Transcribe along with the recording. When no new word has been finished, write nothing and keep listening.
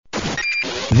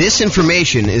This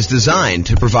information is designed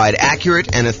to provide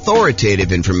accurate and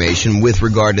authoritative information with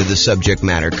regard to the subject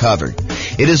matter covered.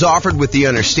 It is offered with the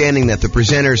understanding that the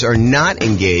presenters are not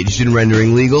engaged in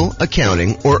rendering legal,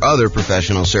 accounting, or other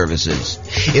professional services.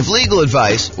 If legal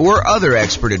advice or other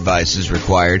expert advice is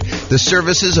required, the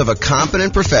services of a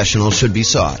competent professional should be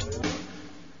sought.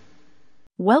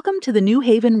 Welcome to the New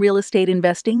Haven Real Estate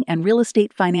Investing and Real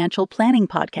Estate Financial Planning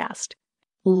Podcast.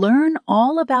 Learn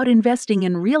all about investing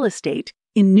in real estate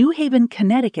in New Haven,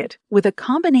 Connecticut, with a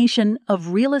combination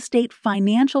of real estate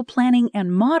financial planning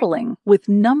and modeling with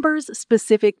numbers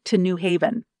specific to New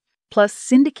Haven, plus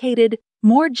syndicated,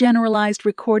 more generalized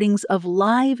recordings of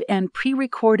live and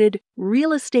pre-recorded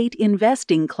real estate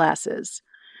investing classes.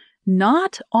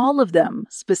 Not all of them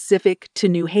specific to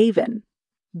New Haven.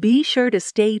 Be sure to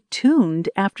stay tuned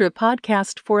after a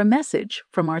podcast for a message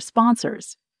from our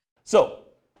sponsors. So,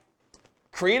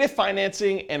 creative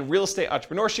financing and real estate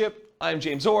entrepreneurship. I'm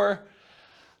James Orr.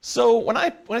 So when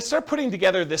I started putting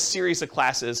together this series of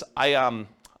classes, I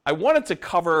wanted to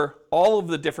cover all of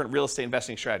the different real estate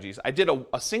investing strategies. I did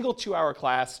a single 2-hour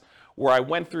class where I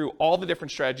went through all the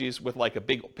different strategies with like a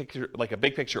big picture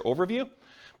overview.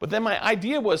 But then my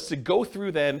idea was to go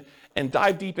through then and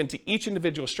dive deep into each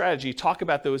individual strategy, talk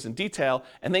about those in detail,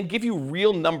 and then give you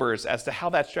real numbers as to how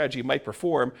that strategy might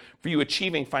perform for you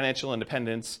achieving financial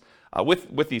independence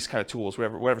with these kind of tools,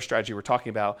 whatever strategy we're talking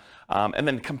about, and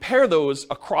then compare those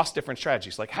across different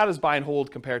strategies. Like how does buy and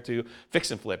hold compare to fix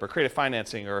and flip or creative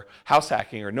financing or house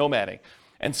hacking or nomading?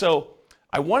 And so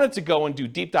I wanted to go and do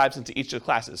deep dives into each of the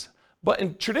classes.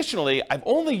 But traditionally, I've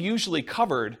only usually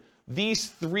covered these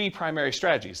 3 primary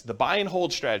strategies: the buy and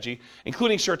hold strategy,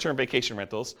 including short-term vacation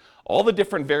rentals, all the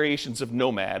different variations of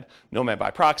nomad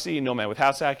by proxy, nomad with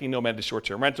house hacking, nomad to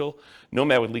short-term rental,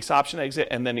 nomad with lease option exit,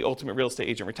 and then the ultimate real estate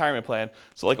agent retirement plan.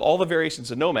 So like all the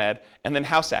variations of nomad, and then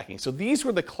house hacking. So these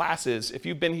were the classes. If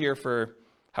you've been here for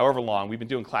however long, we've been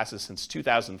doing classes since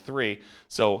 2003.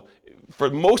 So for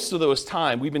most of those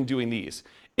time, we've been doing these.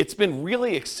 It's been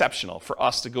really exceptional for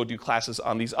us to go do classes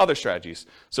on these other strategies.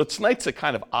 So tonight's a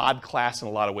kind of odd class in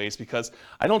a lot of ways because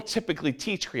I don't typically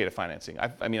teach creative financing.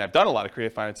 I've done a lot of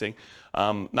creative financing,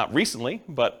 not recently,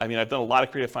 but I've done a lot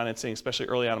of creative financing, especially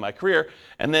early on in my career.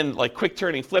 And then like quick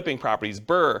turning, flipping properties,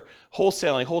 BRRRR,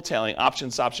 wholesaling,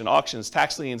 options, option auctions,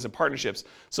 tax liens, and partnerships.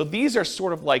 So these are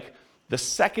sort of like the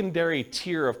secondary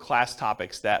tier of class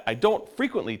topics that I don't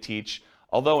frequently teach.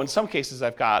 Although in some cases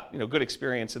I've got good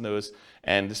experience in those,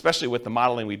 and especially with the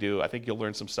modeling we do, I think you'll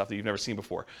learn some stuff that you've never seen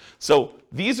before. So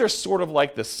these are sort of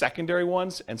like the secondary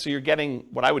ones, and so you're getting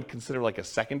what I would consider like a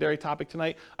secondary topic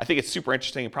tonight. I think it's super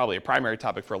interesting and probably a primary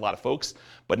topic for a lot of folks,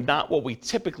 but not what we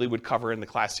typically would cover in the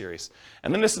class series.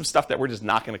 And then there's some stuff that we're just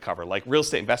not going to cover, like real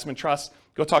estate investment trusts.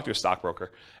 Go talk to a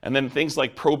stockbroker. And then things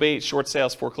like probate, short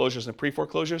sales, foreclosures, and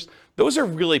pre-foreclosures, those are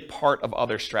really part of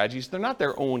other strategies. They're not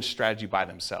their own strategy by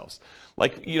themselves.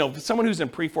 Like, someone who's in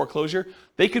pre-foreclosure,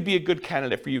 they could be a good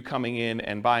candidate for you coming in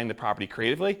and buying the property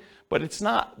creatively, but it's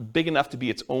not big enough to be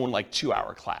its own like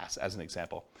 2-hour class, as an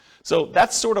example. So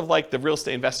that's sort of like the real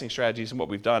estate investing strategies and what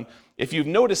we've done. If you've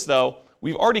noticed though,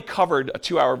 we've already covered a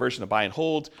 2-hour version of buy and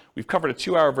hold. We've covered a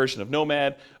 2-hour version of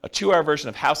nomad, a 2-hour version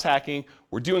of house hacking.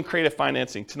 We're doing creative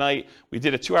financing tonight. We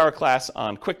did a 2-hour class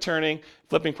on quick turning,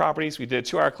 flipping properties. We did a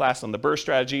 2-hour class on the BRRRR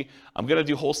strategy. I'm going to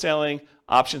do wholesaling,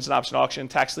 options and option auction,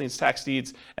 tax liens, tax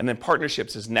deeds, and then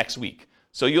partnerships is next week.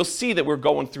 So you'll see that we're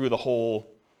going through the whole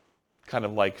kind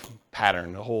of like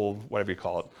pattern, the whole, whatever you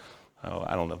call it. Oh,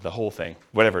 I don't know, the whole thing,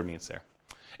 whatever it means there.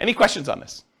 Any questions on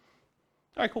this?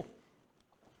 All right, cool.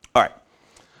 All right.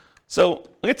 So I'm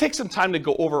going to take some time to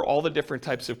go over all the different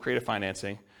types of creative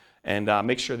financing and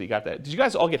make sure that you got that. Did you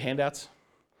guys all get handouts?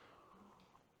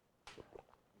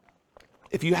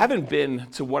 If you haven't been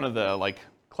to one of the like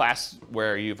class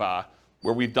where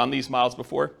we've done these models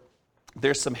before,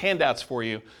 there's some handouts for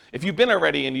you. If you've been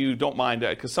already and you don't mind,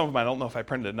 because some of them I don't know if I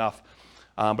printed enough,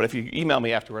 but if you email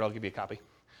me afterward, I'll give you a copy.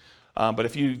 But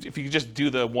if you just do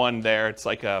the one there, it's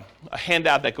like a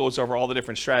handout that goes over all the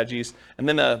different strategies, and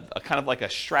then a kind of like a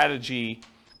strategy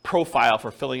profile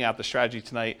for filling out the strategy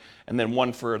tonight, and then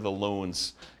one for the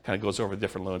loans, kind of goes over the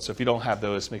different loans. So if you don't have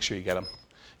those, make sure you get them.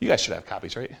 You guys should have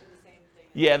copies, right?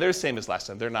 Yeah, they're the same as last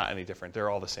time. They're not any different. They're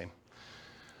all the same.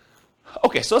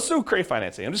 Okay, so let's do creative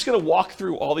financing. I'm just going to walk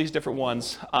through all these different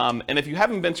ones. And if you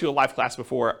haven't been to a live class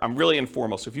before, I'm really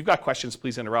informal. So if you've got questions,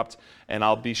 please interrupt, and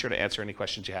I'll be sure to answer any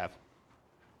questions you have.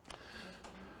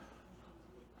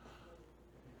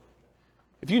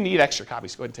 If you need extra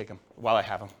copies, go ahead and take them while I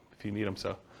have them, if you need them,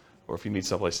 or if you need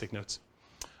someplace to take notes.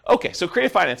 Okay, so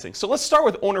creative financing. So let's start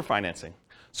with owner financing.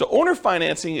 So owner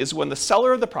financing is when the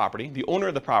seller of the property, the owner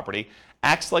of the property,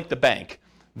 acts like the bank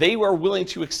they are willing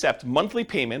to accept monthly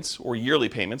payments or yearly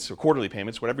payments or quarterly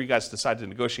payments, whatever you guys decide to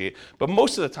negotiate. But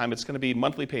most of the time, it's going to be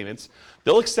monthly payments.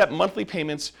 They'll accept monthly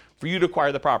payments for you to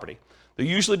acquire the property.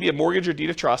 There'll usually be a mortgage or deed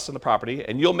of trust on the property,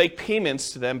 and you'll make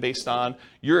payments to them based on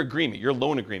your agreement, your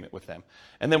loan agreement with them.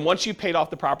 And then once you've paid off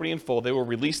the property in full, they will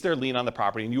release their lien on the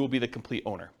property, and you will be the complete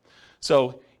owner.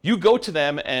 So you go to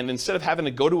them, and instead of having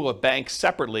to go to a bank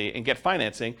separately and get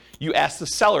financing, you ask the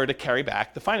seller to carry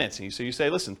back the financing. So you say,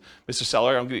 listen, Mr.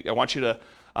 Seller, I want you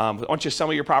to sell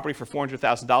me your property for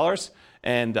 $400,000,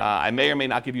 and I may or may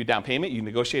not give you a down payment. You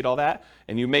negotiate all that,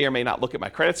 and you may or may not look at my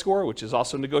credit score, which is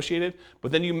also negotiated,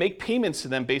 but then you make payments to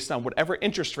them based on whatever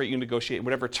interest rate you negotiate,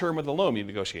 whatever term of the loan you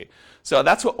negotiate. So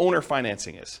that's what owner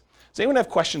financing is. Does anyone have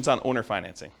questions on owner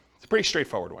financing? It's a pretty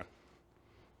straightforward one.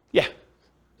 Yeah?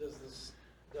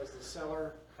 Does the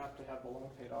seller have to have the loan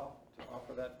paid off to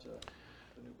offer that to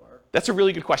the new buyer? That's a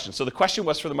really good question. So the question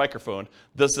was for the microphone,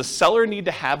 does the seller need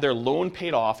to have their loan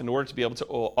paid off in order to be able to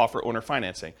offer owner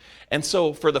financing? And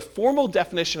so for the formal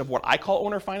definition of what I call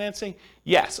owner financing,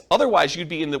 yes. Otherwise, you'd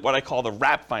be in what I call the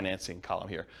wrap financing column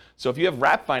here. So if you have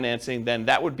wrap financing, then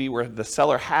that would be where the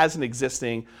seller has an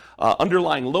existing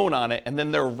underlying loan on it, and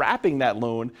then they're wrapping that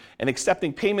loan and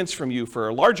accepting payments from you for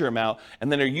a larger amount,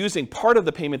 and then they're using part of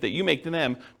the payment that you make to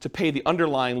them to pay the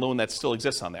underlying loan that still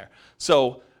exists on there.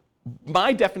 So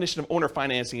my definition of owner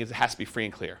financing is it has to be free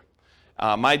and clear.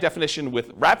 My definition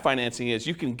with wrap financing is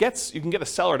you can get a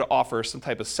seller to offer some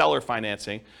type of seller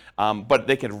financing, but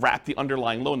they can wrap the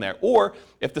underlying loan there. Or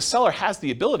if the seller has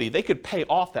the ability, they could pay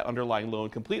off that underlying loan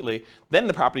completely. Then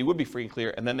the property would be free and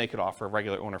clear, and then they could offer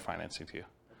regular owner financing to you.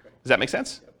 Okay. Does that make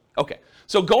sense? Yep. Okay.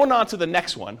 So going on to the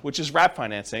next one, which is wrap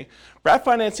financing. Wrap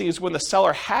financing is when the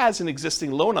seller has an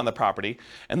existing loan on the property,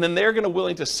 and then they're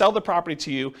willing to sell the property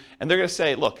to you, and they're going to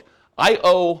say, look, I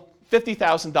owe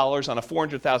 $50,000 on a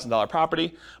 $400,000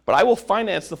 property, but I will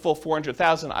finance the full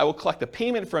 $400,000. I will collect a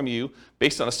payment from you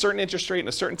based on a certain interest rate and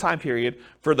a certain time period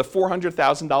for the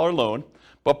 $400,000 loan.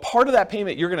 But part of that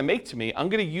payment you're going to make to me, I'm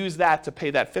going to use that to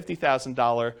pay that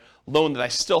 $50,000 loan that I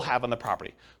still have on the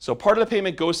property. So part of the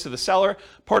payment goes to the seller,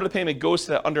 part of the payment goes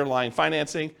to the underlying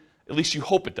financing. At least you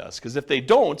hope it does, because if they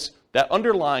don't, that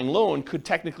underlying loan could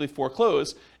technically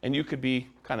foreclose and you could be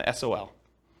kind of SOL.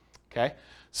 Okay?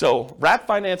 So wrap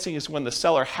financing is when the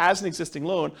seller has an existing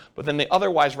loan, but then they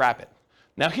otherwise wrap it.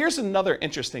 Now here's another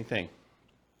interesting thing.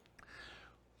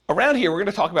 Around here, we're going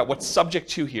to talk about what subject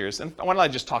to here is, and why don't I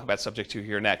just talk about subject to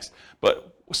here next.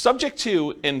 But subject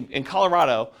to in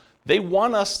Colorado, they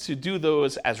want us to do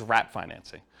those as wrap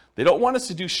financing. They don't want us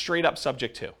to do straight up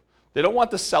subject to. They don't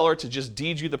want the seller to just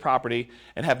deed you the property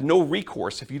and have no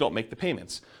recourse if you don't make the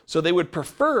payments. So they would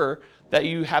prefer that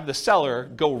you have the seller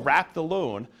go wrap the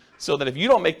loan so that if you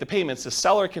don't make the payments, the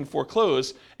seller can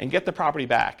foreclose and get the property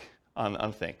back on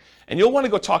the thing. And you'll want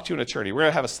to go talk to an attorney. We're going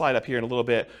to have a slide up here in a little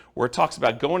bit where it talks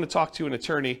about going to talk to an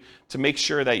attorney to make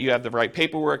sure that you have the right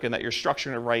paperwork and that you're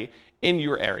structuring it right in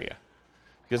your area.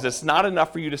 Because it's not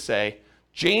enough for you to say,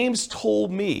 James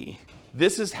told me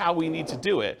this is how we need to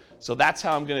do it, so that's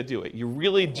how I'm going to do it. You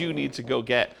really do need to go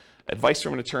get advice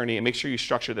from an attorney and make sure you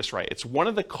structure this right. It's one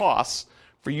of the costs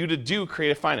for you to do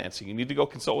creative financing. You need to go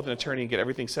consult with an attorney and get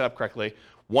everything set up correctly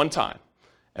one time.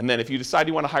 And then if you decide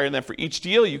you want to hire them for each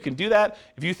deal, you can do that.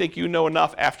 If you think you know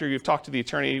enough after you've talked to the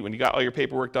attorney, when you got all your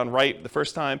paperwork done right the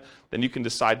first time, then you can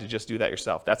decide to just do that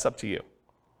yourself. That's up to you.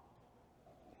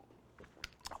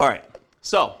 All right,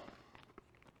 so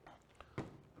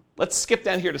let's skip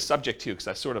down here to subject to, because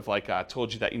I sort of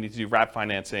told you that you need to do wrap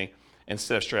financing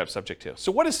instead of straight up subject to.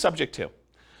 So what is subject to?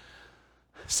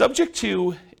 Subject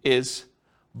to is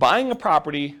buying a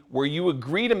property where you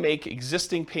agree to make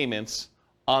existing payments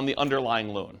on the underlying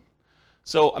loan.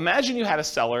 So imagine you had a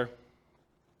seller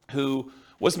who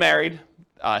was married,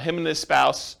 him and his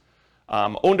spouse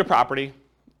owned a property,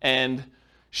 and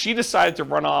she decided to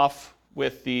run off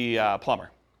with the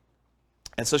plumber.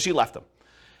 And so she left him.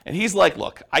 And he's like,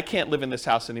 look, I can't live in this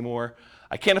house anymore.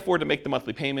 I can't afford to make the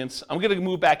monthly payments. I'm going to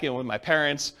move back in with my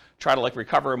parents, try to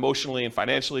recover emotionally and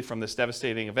financially from this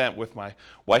devastating event with my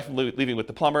wife leaving with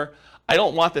the plumber. I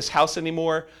don't want this house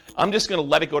anymore. I'm just going to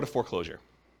let it go to foreclosure.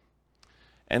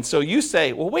 And so you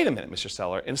say, well, wait a minute, Mr.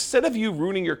 Seller. Instead of you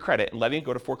ruining your credit and letting it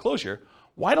go to foreclosure,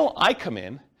 why don't I come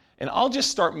in and I'll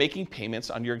just start making payments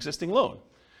on your existing loan?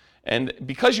 And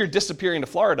because you're disappearing to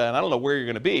Florida, and I don't know where you're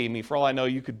going to be, I mean, for all I know,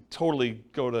 you could totally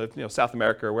go to South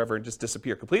America or wherever and just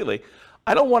disappear completely.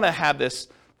 I don't want to have this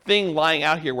thing lying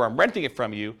out here where I'm renting it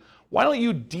from you. Why don't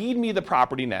you deed me the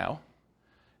property now,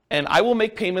 and I will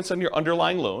make payments on your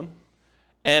underlying loan,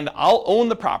 and I'll own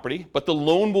the property, but the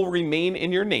loan will remain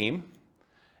in your name,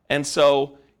 and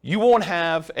so you won't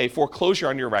have a foreclosure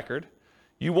on your record.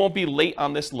 You won't be late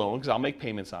on this loan because I'll make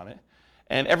payments on it,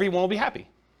 and everyone will be happy.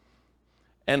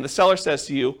 And the seller says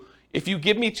to you, if you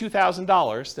give me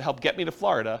 $2,000 to help get me to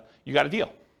Florida, you got a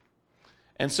deal.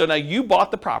 And so now you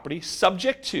bought the property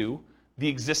subject to the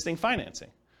existing financing.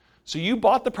 So you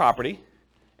bought the property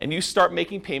and you start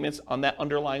making payments on that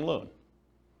underlying loan.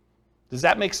 Does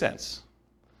that make sense?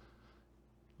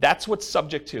 That's what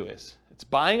subject to is. It's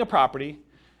buying a property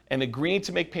and agreeing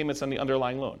to make payments on the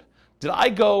underlying loan. Did I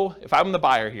go, if I'm the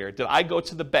buyer here, did I go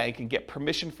to the bank and get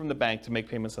permission from the bank to make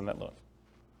payments on that loan?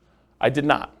 I did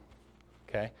not,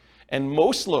 okay? And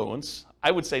most loans, I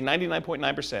would say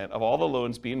 99.9% of all the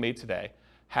loans being made today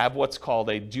have what's called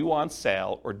a due on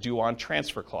sale or due on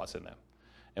transfer clause in them.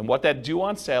 And what that due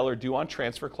on sale or due on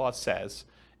transfer clause says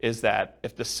is that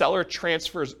if the seller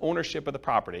transfers ownership of the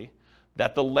property,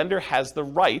 that the lender has the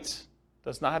right,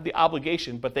 does not have the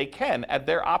obligation, but they can, at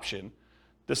their option,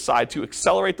 decide to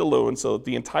accelerate the loan so that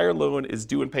the entire loan is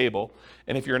due and payable.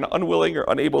 And if you're unwilling or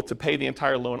unable to pay the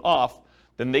entire loan off,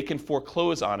 then they can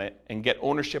foreclose on it and get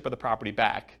ownership of the property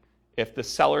back if the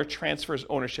seller transfers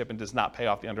ownership and does not pay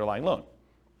off the underlying loan.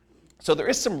 So there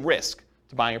is some risk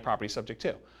to buying a property subject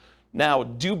to. Now,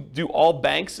 do all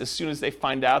banks, as soon as they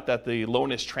find out that the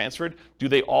loan is transferred, do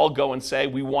they all go and say,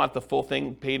 we want the full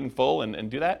thing paid in full and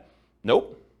do that?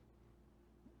 Nope.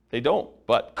 They don't.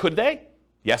 But could they?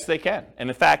 Yes, they can. And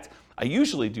in fact, I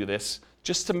usually do this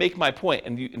just to make my point,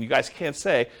 and you guys can't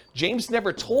say, James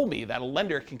never told me that a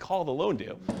lender can call the loan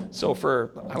due. So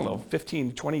for, I don't know,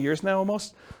 15, 20 years now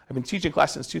almost, I've been teaching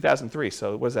class since 2003,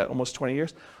 so what is that, almost 20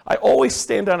 years? I always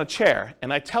stand on a chair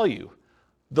and I tell you,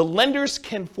 the lenders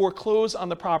can foreclose on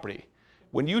the property.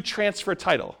 When you transfer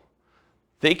title,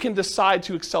 they can decide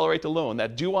to accelerate the loan.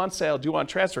 That due on sale, due on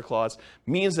transfer clause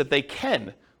means that they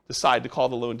can decide to call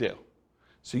the loan due.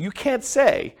 So you can't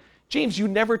say, James, you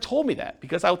never told me that,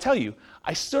 because I'll tell you,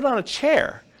 I stood on a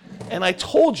chair and I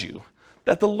told you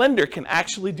that the lender can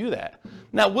actually do that.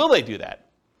 Now, will they do that?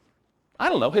 I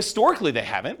don't know. Historically, they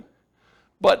haven't.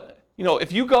 But,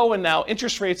 if you go and now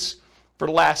interest rates for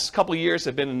the last couple of years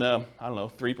have been in the, 3%,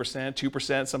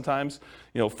 2% sometimes,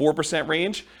 4%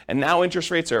 range, and now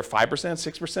interest rates are 5%,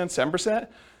 6%, 7%,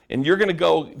 and you're going to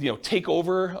go, take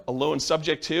over a loan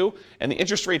subject to, and the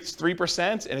interest rate's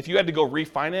 3%, and if you had to go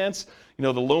refinance,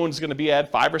 the loan's going to be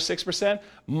at 5 or 6%,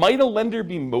 might a lender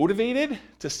be motivated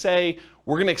to say,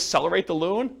 we're going to accelerate the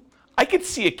loan? I could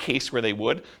see a case where they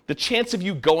would. The chance of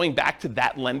you going back to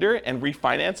that lender and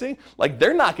refinancing,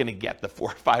 they're not going to get the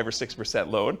 4, 5, or 6%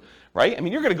 loan, right? I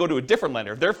mean, you're going to go to a different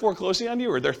lender. If they're foreclosing on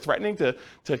you or they're threatening to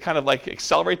kind of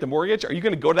accelerate the mortgage, are you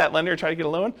going to go to that lender and try to get a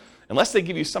loan? Unless they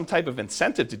give you some type of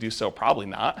incentive to do so, probably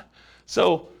not.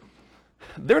 So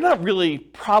they're not really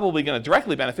probably going to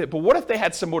directly benefit, but what if they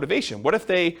had some motivation? What if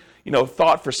they,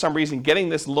 thought for some reason getting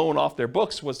this loan off their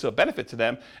books was a benefit to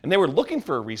them, and they were looking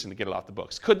for a reason to get it off the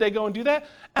books? Could they go and do that?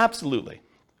 Absolutely,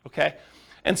 okay?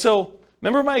 And so,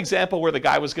 remember my example where the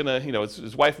guy was gonna,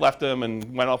 his wife left him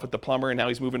and went off with the plumber, and now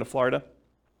he's moving to Florida?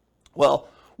 Well,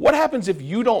 what happens if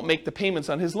you don't make the payments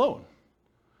on his loan?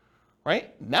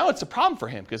 Right? Now it's a problem for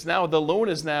him, because now the loan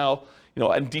is now,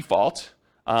 in default,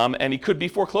 and he could be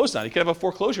foreclosed on. He could have a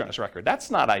foreclosure on his record. That's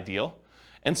not ideal.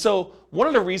 And so one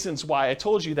of the reasons why I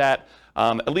told you that,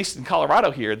 at least in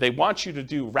Colorado here, they want you to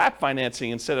do wrap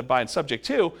financing instead of buying subject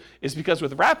to, is because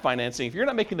with wrap financing, if you're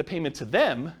not making the payment to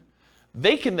them,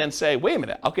 they can then say, wait a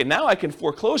minute, okay, now I can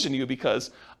foreclose on you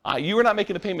because you are not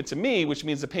making the payment to me, which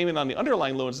means the payment on the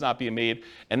underlying loan is not being made,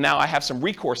 and now I have some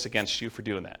recourse against you for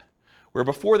doing that. Where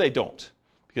before they don't,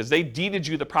 because they deeded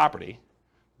you the property.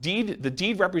 The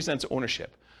deed represents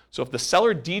ownership. So if the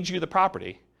seller deeds you the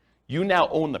property, you now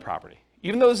own the property,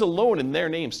 even though there's a loan in their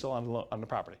name still on the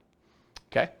property,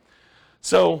 okay?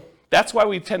 So that's why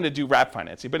we tend to do wrap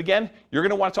financing. But again, you're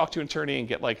going to want to talk to an attorney and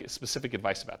get specific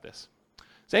advice about this.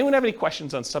 Does anyone have any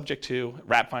questions on subject to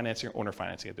wrap financing or owner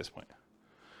financing at this point?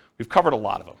 We've covered a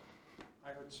lot of them. I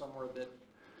heard somewhere that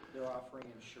they're offering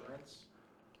insurance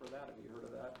for that. Have you heard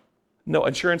of that? No,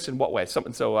 insurance in what way? So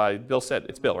Bill said,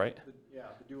 it's Bill, right?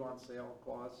 The due on sale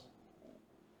clause.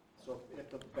 So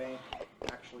if the bank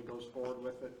actually goes forward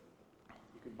with it,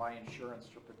 you can buy insurance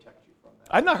to protect you from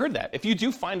that. I've not heard that. If you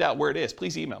do find out where it is,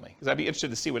 please email me, because I'd be interested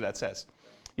to see what that says.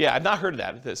 Yeah, I've not heard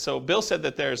of that. So Bill said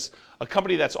that there's a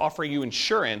company that's offering you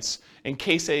insurance in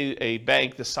case a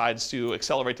bank decides to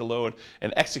accelerate the loan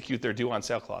and execute their due on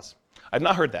sale clause. I've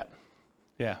not heard that.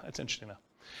 Yeah, that's interesting though.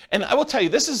 And I will tell you,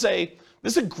 this is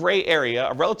a gray area,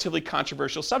 a relatively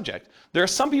controversial subject. There are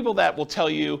some people that will tell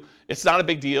you it's not a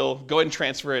big deal, go ahead and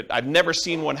transfer it. I've never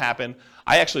seen one happen.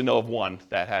 I actually know of one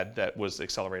that was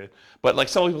accelerated. But like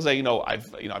some people say,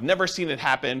 I've never seen it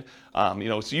happen. So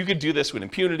you could do this with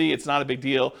impunity. It's not a big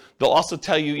deal. They'll also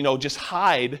tell you, just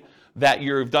hide that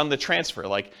you've done the transfer.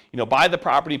 Like, buy the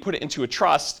property, put it into a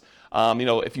trust.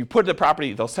 If you put the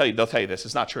property, they'll tell you this,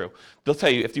 it's not true. They'll tell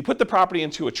you if you put the property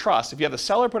into a trust, if you have the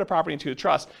seller put a property into a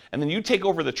trust, and then you take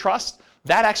over the trust,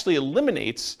 that actually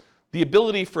eliminates the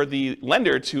ability for the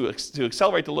lender to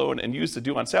accelerate the loan and use the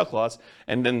due on sale clause,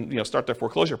 and then start their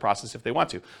foreclosure process if they want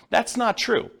to. That's not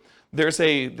true.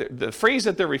 The phrase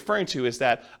that they're referring to is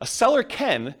that a seller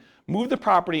can move the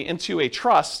property into a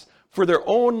trust for their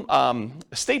own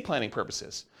estate planning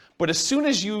purposes. But as soon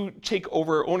as you take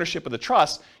over ownership of the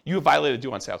trust, you have violated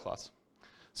due on sale clause.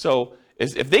 So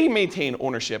if they maintain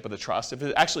ownership of the trust, if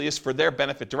it actually is for their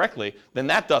benefit directly, then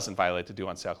that doesn't violate the due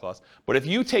on sale clause. But if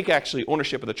you take actually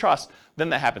ownership of the trust, then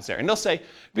that happens there. And they'll say,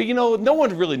 but no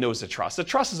one really knows the trust. The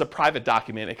trust is a private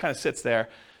document. It kind of sits there.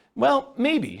 Well,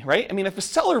 maybe, right? I mean, if a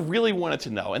seller really wanted to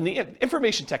know, and the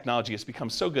information technology has become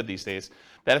so good these days,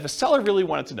 that if a seller really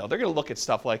wanted to know, they're going to look at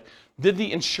stuff like, did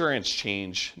the insurance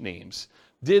change names?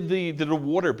 Did the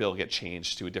water bill get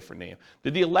changed to a different name?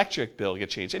 Did the electric bill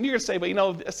get changed? And you're going to say,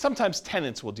 but sometimes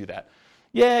tenants will do that.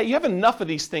 Yeah, you have enough of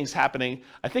these things happening.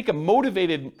 I think a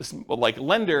motivated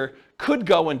lender could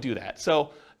go and do that. So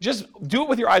just do it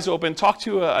with your eyes open, talk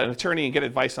to an attorney and get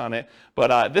advice on it.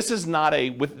 But this is not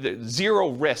with zero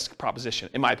risk proposition,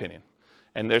 in my opinion.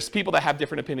 And there's people that have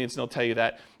different opinions, and they'll tell you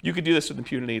that you could do this with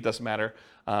impunity, it doesn't matter.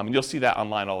 And you'll see that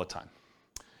online all the time.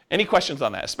 Any questions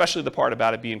on that, especially the part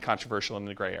about it being controversial in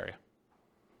the gray area?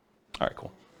 All right,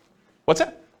 cool. What's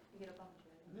that? You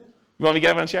want me to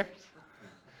get up on a chair?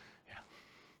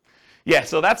 Yeah,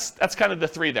 so that's kind of the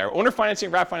three there. Owner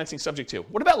financing, wrap financing, subject to.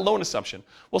 What about loan assumption?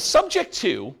 Well, subject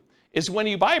to is when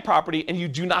you buy a property and you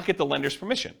do not get the lender's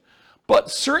permission.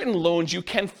 But certain loans, you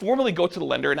can formally go to the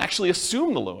lender and actually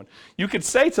assume the loan. You could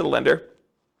say to the lender,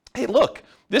 hey, look,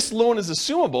 this loan is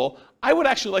assumable. I would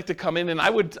actually like to come in and I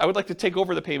would like to take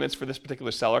over the payments for this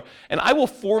particular seller, and I will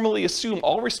formally assume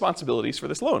all responsibilities for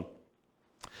this loan.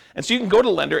 And so you can go to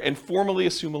the lender and formally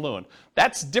assume a loan.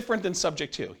 That's different than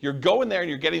subject to. You're going there and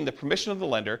you're getting the permission of the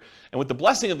lender, and with the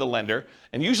blessing of the lender,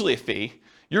 and usually a fee,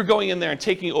 you're going in there and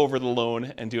taking over the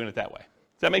loan and doing it that way.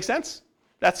 Does that make sense?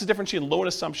 That's the difference between loan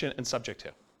assumption and subject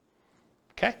to.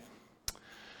 Okay?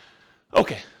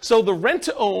 Okay, so the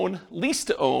rent-to-own,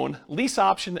 lease-to-own, lease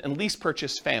option, and lease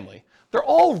purchase family, they're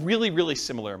all really, really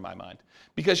similar in my mind,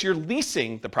 because you're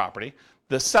leasing the property.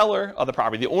 The seller of the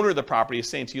property, the owner of the property, is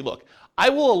saying to you, look, I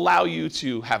will allow you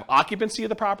to have occupancy of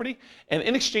the property, and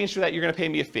in exchange for that, you're going to pay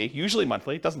me a fee, usually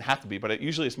monthly. It doesn't have to be, but it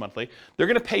usually is monthly. They're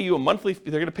going to pay you a monthly.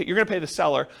 You're going to pay the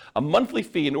seller a monthly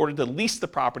fee in order to lease the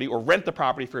property or rent the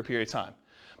property for a period of time.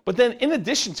 But then, in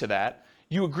addition to that,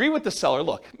 you agree with the seller.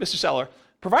 Look, Mr. Seller,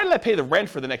 provided I pay the rent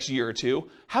for the next year or two,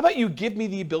 how about you give me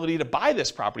the ability to buy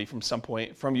this property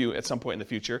from you at some point in the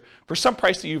future for some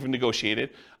price that you've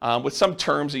negotiated, with some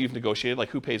terms that you've negotiated, like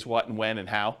who pays what and when and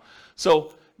how.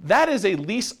 So that is a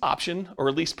lease option or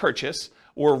a lease purchase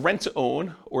or a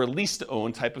rent-to-own or a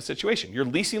lease-to-own type of situation. You're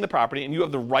leasing the property and you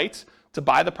have the right to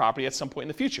buy the property at some point in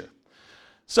the future.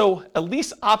 So a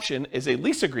lease option is a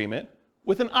lease agreement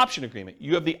with an option agreement.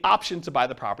 You have the option to buy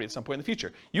the property at some point in the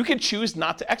future. You can choose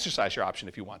not to exercise your option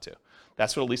if you want to.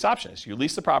 That's what a lease option is. You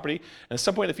lease the property, and at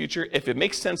some point in the future, if it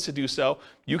makes sense to do so,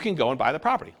 you can go and buy the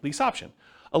property. Lease option.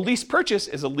 A lease purchase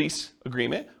is a lease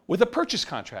agreement with a purchase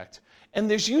contract. And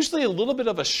there's usually a little bit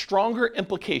of a stronger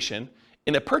implication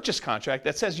in a purchase contract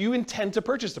that says you intend to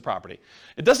purchase the property.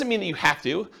 It doesn't mean that you have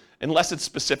to, unless it's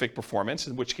specific performance,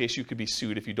 in which case you could be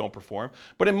sued if you don't perform.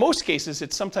 But in most cases,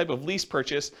 it's some type of lease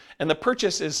purchase, and the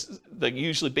purchase is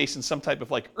usually based in some type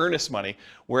of earnest money,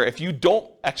 where if you don't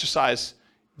exercise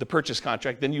the purchase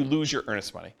contract, then you lose your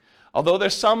earnest money. Although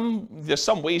there's some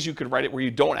ways you could write it where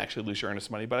you don't actually lose your earnest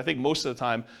money, but I think most of the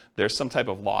time there's some type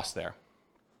of loss there.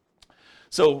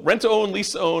 So rent-to-own,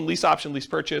 lease option, lease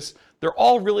purchase, they're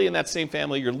all really in that same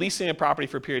family. You're leasing a property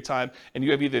for a period of time, and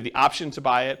you have either the option to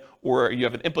buy it or you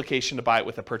have an implication to buy it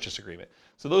with a purchase agreement.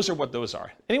 So those are what those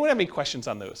are. Anyone have any questions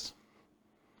on those?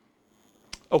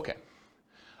 Okay.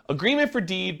 Agreement for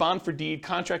deed, bond for deed,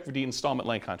 contract for deed, installment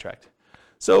land contract.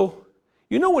 So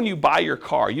when you buy your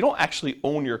car, you don't actually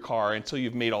own your car until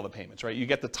you've made all the payments, right? You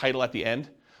get the title at the end.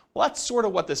 Well, that's sort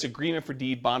of what this agreement for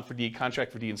deed, bond for deed,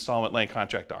 contract for deed, installment land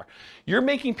contract are. You're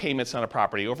making payments on a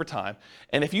property over time,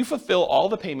 and if you fulfill all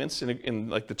the payments in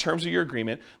the terms of your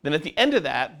agreement, then at the end of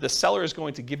that, the seller is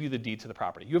going to give you the deed to the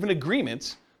property. You have an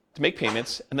agreement to make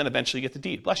payments and then eventually get the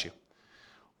deed. Bless you.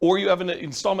 Or you have an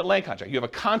installment land contract. You have a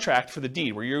contract for the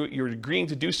deed where you're agreeing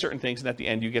to do certain things, and at the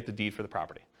end you get the deed for the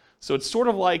property. So it's sort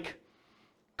of like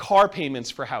car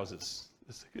payments for houses,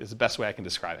 is the best way I can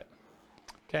describe it.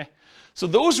 Okay? So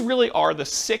those really are the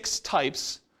 6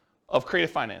 types of creative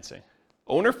financing.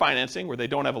 Owner financing, where they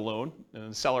don't have a loan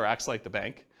and the seller acts like the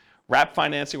bank. Wrap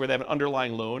financing, where they have an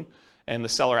underlying loan and the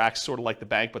seller acts sort of like the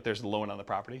bank, but there's a loan on the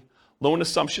property. Loan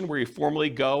assumption, where you formally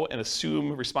go and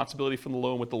assume responsibility from the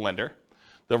loan with the lender.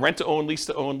 The rent-to-own,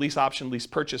 lease-to-own, lease option, lease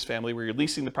purchase family, where you're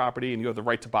leasing the property and you have the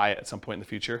right to buy it at some point in the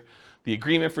future. The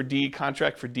agreement for deed,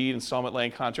 contract for deed, installment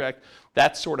land contract,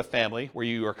 that sort of family, where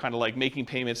you are kind of like making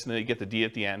payments and then you get the deed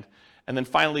at the end. And then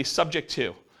finally, subject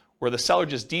to, where the seller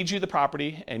just deeds you the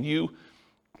property and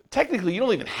technically, you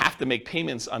don't even have to make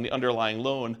payments on the underlying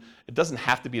loan. It doesn't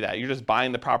have to be that. You're just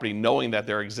buying the property knowing that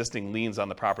there are existing liens on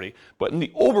the property. But in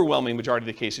the overwhelming majority of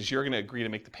the cases, you're going to agree to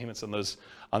make the payments on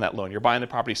that loan. You're buying the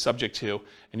property subject to,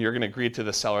 and you're going to agree to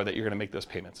the seller that you're going to make those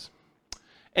payments.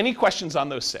 Any questions on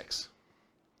those 6?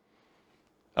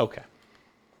 Okay.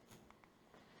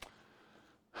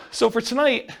 So for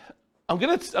tonight, I'm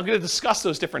going to discuss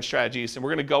those different strategies, and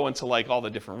we're going to go into like all the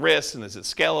different risks and is it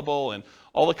scalable and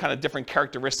all the kind of different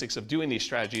characteristics of doing these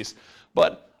strategies.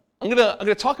 But I'm going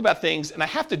to talk about things, and I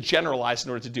have to generalize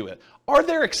in order to do it. Are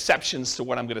there exceptions to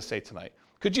what I'm going to say tonight?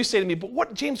 Could you say to me,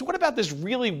 but James, what about this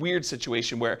really weird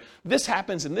situation where this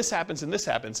happens and this happens and this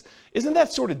happens? Isn't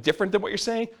that sort of different than what you're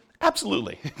saying?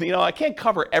 Absolutely. I can't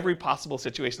cover every possible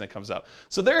situation that comes up.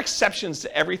 So there are exceptions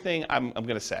to everything I'm going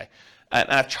to say. And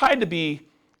I've tried to be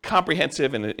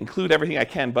comprehensive and include everything I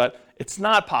can, but it's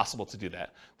not possible to do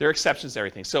that. There are exceptions to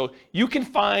everything. So you can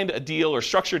find a deal or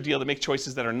structure a deal to make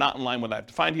choices that are not in line with what I've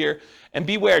defined here. And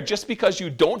beware, just because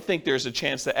you don't think there's a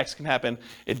chance that X can happen,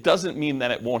 it doesn't mean that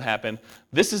it won't happen.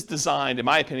 This is designed, in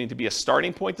my opinion, to be a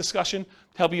starting point discussion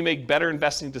to help you make better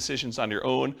investing decisions on your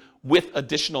own with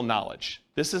additional knowledge.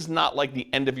 This is not like the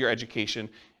end of your education.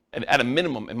 And at a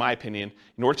minimum, in my opinion,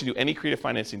 in order to do any creative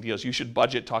financing deals, you should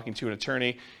budget talking to an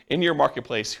attorney in your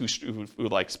marketplace who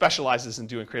like specializes in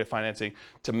doing creative financing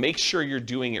to make sure you're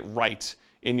doing it right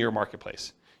in your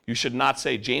marketplace. You should not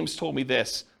say, James told me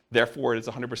this, therefore it is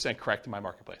 100% correct in my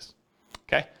marketplace.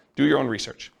 Okay? Do your own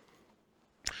research.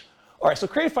 All right, so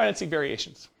creative financing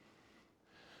variations.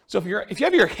 So if you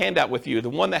have your handout with you, the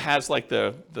one that has like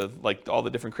all the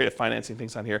different creative financing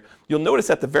things on here, you'll notice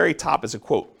at the very top is a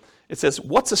quote. It says,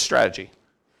 what's a strategy?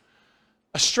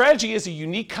 A strategy is a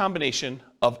unique combination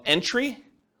of entry,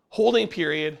 holding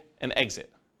period, and exit.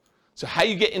 So how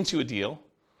you get into a deal,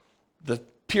 the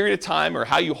period of time or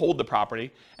how you hold the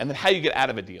property, and then how you get out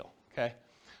of a deal. Okay?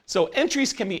 So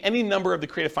entries can be any number of the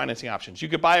creative financing options. You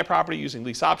could buy a property using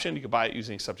lease option, you could buy it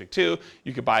using subject to,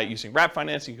 you could buy it using wrap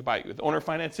financing, you could buy it with owner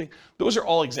financing. Those are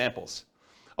all examples.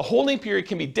 A holding period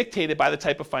can be dictated by the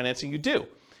type of financing you do.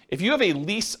 If you have a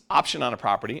lease option on a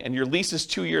property and your lease is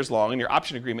 2 years long and your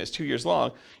option agreement is 2 years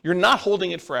long, you're not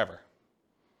holding it forever.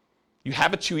 You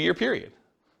have a 2-year period.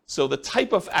 So the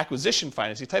type of acquisition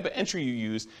financing, the type of entry you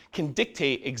use can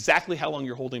dictate exactly how long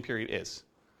your holding period is.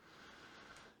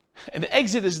 And the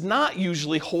exit is not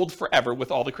usually hold forever with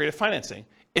all the creative financing.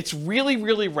 It's really,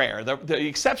 really rare. The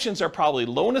exceptions are probably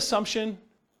loan assumption,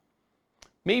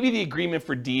 maybe the agreement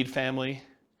for deed family,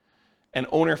 and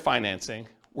owner financing,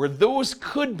 where those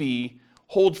could be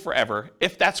hold forever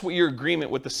if that's what your agreement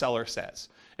with the seller says.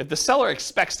 If the seller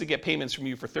expects to get payments from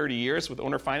you for 30 years with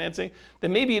owner financing,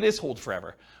 then maybe it is hold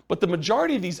forever. But the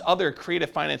majority of these other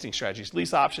creative financing strategies,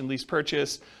 lease option, lease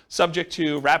purchase, subject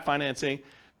to, wrap financing,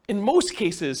 in most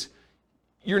cases,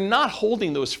 you're not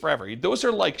holding those forever. Those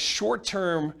are like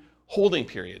short-term holding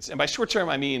periods. And by short-term,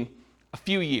 I mean a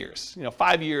few years,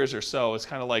 5 years or so is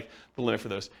kind of like the limit for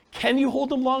those. Can you hold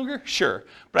them longer? Sure.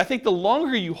 But I think the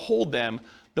longer you hold them,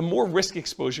 the more risk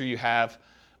exposure you have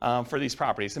for these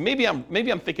properties. And maybe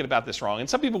I'm thinking about this wrong. And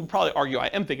some people would probably argue I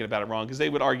am thinking about it wrong because they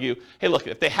would argue, hey, look,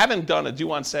 if they haven't done a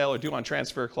due on sale or due on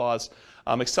transfer clause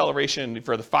acceleration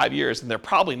for the 5 years, then they're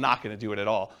probably not going to do it at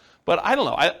all. But I don't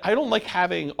know. I don't like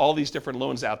having all these different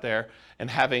loans out there and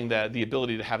having the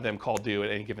ability to have them call due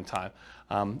at any given time.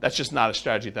 That's just not a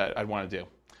strategy that I'd want to do.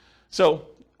 So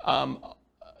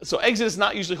exit is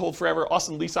not usually hold forever.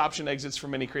 Often lease option exits for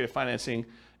many creative financing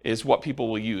is what people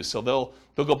will use. So they'll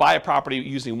go buy a property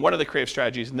using one of the creative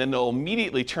strategies, and then they'll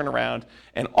immediately turn around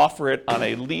and offer it on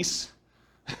a lease,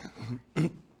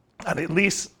 on a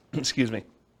lease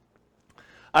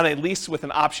with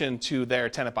an option to their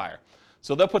tenant buyer.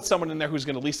 So they'll put someone in there who's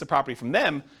going to lease the property from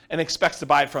them and expects to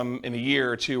buy it from in a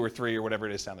year or 2 or 3 or whatever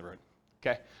it is down the road.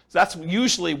 Okay, so that's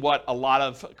usually what a lot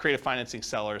of creative financing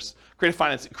sellers,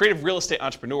 creative real estate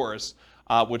entrepreneurs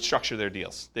would structure their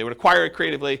deals. They would acquire it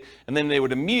creatively, and then they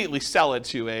would immediately sell it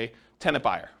to a tenant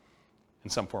buyer in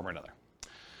some form or another.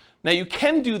 Now, you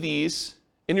can do these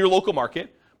in your local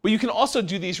market, but you can also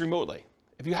do these remotely.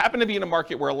 If you happen to be in a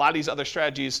market where a lot of these other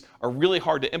strategies are really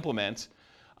hard to implement,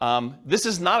 this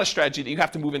is not a strategy that you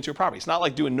have to move into a property. It's not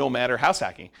like doing nomad or house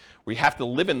hacking, where you have to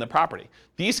live in the property.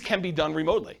 These can be done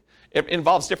remotely. It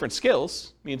involves different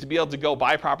skills. I mean, to be able to go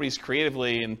buy properties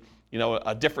creatively in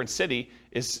a different city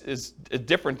is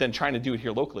different than trying to do it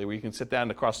here locally, where you can sit down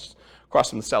across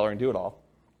from the seller and do it all.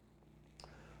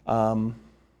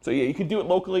 So yeah, you can do it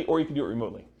locally or you can do it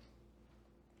remotely.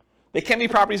 They can be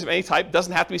properties of any type. It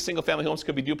doesn't have to be single-family homes. It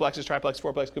could be duplexes, triplex,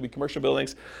 fourplex. It could be commercial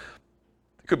buildings.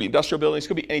 It could be industrial buildings. It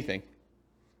could be anything.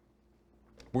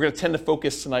 We're going to tend to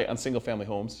focus tonight on single-family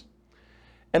homes.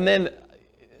 And then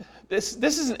this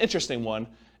is an interesting one.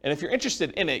 And if you're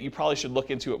interested in it, you probably should look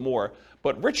into it more.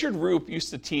 But Richard Roop used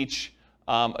to teach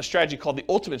a strategy called the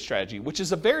ultimate strategy, which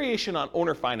is a variation on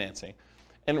owner financing.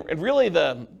 And really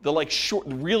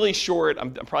really short,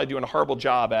 I'm probably doing a horrible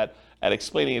job at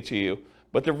explaining it to you.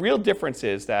 But the real difference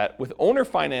is that with owner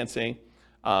financing,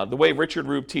 the way Richard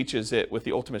Roop teaches it with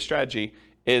the ultimate strategy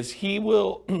is he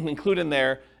will include in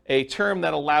there a term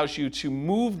that allows you to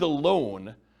move the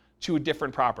loan to a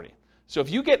different property. So if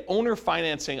you get owner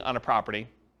financing on a property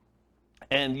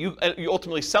and you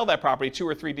ultimately sell that property 2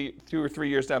 or 3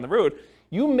 years down the road,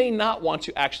 you may not want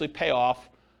to actually pay off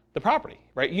the property,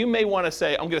 right? You may want to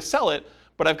say, I'm going to sell it,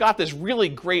 but I've got this really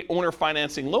great owner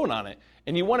financing loan on it.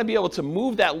 And you want to be able to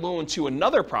move that loan to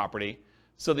another property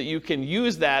so that you can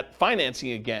use that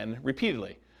financing again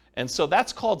repeatedly. And so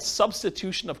that's called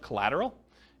substitution of collateral.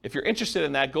 If you're interested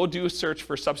in that, go do a search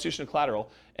for substitution of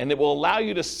collateral, and it will allow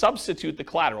you to substitute the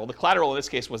collateral. The collateral in this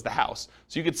case was the house.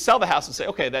 So you could sell the house and say,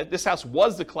 okay, this house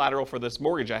was the collateral for this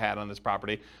mortgage I had on this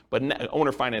property, but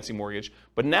owner financing mortgage.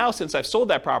 But now, since I've sold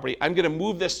that property, I'm going to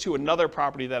move this to another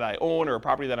property that I own or a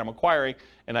property that I'm acquiring,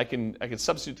 and I can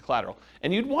substitute the collateral.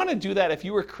 And you'd want to do that if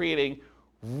you were creating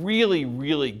really,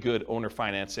 really good owner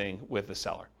financing with the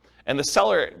seller. And the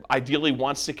seller ideally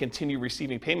wants to continue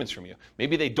receiving payments from you.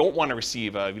 Maybe they don't want to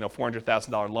receive a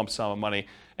 $400,000 lump sum of money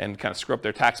and kind of screw up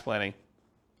their tax planning.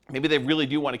 Maybe they really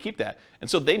do want to keep that. And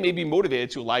so they may be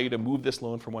motivated to allow you to move this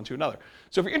loan from one to another.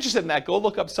 So if you're interested in that, go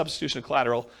look up substitution of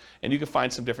collateral, and you can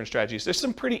find some different strategies. There's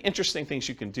some pretty interesting things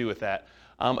you can do with that.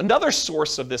 Another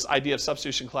source of this idea of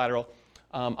substitution collateral,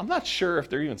 I'm not sure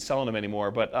if they're even selling them anymore,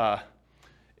 but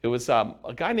it was a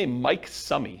guy named Mike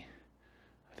Summey.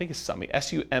 I think it's Summey,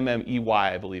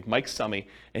 S-U-M-M-E-Y, I believe, Mike Summey.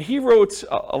 And he wrote,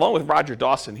 along with Roger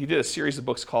Dawson, he did a series of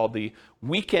books called The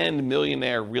Weekend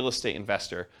Millionaire Real Estate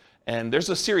Investor. And there's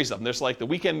a series of them. There's like the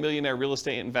Weekend Millionaire Real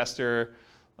Estate Investor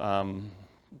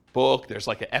book. There's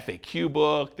like an FAQ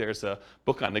book. There's a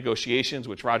book on negotiations,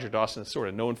 which Roger Dawson is sort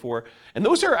of known for. And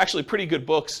those are actually pretty good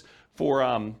books for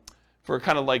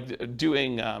kind of like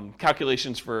doing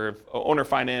calculations for owner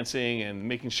financing and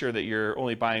making sure that you're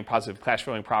only buying positive cash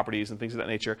flowing properties and things of that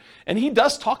nature. And he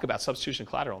does talk about substitution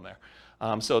collateral in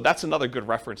there. So that's another good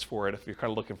reference for it if you're kind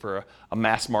of looking for a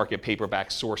mass market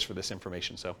paperback source for this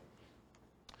information. So,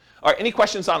 all right, any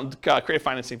questions on creative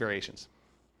financing variations?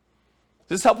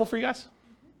 Is this helpful for you guys?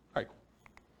 All right.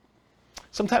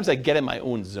 Sometimes I get in my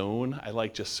own zone. I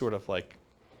like just sort of like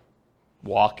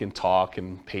walk and talk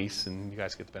and pace, and you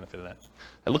guys get the benefit of that.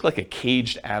 I look like a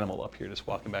caged animal up here just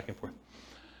walking back and forth.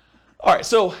 All right,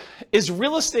 so is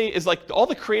real estate, is like all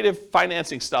the creative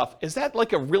financing stuff, is that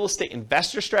like a real estate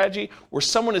investor strategy where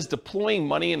someone is deploying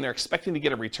money and they're expecting to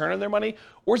get a return on their money?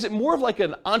 Or is it more of like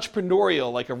an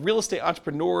entrepreneurial, like a real estate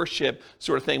entrepreneurship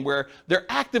sort of thing where they're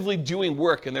actively doing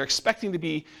work and they're expecting to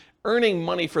be earning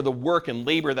money for the work and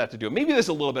labor that to do? Maybe there's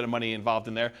a little bit of money involved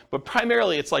in there, but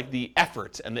primarily it's like the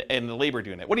effort and the labor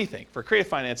doing it. What do you think? For creative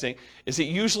financing, is it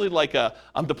usually like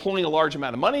I'm deploying a large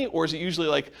amount of money, or is it usually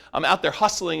like I'm out there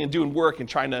hustling and doing work and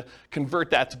trying to convert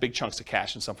that to big chunks of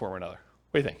cash in some form or another?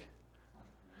 What do you think?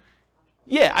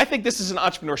 Yeah, I think this is an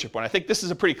entrepreneurship one. I think this is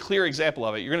a pretty clear example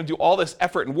of it. You're going to do all this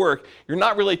effort and work. You're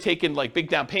not really taking like big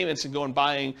down payments and going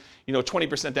buying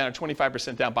 20% down or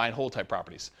 25% down buying whole type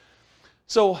properties.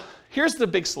 So here's the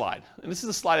big slide. And this is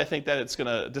the slide I think that it's going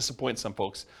to disappoint some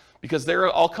folks, because they're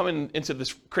all coming into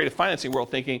this creative financing world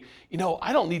thinking,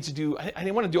 I don't need to do, I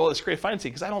didn't want to do all this creative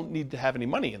financing because I don't need to have any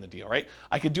money in the deal, right?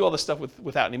 I could do all this stuff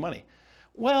without any money.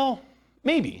 Well,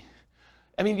 maybe.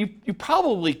 I mean, you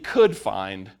probably could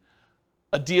find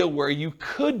a deal where you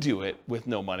could do it with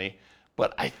no money,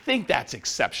 but I think that's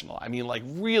exceptional. I mean, like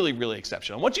really, really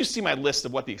exceptional. Once you see my list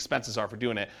of what the expenses are for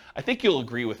doing it, I think you'll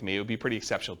agree with me. It would be pretty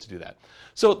exceptional to do that.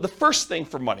 So the first thing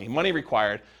for money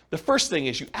required, the first thing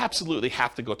is you absolutely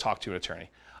have to go talk to an attorney.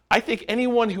 I think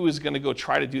anyone who is going to go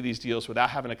try to do these deals without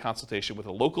having a consultation with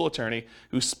a local attorney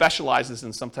who specializes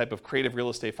in some type of creative real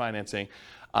estate financing,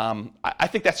 I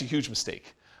think that's a huge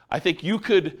mistake. I think you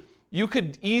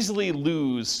could easily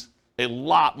lose a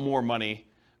lot more money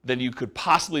than you could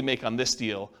possibly make on this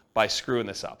deal by screwing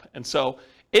this up. And so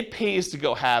it pays to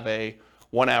go have a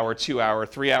 1 hour, 2 hour,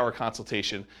 3 hour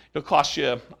consultation. It'll cost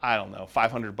you, I don't know,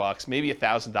 $500, maybe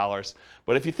 $1,000.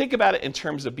 But if you think about it in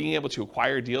terms of being able to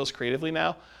acquire deals creatively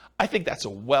now, I think that's a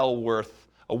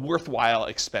worthwhile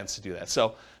expense to do that.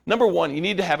 So number one, you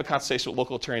need to have a consultation with a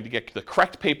local attorney to get the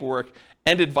correct paperwork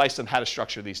and advice on how to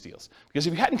structure these deals. Because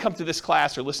if you hadn't come to this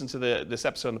class or listened to this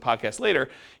episode in the podcast later,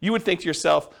 you would think to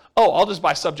yourself, oh, I'll just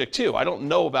buy subject to. I don't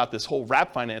know about this whole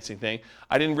wrap financing thing.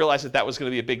 I didn't realize that was going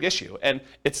to be a big issue. And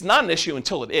it's not an issue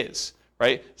until it is,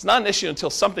 right? It's not an issue until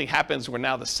something happens where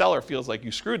now the seller feels like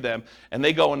you screwed them and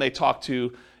they go and they talk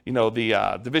to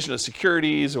the Division of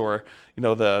Securities or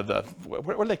what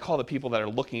do they call the people that are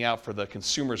looking out for the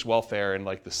consumer's welfare in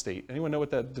like the state? Anyone know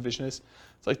what that division is?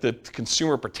 It's like the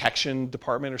Consumer Protection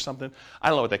Department or something. I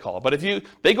don't know what they call it. But if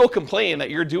they go complain that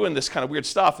you're doing this kind of weird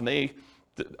stuff and a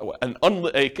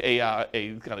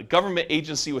kind of government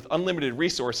agency with unlimited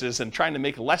resources and trying to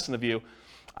make a lesson of you,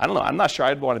 I don't know. I'm not sure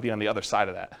I'd want to be on the other side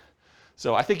of that.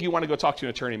 So I think you want to go talk to an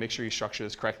attorney, make sure you structure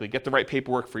this correctly, get the right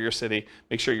paperwork for your city,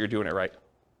 make sure you're doing it right.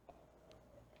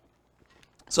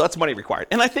 So that's money required.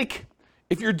 And I think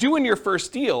if you're doing your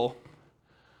first deal,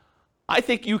 I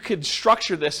think you could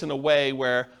structure this in a way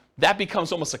where that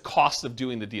becomes almost a cost of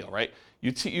doing the deal, right?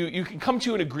 You can come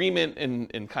to an agreement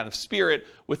in kind of spirit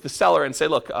with the seller and say,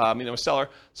 look, seller,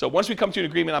 so once we come to an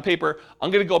agreement on paper,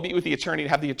 I'm going to go meet with the attorney and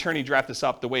have the attorney draft this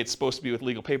up the way it's supposed to be with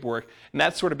legal paperwork. And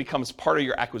that sort of becomes part of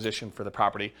your acquisition for the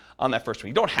property on that first one.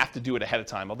 You don't have to do it ahead of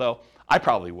time, although I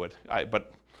probably would.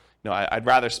 I'd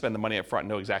rather spend the money up front and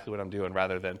know exactly what I'm doing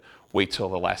rather than wait till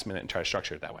the last minute and try to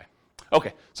structure it that way.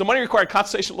 Okay, so money required,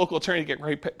 consultation with local attorney to get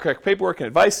correct paperwork and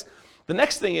advice. The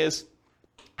next thing is,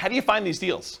 how do you find these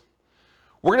deals?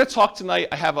 We're going to talk tonight,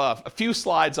 I have a few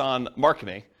slides on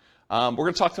marketing. We're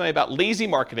going to talk tonight about lazy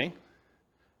marketing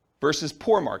versus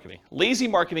poor marketing. Lazy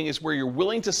marketing is where you're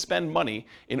willing to spend money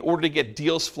in order to get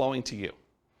deals flowing to you.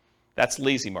 That's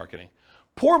lazy marketing.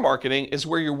 Poor marketing is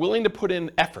where you're willing to put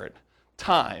in effort,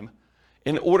 time,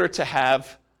 in order to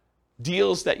have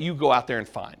deals that you go out there and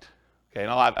find. Okay,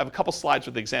 and I have a couple slides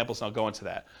with examples and I'll go into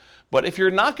that. But if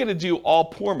you're not going to do all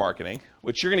poor marketing,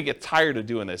 which you're going to get tired of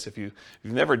doing this if you've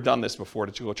never done this before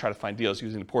to go try to find deals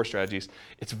using the poor strategies,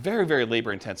 it's very, very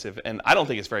labor intensive and I don't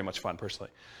think it's very much fun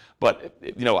personally. But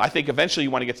I think eventually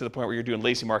you want to get to the point where you're doing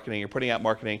lazy marketing, you're putting out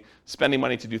marketing, spending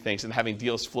money to do things and having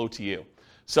deals flow to you.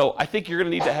 So I think you're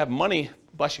going to need to have money,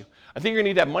 bless you, I think you're going to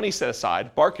need to have money set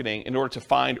aside, marketing, in order to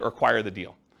find or acquire the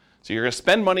deal. So you're going to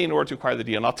spend money in order to acquire the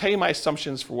deal. And I'll tell you my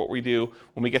assumptions for what we do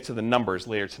when we get to the numbers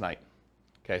later tonight.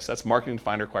 Okay, so that's marketing to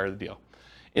find or acquire the deal.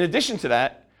 In addition to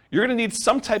that, you're going to need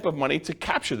some type of money to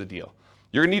capture the deal.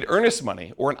 You're going to need earnest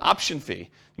money or an option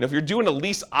fee. If you're doing a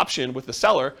lease option with the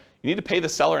seller, you need to pay the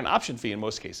seller an option fee in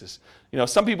most cases.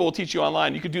 Some people will teach you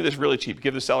online, you could do this really cheap.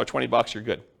 Give the seller $20, you're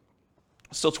good.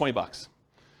 Still $20.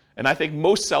 And I think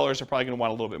most sellers are probably going to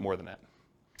want a little bit more than that.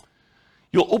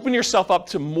 You'll open yourself up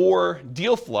to more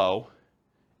deal flow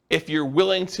if you're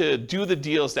willing to do the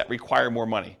deals that require more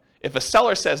money. If a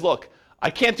seller says, look, I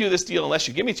can't do this deal unless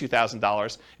you give me $2,000.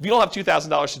 If you don't have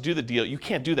 $2,000 to do the deal, you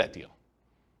can't do that deal,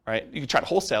 right? You can try to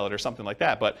wholesale it or something like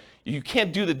that, but you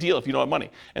can't do the deal if you don't have money.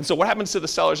 And so what happens to the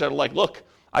sellers that are like, look,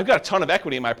 I've got a ton of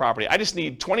equity in my property. I just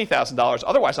need $20,000.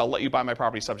 Otherwise, I'll let you buy my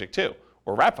property subject to,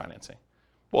 or wrap financing.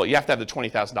 Well, you have to have the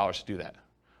 $20,000 to do that.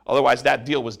 Otherwise, that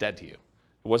deal was dead to you.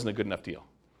 It wasn't a good enough deal.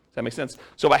 Does that make sense?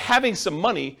 So by having some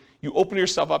money, you open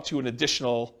yourself up to an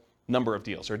additional number of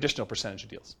deals or additional percentage of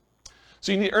deals.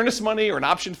 So you need earnest money or an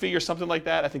option fee or something like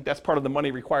that. I think that's part of the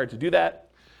money required to do that.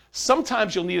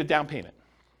 Sometimes you'll need a down payment.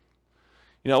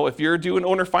 If you're doing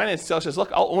owner finance, the seller says,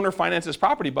 look, I'll owner finance this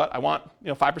property, but I want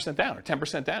 5% down or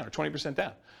 10% down or 20%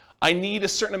 down. I need a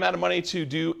certain amount of money to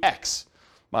do X.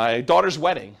 My daughter's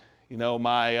wedding.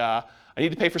 I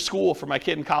need to pay for school for my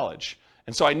kid in college.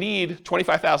 And so I need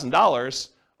 $25,000.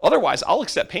 Otherwise, I'll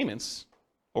accept payments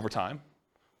over time,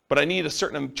 but I need a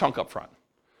certain chunk up front.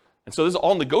 And so this is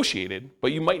all negotiated,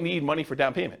 but you might need money for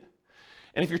down payment.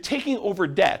 And if you're taking over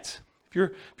debt,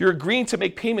 if you're agreeing to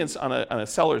make payments on a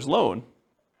seller's loan,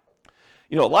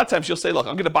 a lot of times you'll say, look,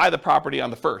 I'm going to buy the property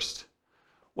on the first.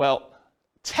 Well,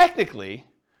 technically,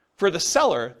 for the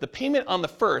seller, the payment on the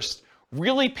first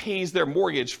really pays their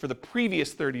mortgage for the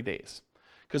previous 30 days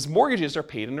because mortgages are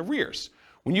paid in arrears.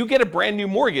 When you get a brand new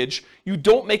mortgage, you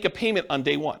don't make a payment on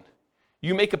day one.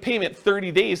 You make a payment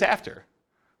 30 days after,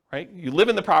 right? You live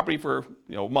in the property for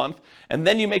a month, and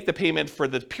then you make the payment for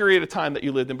the period of time that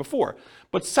you lived in before.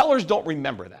 But sellers don't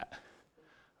remember that,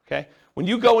 okay? When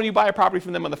you go and you buy a property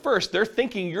from them on the 1st, they're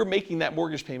thinking you're making that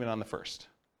mortgage payment on the 1st.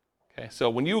 Okay, so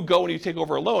when you go and you take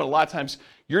over a loan, a lot of times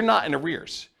you're not in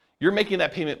arrears. You're making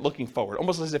that payment looking forward,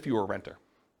 almost as if you were a renter.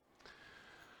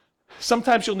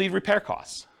 Sometimes you'll need repair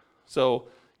costs. So,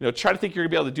 try to think you're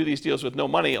gonna be able to do these deals with no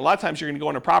money. A lot of times you're gonna go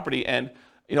on a property and,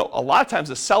 a lot of times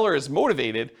the seller is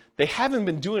motivated. They haven't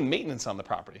been doing maintenance on the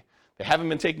property. They haven't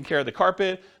been taking care of the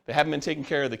carpet. They haven't been taking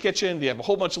care of the kitchen. They have a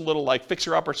whole bunch of little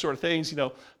fixer-upper sort of things,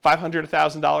 $500,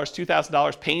 $1,000,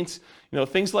 $2,000, paints,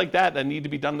 things like that need to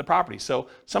be done in the property. So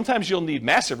sometimes you'll need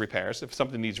massive repairs if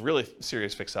something needs really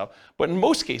serious fix-up. But in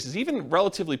most cases, even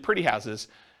relatively pretty houses,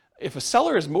 if a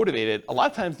seller is motivated, a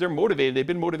lot of times they're motivated. They've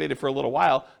been motivated for a little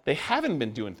while. They haven't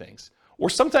been doing things. Or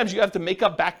sometimes you have to make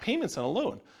up back payments on a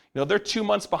loan. They're 2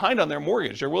 months behind on their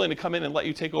mortgage. They're willing to come in and let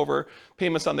you take over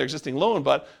payments on their existing loan,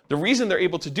 but the reason they're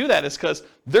able to do that is because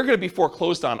they're going to be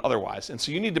foreclosed on otherwise, and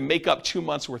so you need to make up 2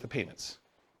 months worth of payments.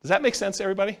 Does that make sense to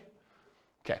everybody?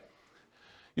 Okay.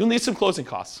 You'll need some closing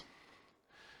costs.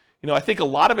 I think a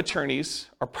lot of attorneys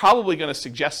are probably going to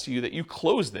suggest to you that you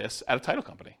close this at a title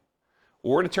company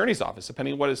or an attorney's office,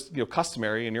 depending on what is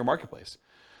customary in your marketplace.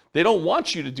 They don't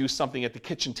want you to do something at the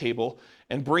kitchen table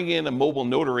and bring in a mobile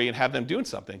notary and have them doing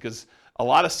something, because a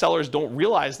lot of sellers don't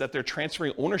realize that they're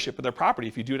transferring ownership of their property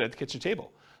if you do it at the kitchen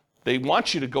table. They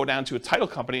want you to go down to a title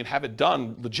company and have it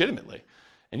done legitimately.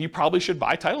 And you probably should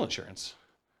buy title insurance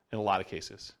in a lot of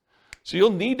cases. So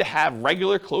you'll need to have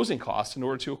regular closing costs in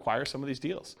order to acquire some of these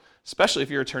deals, especially if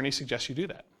your attorney suggests you do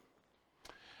that.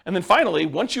 And then finally,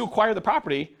 once you acquire the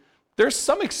property, there's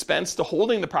some expense to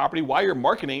holding the property while you're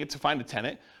marketing it to find a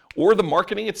tenant, or the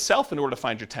marketing itself in order to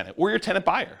find your tenant, or your tenant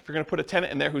buyer. If you're going to put a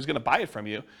tenant in there who's going to buy it from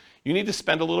you, you need to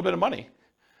spend a little bit of money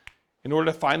in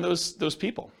order to find those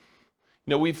people.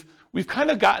 We've kind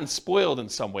of gotten spoiled in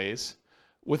some ways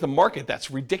with a market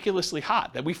that's ridiculously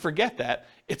hot, that we forget that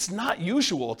it's not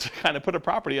usual to kind of put a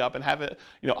property up and have it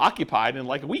occupied in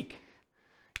like a week.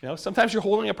 Sometimes you're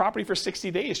holding a property for 60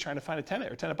 days trying to find a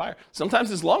tenant or tenant buyer.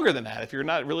 Sometimes it's longer than that if you're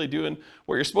not really doing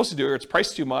what you're supposed to do, or it's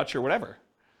priced too much or whatever.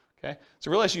 Okay? So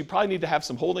realize you probably need to have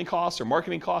some holding costs or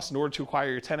marketing costs in order to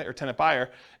acquire your tenant or tenant buyer,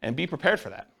 and be prepared for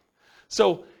that.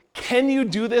 So can you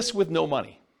do this with no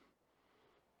money?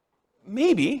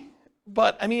 Maybe,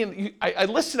 but I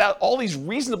listed out all these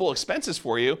reasonable expenses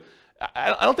for you.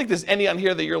 I don't think there's any on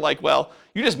here that you're like, well,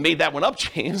 you just made that one up,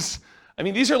 James.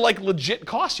 These are like legit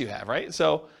costs you have, right?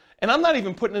 So, and I'm not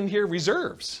even putting in here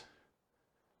reserves,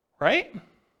 right?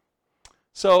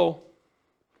 So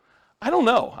I don't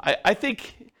know. I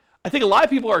think a lot of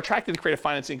people are attracted to creative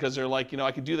financing because they're like,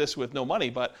 I could do this with no money,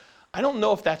 but I don't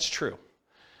know if that's true.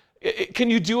 Can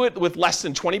you do it with less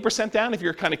than 20% down if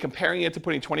you're kind of comparing it to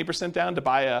putting 20% down to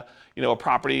buy a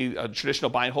property, a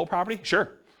traditional buy and hold property?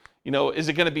 Sure. Is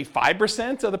it going to be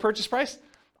 5% of the purchase price?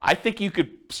 I think you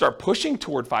could start pushing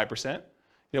toward 5%,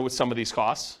 with some of these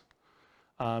costs.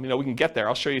 We can get there.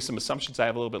 I'll show you some assumptions I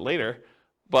have a little bit later,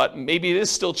 but maybe it is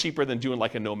still cheaper than doing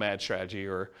like a nomad strategy,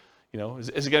 or is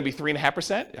it going to be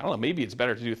 3.5%? I don't know. Maybe it's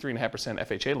better to do a 3.5%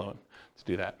 FHA loan to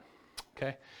do that.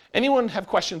 Okay. Anyone have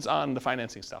questions on the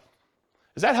financing stuff?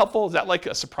 Is that helpful? Is that like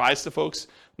a surprise to folks?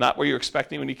 Not what you were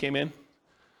expecting when you came in?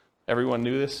 Everyone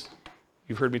knew this?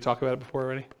 You've heard me talk about it before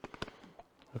already?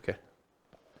 Okay.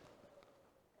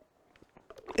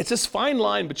 It's this fine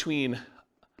line between,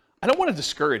 I don't want to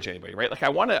discourage anybody, right? Like I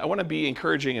want to be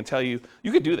encouraging and tell you,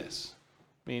 you could do this.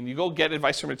 You go get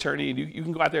advice from an attorney, and you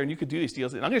can go out there and you could do these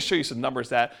deals. And I'm going to show you some numbers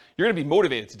that you're going to be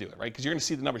motivated to do it, right? Because you're going to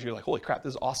see the numbers, you're like, holy crap,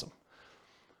 this is awesome.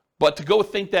 But to go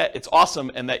think that it's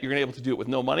awesome and that you're going to be able to do it with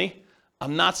no money,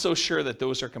 I'm not so sure that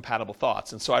those are compatible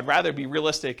thoughts. And so I'd rather be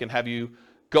realistic and have you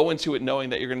go into it knowing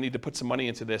that you're going to need to put some money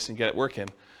into this and get it working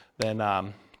than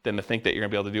to think that you're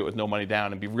going to be able to do it with no money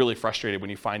down and be really frustrated when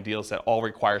you find deals that all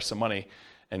require some money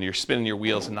and you're spinning your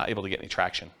wheels and not able to get any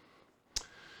traction.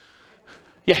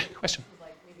 Yeah, question?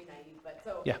 Like maybe naive, but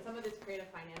so yeah. Some of this creative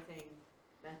financing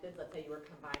methods, let's say you were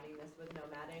combining this with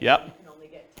nomading, yep. You can only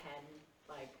get 10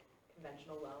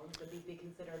 conventional loans. Would these be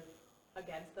considered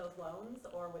against those loans,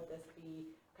 or would this be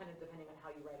kind of depending on how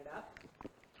you write it up?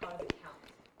 How does it count?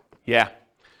 Yeah.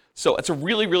 So it's a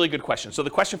really, really good question. So the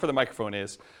question for the microphone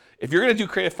is, if you're going to do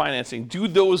creative financing, do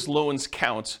those loans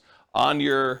count on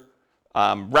your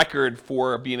record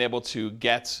for being able to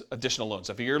get additional loans?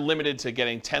 So if you're limited to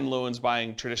getting 10 loans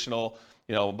buying traditional,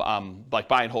 like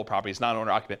buy and hold properties,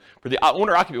 non-owner occupant. For the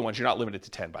owner occupant ones, you're not limited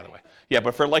to 10, by the way. Yeah,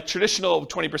 but for like traditional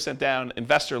 20% down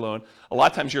investor loan, a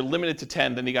lot of times you're limited to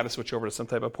 10, then you got to switch over to some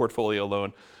type of portfolio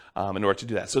loan in order to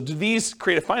do that. So do these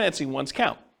creative financing ones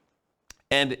count?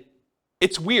 And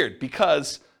it's weird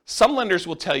because some lenders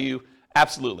will tell you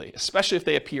absolutely, especially if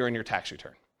they appear in your tax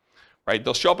return, right?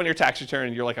 They'll show up in your tax return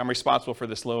and you're like, I'm responsible for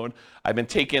this loan. I've been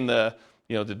taking the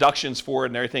deductions for it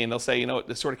and everything, and they'll say,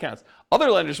 this sort of counts. Other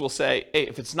lenders will say, hey,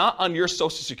 if it's not on your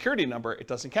social security number, it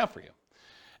doesn't count for you.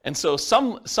 And so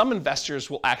some investors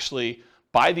will actually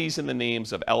buy these in the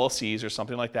names of LLCs or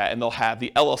something like that, and they'll have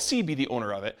the LLC be the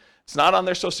owner of it. It's not on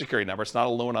their social security number. It's not a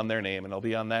loan on their name, and it'll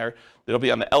be on the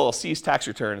LLC's tax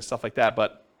return and stuff like that.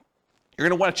 But you're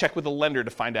going to want to check with the lender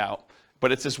to find out.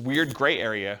 But it's this weird gray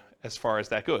area as far as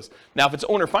that goes. Now, if it's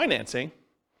owner financing,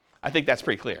 I think that's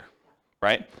pretty clear,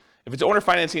 right? If it's owner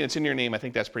financing and it's in your name, I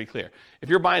think that's pretty clear. If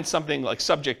you're buying something like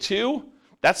subject to,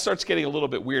 that starts getting a little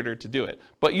bit weirder to do it.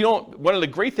 But one of the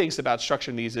great things about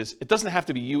structuring these is it doesn't have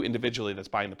to be you individually that's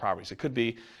buying the properties. It could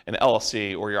be an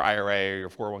LLC or your IRA or your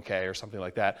 401k or something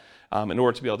like that in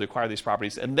order to be able to acquire these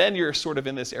properties. And then you're sort of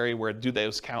in this area where do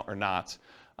those count or not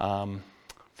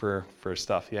for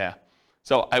stuff, yeah.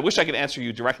 So I wish I could answer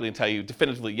you directly and tell you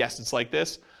definitively, yes, it's like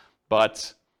this,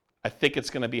 but I think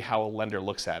it's going to be how a lender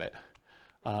looks at it.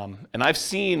 And I've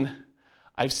seen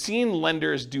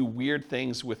lenders do weird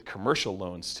things with commercial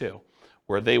loans too,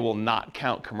 where they will not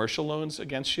count commercial loans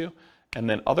against you, and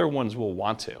then other ones will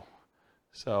want to.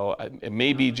 So it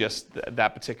may be just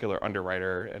that particular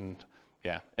underwriter, and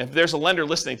yeah. If there's a lender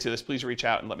listening to this, please reach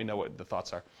out and let me know what the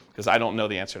thoughts are, because I don't know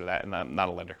the answer to that, and I'm not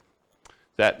a lender.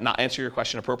 Does that not answer your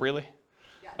question appropriately?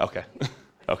 Yeah. Okay.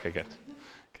 Okay, good.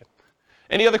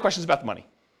 Any other questions about the money?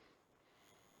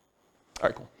 All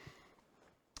right, cool.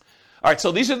 All right,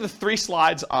 so these are the 3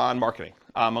 slides on marketing.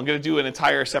 I'm going to do an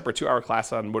entire separate 2-hour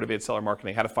class on motivated seller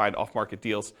marketing, how to find off-market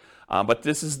deals. But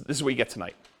this is what you get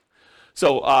tonight.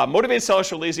 So motivated sellers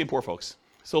for lazy and poor folks.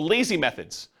 So lazy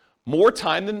methods: more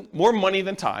money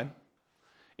than time.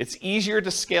 It's easier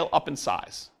to scale up in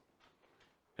size.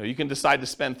 You can decide to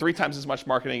spend 3 times as much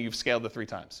marketing. You've scaled it 3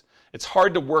 times. It's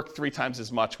hard to work 3 times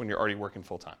as much when you're already working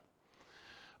full time.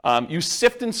 You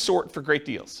sift and sort for great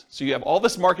deals. So you have all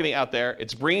this marketing out there.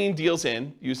 It's bringing deals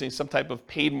in using some type of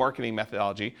paid marketing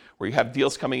methodology where you have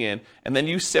deals coming in, and then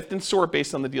you sift and sort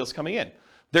based on the deals coming in.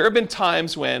 There have been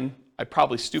times when I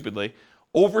probably stupidly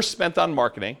overspent on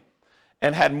marketing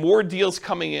and had more deals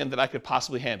coming in than I could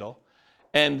possibly handle.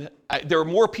 And there were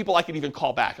more people I could even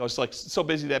call back. I was like so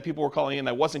busy that people were calling in,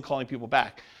 I wasn't calling people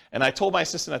back. And I told my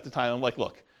assistant at the time, I'm like,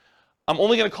 look, I'm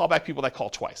only going to call back people that call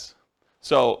twice.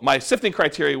 So my sifting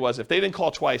criteria was if they didn't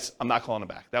call twice, I'm not calling them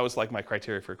back. That was like my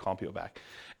criteria for calling people back.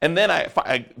 And then I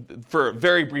for a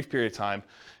very brief period of time,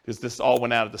 because this all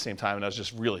went out at the same time and I was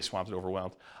just really swamped and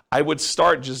overwhelmed, I would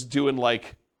start just doing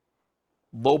like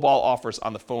lowball offers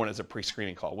on the phone as a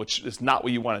pre-screening call, which is not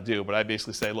what you want to do. But I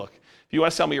basically say, look, if you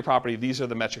want to sell me your property, these are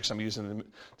the metrics I'm using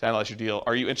to analyze your deal.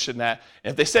 Are you interested in that?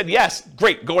 And if they said yes,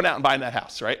 great, going out and buying that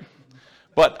house, right?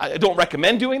 But I don't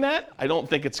recommend doing that. I don't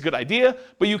think it's a good idea.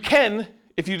 But you can,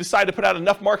 if you decide to put out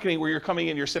enough marketing where you're coming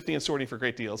in, you're sifting and sorting for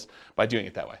great deals by doing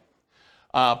it that way.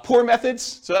 Poor methods,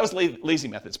 so that was lazy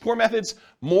methods. Poor methods: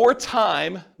 more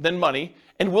time than money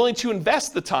and willing to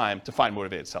invest the time to find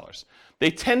motivated sellers. They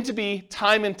tend to be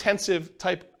time-intensive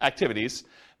type activities,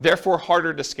 therefore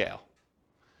harder to scale.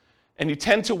 And you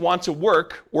tend to want to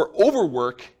work or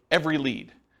overwork every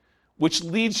lead, which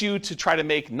leads you to try to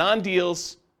make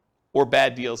non-deals or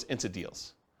bad deals into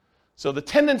deals. So the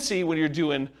tendency when you're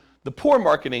doing the poor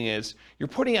marketing is you're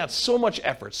putting out so much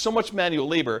effort, so much manual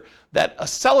labor, that a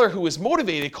seller who is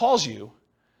motivated calls you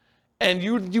and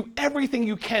you do everything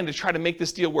you can to try to make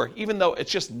this deal work, even though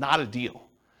it's just not a deal.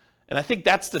 And I think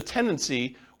that's the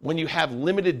tendency when you have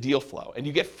limited deal flow and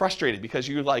you get frustrated because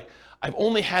you're like, I've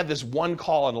only had this one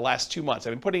call in the last 2 months.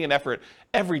 I've been putting in effort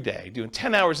every day, doing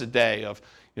 10 hours a day of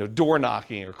door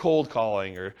knocking or cold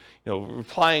calling or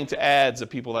replying to ads of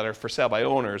people that are for sale by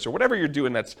owners or whatever you're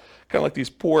doing that's kind of like these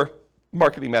poor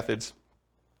marketing methods.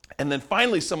 And then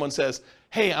finally someone says,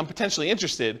 hey, I'm potentially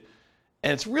interested,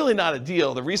 and it's really not a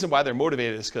deal. The reason why they're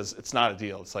motivated is because it's not a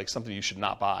deal. It's like something you should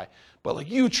not buy. But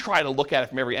like you try to look at it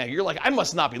from every angle. You're like, I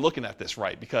must not be looking at this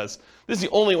right because this is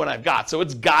the only one I've got, so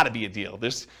it's got to be a deal.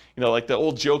 There's, like the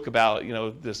old joke about,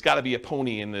 there's got to be a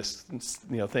pony in this,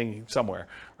 thing somewhere,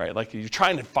 right? Like you're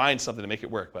trying to find something to make it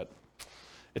work, but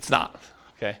it's not,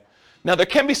 okay? Now there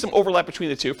can be some overlap between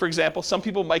the two. For example, some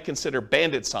people might consider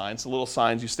bandit signs, the little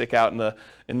signs you stick out in the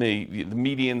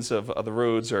medians of the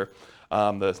roads, or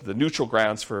the neutral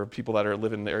grounds for people that are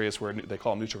living in areas where they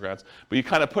call them neutral grounds. But you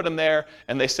kind of put them there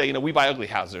and they say, we buy ugly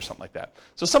houses or something like that.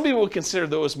 So some people would consider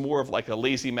those more of like a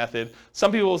lazy method.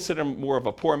 Some people would consider them more of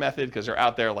a poor method because they're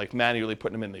out there like manually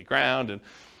putting them in the ground. And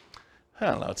I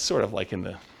don't know, it's sort of like in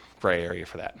the gray area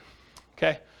for that.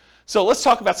 Okay? So let's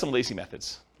talk about some lazy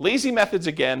methods. Lazy methods,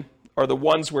 again, are the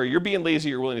ones where you're being lazy,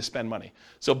 you're willing to spend money.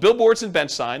 So billboards and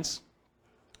bench signs,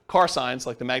 car signs,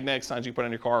 like the magnetic signs you put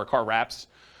on your car or car wraps,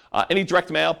 any direct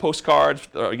mail, postcards,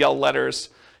 yellow letters,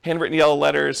 handwritten yellow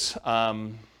letters,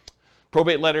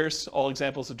 probate letters, all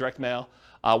examples of direct mail.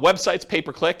 Websites,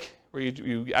 pay-per-click, where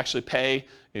you actually pay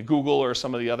Google or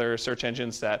some of the other search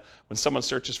engines that when someone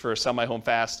searches for sell my home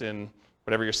fast in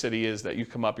whatever your city is, that you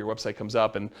come up, your website comes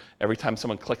up, and every time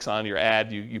someone clicks on your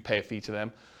ad, you pay a fee to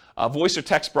them. Voice or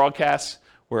text broadcasts,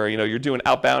 where you're doing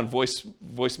outbound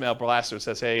voicemail blast that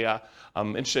says, hey,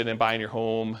 I'm interested in buying your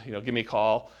home, give me a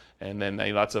call. And then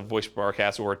lots of voice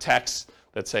broadcasts or texts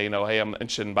that say, hey, I'm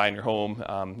interested in buying your home,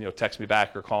 text me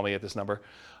back or call me at this number.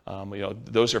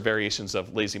 Those are variations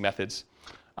of lazy methods.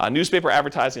 Newspaper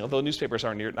advertising, although newspapers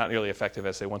are not nearly effective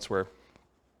as they once were.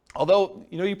 Although,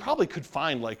 you probably could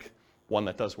find like one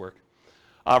that does work.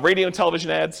 Radio and television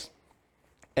ads,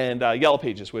 and Yellow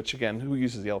Pages, which again, who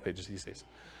uses Yellow Pages these days?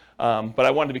 But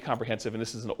I wanted to be comprehensive, and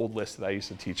this is an old list that I used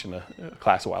to teach in a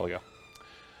class a while ago.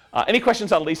 Any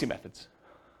questions on lazy methods?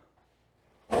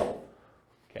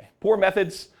 Okay. Poor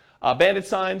methods, bandit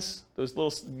signs, those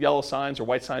little yellow signs or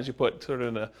white signs you put sort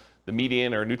of in the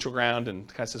median or neutral ground, and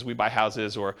kind of says we buy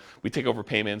houses or we take over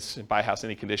payments and buy a house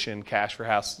any condition, cash for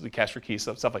house, cash for keys,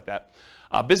 stuff like that.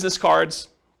 Business cards,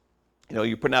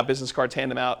 you're putting out business cards, hand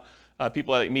them out.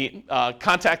 People that you meet,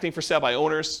 contacting for sale by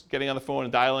owners, getting on the phone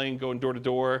and dialing, going door to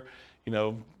door,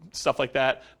 stuff like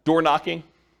that. Door knocking,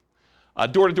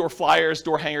 door-to-door flyers,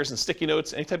 door hangers, and sticky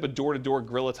notes, any type of door-to-door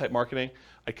guerrilla type marketing.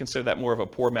 I consider that more of a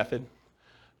poor method.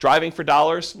 Driving for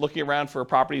dollars, looking around for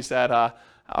properties that are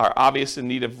obvious in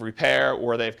need of repair,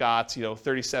 or they've got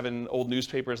 37 old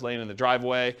newspapers laying in the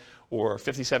driveway, or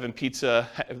 57 pizza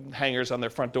hangers on their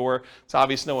front door. It's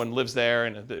obvious no one lives there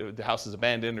and the house is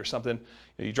abandoned or something.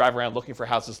 You drive around looking for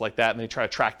houses like that, and then you try to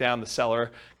track down the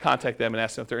seller, contact them, and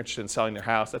ask them if they're interested in selling their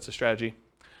house. That's a strategy.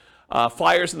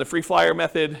 Flyers and the free flyer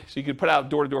method. So you could put out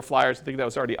door-to-door flyers. I think that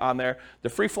was already on there. The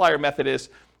free flyer method is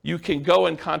you can go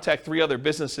and contact 3 other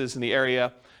businesses in the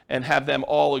area and have them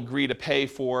all agree to pay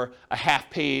for a half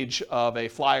page of a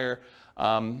flyer.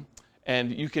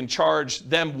 And you can charge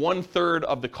them 1/3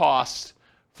 of the cost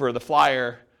for the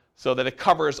flyer so that it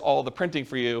covers all the printing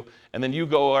for you. And then you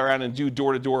go around and do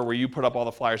door-to-door where you put up all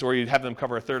the flyers, or you have them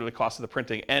cover 1/3 of the cost of the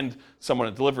printing and someone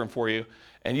to deliver them for you.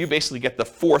 And you basically get the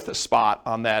 4th spot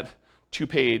on that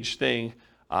 2-page thing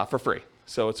for free.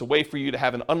 So it's a way for you to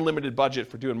have an unlimited budget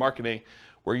for doing marketing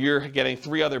where you're getting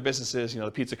 3 other businesses, the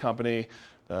pizza company,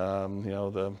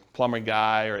 the plumbing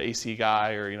guy or AC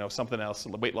guy or, something else,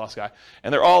 the weight loss guy.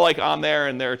 And they're all like on there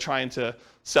and they're trying to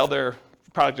sell their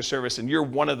product or service, and you're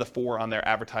one of the 4 on their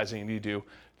advertising, and you do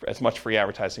as much free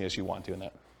advertising as you want doing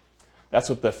that. That's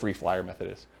what the free flyer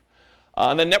method is.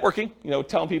 And then networking,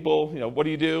 telling people, what do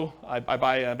you do? I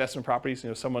buy investment properties.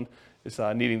 Someone is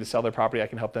needing to sell their property, I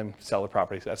can help them sell their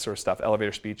properties, that sort of stuff,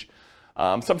 elevator speech.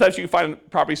 Sometimes you can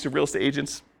find properties through real estate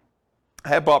agents. I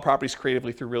have bought properties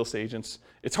creatively through real estate agents.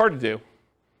 It's hard to do.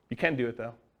 You can do it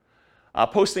though.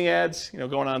 Posting ads,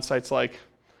 going on sites like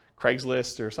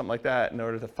Craigslist or something like that in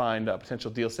order to find potential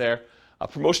deals there.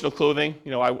 Promotional clothing,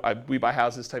 we buy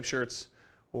houses type shirts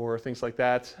or things like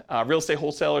that. Real estate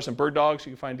wholesalers and bird dogs,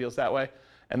 you can find deals that way.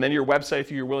 And then your website,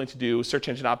 if you're willing to do search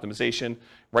engine optimization,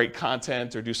 write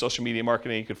content, or do social media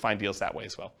marketing, you can find deals that way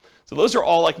as well. So those are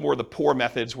all like more the poor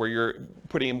methods where you're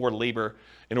putting in more labor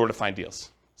in order to find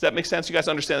deals. Does that make sense? You guys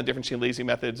understand the difference between lazy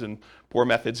methods and poor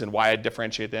methods and why I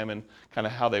differentiate them and kind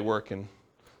of how they work and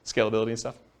scalability and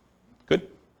stuff? Good?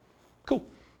 Cool.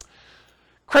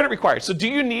 Credit required. So do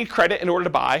you need credit in order to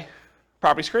buy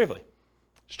properties creatively?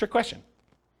 It's a trick question.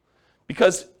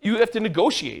 Because you have to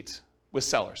negotiate with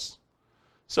sellers.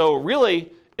 So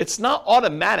really, it's not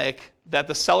automatic that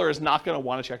the seller is not going to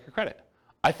want to check your credit.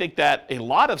 I think that a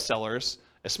lot of sellers,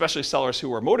 especially sellers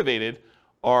who are motivated,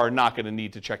 are not going to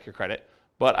need to check your credit.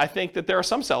 But I think that there are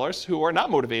some sellers who are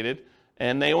not motivated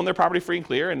and they own their property free and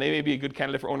clear, and they may be a good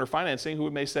candidate for owner financing,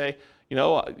 who may say,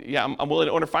 yeah, I'm willing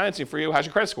to owner financing for you. How's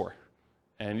your credit score?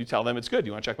 And you tell them it's good.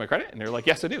 You want to check my credit? And they're like,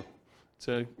 yes, I do. It's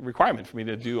a requirement for me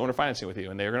to do owner financing with you,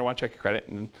 and they're going to want to check your credit,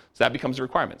 and so that becomes a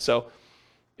requirement. So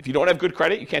if you don't have good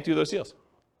credit, you can't do those deals.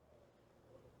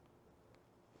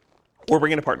 Or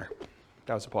bring in a partner.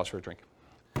 That was a pause for a drink.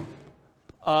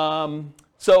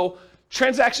 So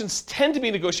transactions tend to be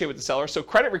negotiated with the seller, so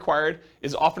credit required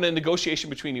is often a negotiation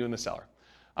between you and the seller.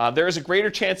 There is a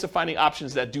greater chance of finding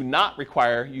options that do not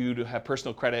require you to have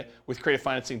personal credit with creative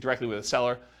financing directly with a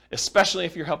seller, especially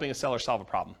if you're helping a seller solve a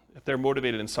problem, if they're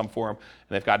motivated in some form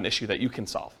and they've got an issue that you can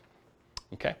solve.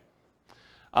 Okay?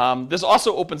 This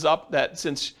also opens up that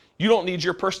since you don't need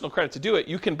your personal credit to do it,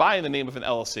 you can buy in the name of an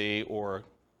LLC or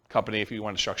company if you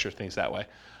want to structure things that way,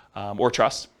 or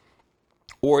trust,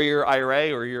 or your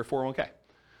IRA or your 401k,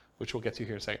 which we'll get to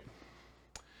here in a second.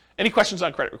 Any questions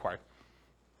on credit required?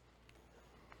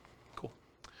 Cool.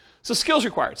 So skills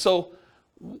required. So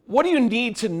what do you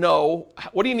need to know?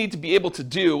 What do you need to be able to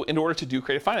do in order to do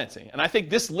creative financing? And I think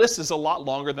this list is a lot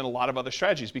longer than a lot of other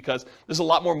strategies because there's a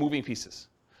lot more moving pieces.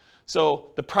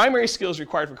 So the primary skills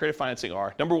required for creative financing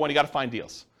are, number one, you got to find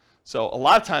deals. So a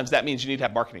lot of times that means you need to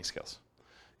have marketing skills.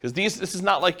 Because this is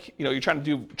not like, you're trying to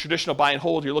do traditional buy and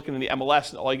hold, you're looking in the MLS,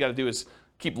 and all you got to do is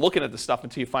keep looking at the stuff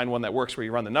until you find one that works where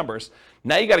you run the numbers.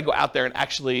 Now you got to go out there and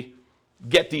actually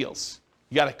get deals.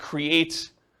 You got to create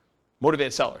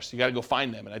motivated sellers. You got to go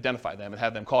find them and identify them and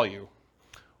have them call you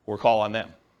or call on them.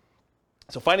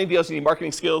 So finding deals, you need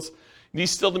marketing skills. You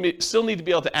still need to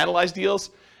be able to analyze deals.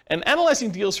 And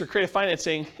analyzing deals for creative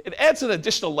financing, it adds an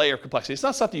additional layer of complexity. It's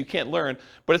not something you can't learn,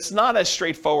 but it's not as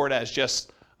straightforward as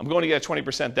just, I'm going to get a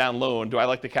 20% down loan. Do I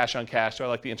like the cash on cash? Do I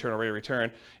like the internal rate of return?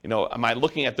 Am I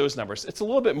looking at those numbers? It's a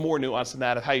little bit more nuanced than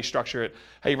that of how you structure it,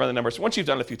 how you run the numbers. Once you've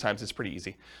done it a few times, it's pretty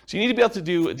easy. So you need to be able to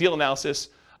do a deal analysis.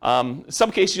 In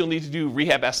some cases, you'll need to do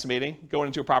rehab estimating, going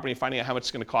into a property and finding out how much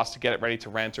it's going to cost to get it ready to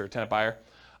rent or tenant buyer.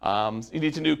 You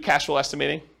need to do cash flow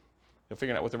estimating,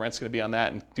 figuring out what the rent's going to be on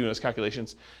that and doing those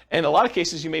calculations. And in a lot of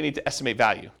cases, you may need to estimate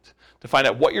value to find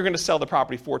out what you're going to sell the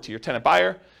property for to your tenant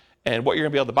buyer and what you're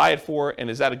going to be able to buy it for, and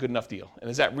is that a good enough deal? And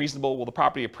is that reasonable? Will the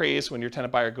property appraise when your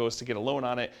tenant buyer goes to get a loan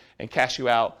on it and cash you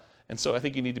out? And so I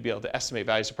think you need to be able to estimate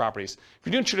values of properties. If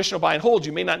you're doing traditional buy and hold,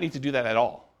 you may not need to do that at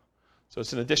all. So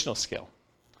it's an additional skill.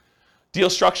 Deal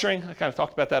structuring, I kind of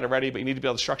talked about that already, but you need to be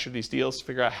able to structure these deals,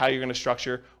 figure out how you're going to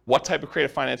structure, what type of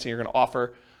creative financing you're going to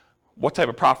offer, what type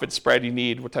of profit spread you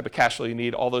need, what type of cash flow you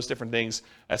need, all those different things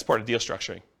as part of deal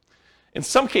structuring. In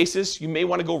some cases, you may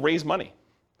want to go raise money.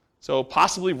 So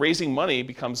possibly raising money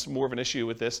becomes more of an issue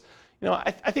with this.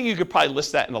 I think you could probably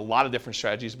list that in a lot of different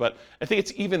strategies, but I think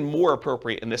it's even more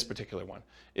appropriate in this particular one,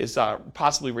 is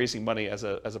possibly raising money as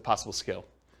a possible skill.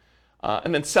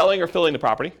 And then selling or filling the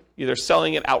property, either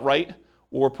selling it outright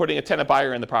or putting a tenant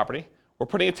buyer in the property or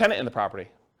putting a tenant in the property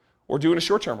or doing a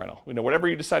short-term rental. Whatever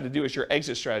you decide to do as your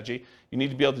exit strategy, you need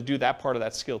to be able to do that part of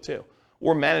that skill too,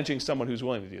 or managing someone who's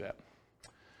willing to do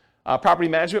that. Property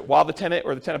management, while the tenant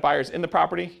or the tenant buyer is in the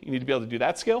property, you need to be able to do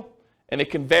that skill. And it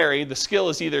can vary. The skill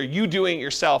is either you doing it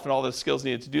yourself and all the skills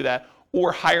needed to do that,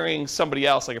 or hiring somebody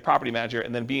else like a property manager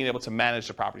and then being able to manage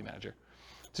the property manager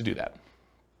to do that.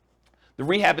 The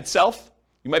rehab itself,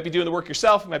 you might be doing the work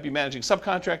yourself, you might be managing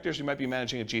subcontractors, you might be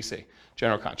managing a GC,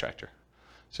 general contractor.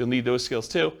 So you'll need those skills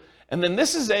too. And then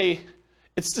this is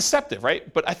it's deceptive,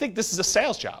 right? But I think this is a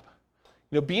sales job.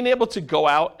 Being able to go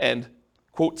out and,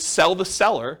 quote, sell the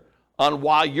seller on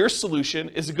why your solution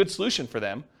is a good solution for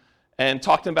them and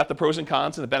talk to them about the pros and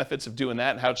cons and the benefits of doing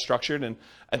that and how it's structured, and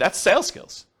that's sales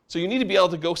skills. So you need to be able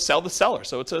to go sell the seller.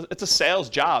 So it's a sales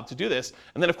job to do this.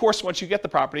 And then of course, once you get the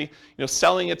property,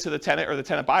 selling it to the tenant or the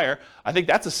tenant buyer, I think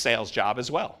that's a sales job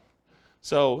as well.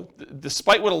 So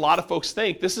despite what a lot of folks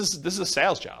think, this is a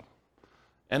sales job.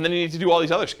 And then you need to do all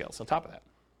these other skills on top of that.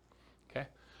 Okay.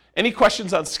 Any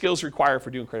questions on skills required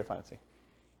for doing creative financing?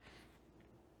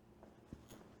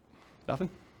 Nothing?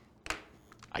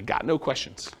 I got no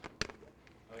questions.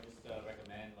 I would just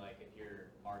recommend, if you're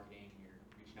marketing, you're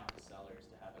reaching out to sellers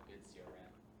to have a good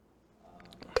CRM.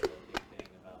 That's a big thing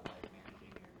about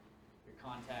managing your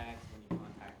contacts when you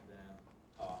contact them,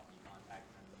 how often you contact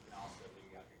them. You can also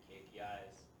figure out your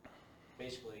KPIs.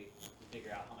 Basically, you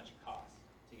figure out how much it costs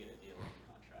to get a deal in the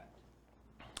contract.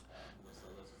 So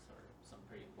those are some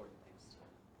pretty important things.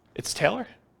 It's Taylor?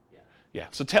 Yeah.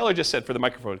 So Taylor just said, for the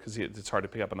microphone, because it's hard to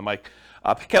pick up on the mic,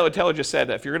 Taylor just said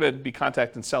if you're going to be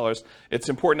contacting sellers, it's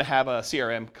important to have a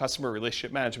CRM, customer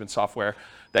relationship management software,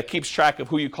 that keeps track of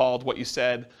who you called, what you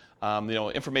said,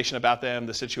 information about them,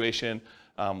 the situation,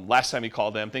 last time you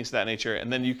called them, things of that nature. And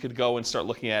then you could go and start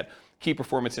looking at key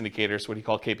performance indicators, what he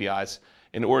called KPIs,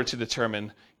 in order to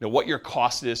determine what your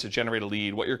cost is to generate a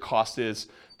lead, what your cost is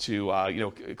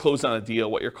to close on a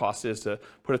deal, what your cost is to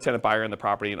put a tenant buyer in the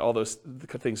property, and all those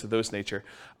things of those nature.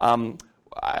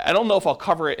 I don't know if I'll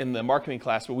cover it in the marketing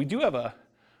class, but I do have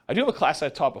a class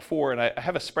I've taught before, and I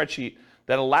have a spreadsheet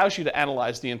that allows you to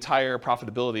analyze the entire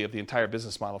profitability of the entire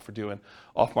business model for doing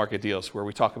off-market deals, where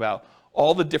we talk about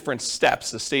all the different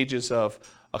steps, the stages of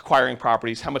acquiring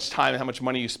properties, how much time and how much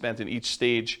money you spent in each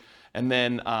stage, and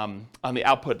then on the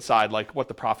output side, like what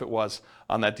the profit was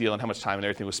on that deal and how much time and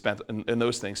everything was spent in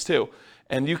those things too.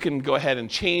 And you can go ahead and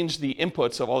change the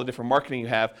inputs of all the different marketing you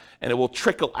have, and it will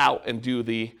trickle out and do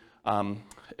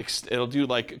it'll do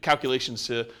calculations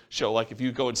to show, if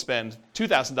you go and spend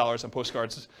 $2,000 on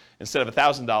postcards instead of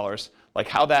 $1,000,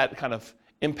 how that kind of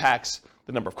impacts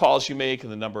the number of calls you make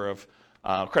and the number of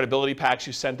credibility packs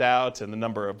you send out and the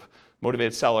number of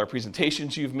motivated seller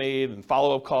presentations you've made and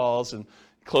follow-up calls and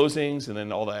closings and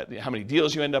then all that, how many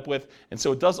deals you end up with. And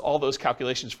so it does all those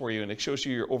calculations for you and it shows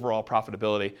you your overall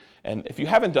profitability. And if you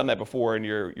haven't done that before and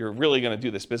you're really going to do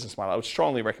this business model, I would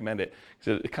strongly recommend it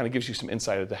because it kind of gives you some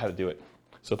insight into how to do it.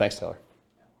 So thanks, Taylor.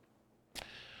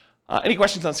 Any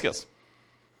questions on skills?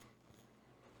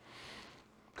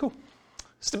 Cool.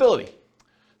 Stability.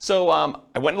 So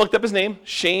I went and looked up his name,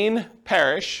 Shane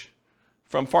Parrish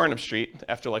from Farnham Street.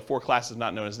 After like 4 classes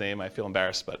not knowing his name, I feel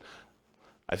embarrassed, but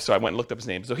so I went and looked up his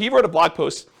name. So he wrote a blog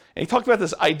post, and he talked about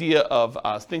this idea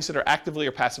of things that are actively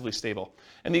or passively stable.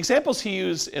 And the examples he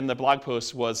used in the blog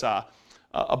post was a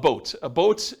boat. A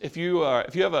boat, if you're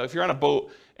on a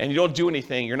boat and you don't do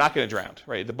anything, you're not going to drown,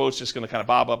 right? The boat's just going to kind of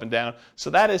bob up and down. So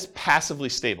that is passively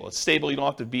stable. It's stable. You don't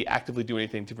have to be actively doing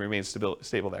anything to remain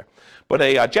stable there. But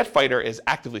a jet fighter is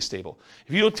actively stable.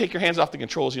 If you don't take your hands off the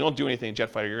controls, you don't do anything in jet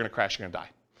fighter, you're going to crash, you're going to die.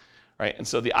 Right? And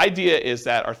so the idea is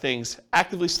that are things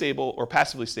actively stable or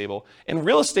passively stable? And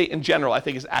real estate in general, I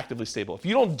think, is actively stable. If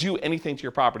you don't do anything to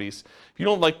your properties, if you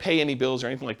don't like pay any bills or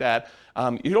anything like that,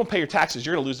 you don't pay your taxes,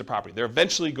 you're going to lose the property. They're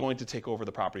eventually going to take over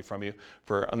the property from you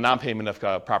for a non-payment of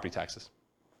property taxes.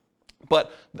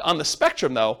 But on the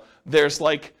spectrum, though, there's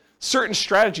like certain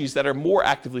strategies that are more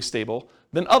actively stable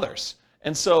than others.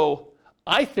 And so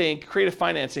I think creative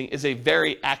financing is a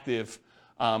very active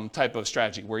type of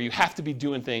strategy where you have to be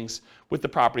doing things with the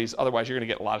properties, otherwise you're going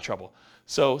to get a lot of trouble.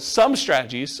 So some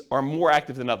strategies are more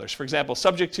active than others. For example,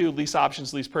 subject to, lease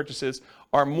options, lease purchases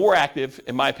are more active,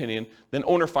 in my opinion, than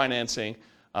owner financing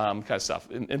kind of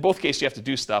stuff. In both cases, you have to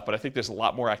do stuff, but I think there's a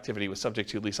lot more activity with subject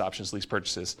to, lease options, lease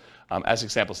purchases as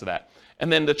examples of that.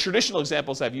 And then the traditional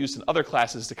examples I've used in other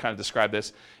classes to kind of describe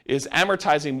this is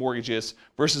amortizing mortgages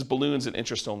versus balloons and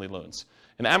interest-only loans.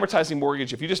 An amortizing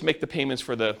mortgage, if you just make the payments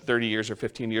for the 30 years or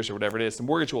 15 years or whatever it is, the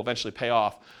mortgage will eventually pay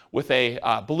off. With a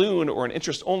balloon or an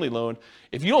interest-only loan,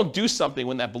 if you don't do something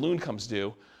when that balloon comes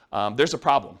due, there's a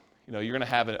problem. You're going to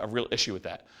have a real issue with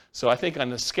that. So I think on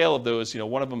the scale of those,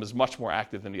 one of them is much more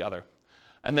active than the other.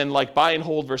 And then like buy and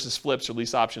hold versus flips or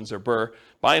lease options or BRRRR,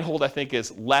 buy and hold I think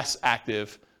is less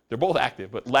active. They're both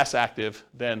active, but less active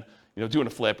than doing a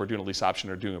flip or doing a lease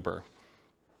option or doing a BRRRR.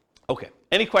 Okay,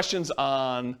 any questions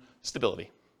on stability?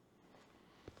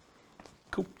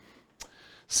 Cool.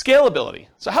 Scalability.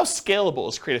 So how scalable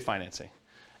is creative financing?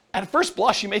 At first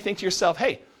blush, you may think to yourself,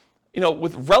 hey,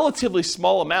 with relatively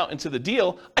small amount into the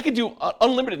deal, I could do an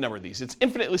unlimited number of these. It's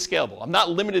infinitely scalable. I'm not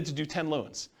limited to do 10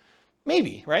 loans.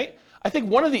 Maybe, right? I think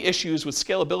one of the issues with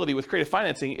scalability with creative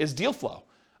financing is deal flow.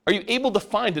 Are you able to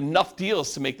find enough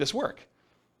deals to make this work?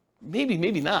 Maybe,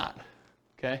 maybe not,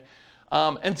 okay?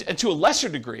 And to a lesser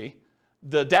degree,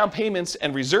 the down payments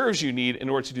and reserves you need in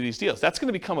order to do these deals. That's going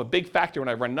to become a big factor when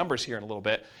I run numbers here in a little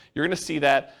bit. You're going to see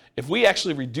that if we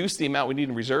actually reduce the amount we need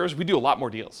in reserves, we do a lot more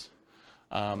deals.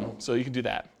 So you can do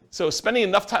that. So spending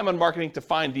enough time on marketing to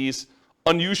find these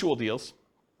unusual deals,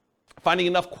 finding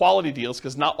enough quality deals,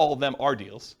 because not all of them are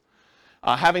deals,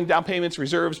 having down payments,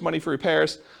 reserves, money for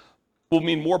repairs will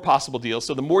mean more possible deals.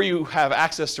 So the more you have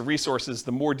access to resources,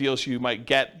 the more deals you might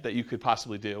get that you could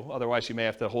possibly do. Otherwise, you may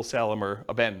have to wholesale them or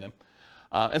abandon them.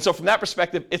 And so from that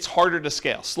perspective, it's harder to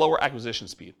scale, slower acquisition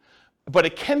speed. But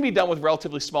it can be done with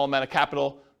relatively small amount of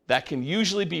capital that can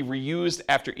usually be reused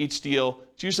after each deal.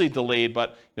 It's usually delayed,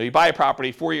 but you buy a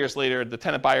property, 4 years later, the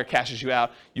tenant buyer cashes you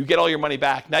out, you get all your money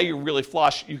back, now you're really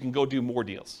flush, you can go do more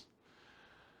deals.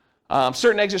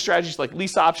 Certain exit strategies like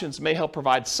lease options may help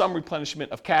provide some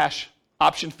replenishment of cash,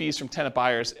 option fees from tenant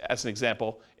buyers as an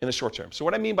example in the short term. So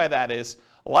what I mean by that is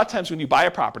a lot of times when you buy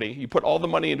a property, you put all the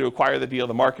money in to acquire the deal,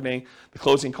 the marketing, the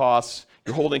closing costs,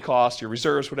 your holding costs, your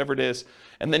reserves, whatever it is,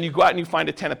 and then you go out and you find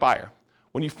a tenant buyer.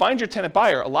 When you find your tenant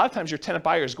buyer, a lot of times your tenant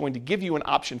buyer is going to give you an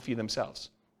option fee themselves.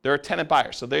 They're a tenant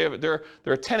buyer, so they're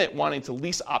a tenant wanting to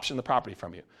lease option the property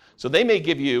from you. So they may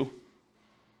give you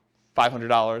 $500,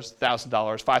 $1,000,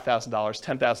 $5,000,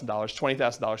 $10,000,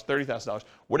 $20,000, $30,000,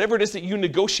 whatever it is that you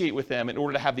negotiate with them in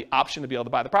order to have the option to be able to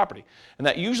buy the property. And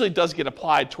that usually does get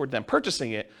applied toward them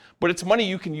purchasing it, but it's money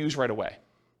you can use right away.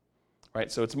 Right?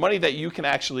 So it's money that you can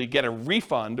actually get a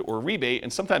refund or rebate,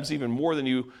 and sometimes even more than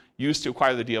you used to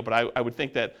acquire the deal, but I would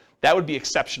think that that would be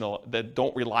exceptional, that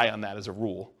don't rely on that as a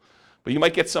rule. But you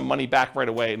might get some money back right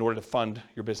away in order to fund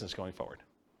your business going forward.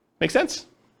 Make sense?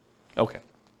 Okay.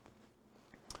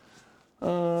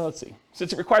 Let's see.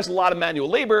 Since it requires a lot of manual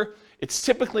labor, it's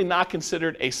typically not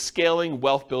considered a scaling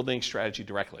wealth building strategy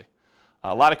directly.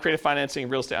 A lot of creative financing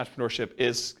and real estate entrepreneurship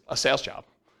is a sales job.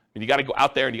 I mean, you got to go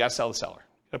out there and you got to sell the seller.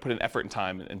 You got to put in effort and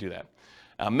time and do that.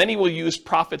 Many will use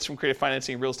profits from creative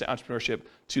financing and real estate entrepreneurship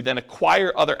to then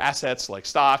acquire other assets like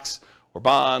stocks or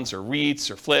bonds or REITs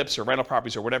or flips or rental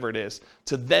properties or whatever it is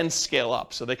to then scale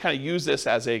up. So they kind of use this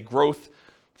as a growth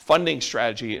funding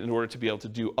strategy in order to be able to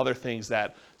do other things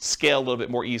that scale a little bit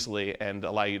more easily and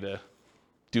allow you to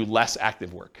do less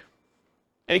active work.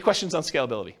 Any questions on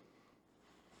scalability?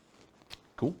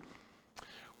 Cool.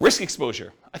 Risk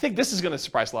exposure. I think this is going to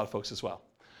surprise a lot of folks as well.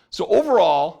 So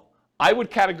overall, I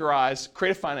would categorize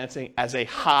creative financing as a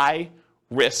high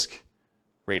risk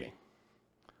rating.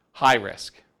 High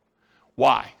risk.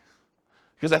 Why?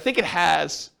 Because I think it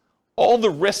has all the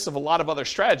risks of a lot of other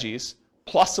strategies,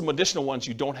 plus some additional ones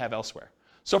you don't have elsewhere.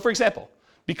 So for example,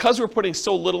 because we're putting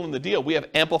so little in the deal, we have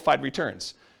amplified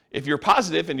returns. If you're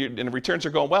positive and the returns are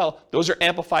going well, those are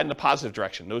amplified in the positive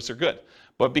direction. Those are good.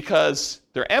 But because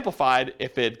they're amplified,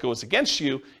 if it goes against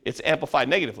you, it's amplified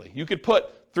negatively. You could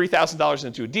put $3,000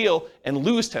 into a deal and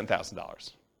lose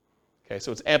 $10,000. Okay,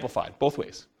 so it's amplified both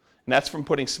ways. And that's from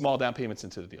putting small down payments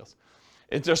into the deals.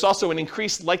 There's also an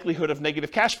increased likelihood of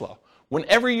negative cash flow.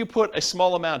 Whenever you put a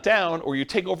small amount down or you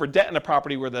take over debt in a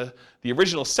property where the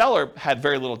original seller had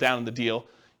very little down in the deal,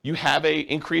 you have an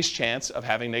increased chance of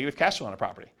having negative cash flow on a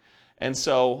property. And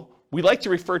so we like to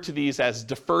refer to these as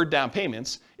deferred down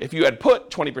payments. If you had put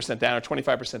 20% down or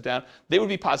 25% down, they would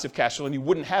be positive cash flow and you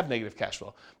wouldn't have negative cash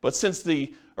flow. But since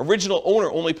the original owner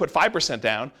only put 5%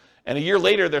 down and a year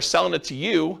later they're selling it to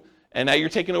you and now you're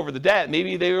taking over the debt,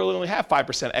 maybe they only have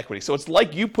 5% equity. So it's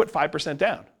like you put 5%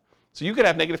 down. So you could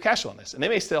have negative cash flow on this. And they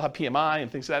may still have PMI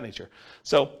and things of that nature.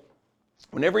 So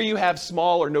whenever you have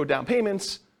small or no down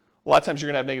payments, a lot of times you're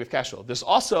going to have negative cash flow. There's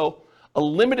also a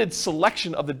limited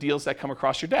selection of the deals that come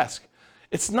across your desk.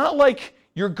 It's not like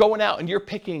you're going out and you're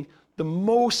picking the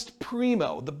most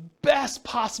primo, the best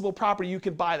possible property you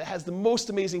could buy that has the most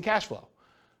amazing cash flow.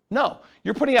 No,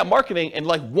 you're putting out marketing and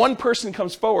like one person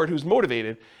comes forward who's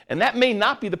motivated, and that may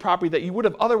not be the property that you would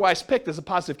have otherwise picked as a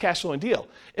positive cash flowing deal.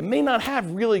 It may not have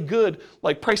really good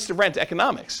like price to rent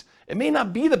economics. It may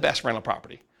not be the best rental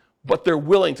property, but they're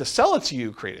willing to sell it to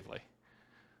you creatively.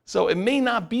 So it may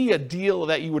not be a deal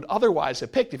that you would otherwise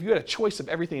have picked if you had a choice of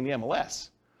everything in the MLS.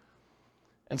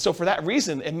 And so for that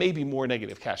reason, it may be more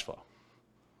negative cash flow.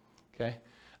 Okay?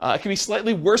 It can be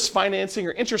slightly worse financing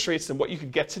or interest rates than what you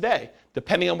could get today,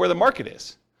 depending on where the market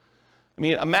is. I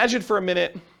mean, imagine for a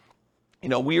minute,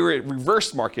 we were at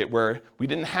reverse market where we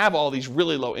didn't have all these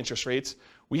really low interest rates.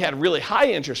 We had really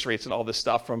high interest rates and all this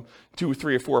stuff from 2,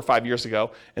 3, or 4, or 5 years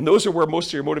ago. And those are where most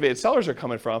of your motivated sellers are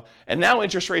coming from. And now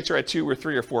interest rates are at 2 or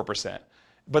 3 or 4%.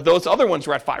 But those other ones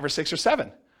were at 5 or 6 or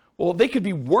 7. Well, they could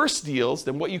be worse deals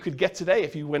than what you could get today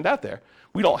if you went out there.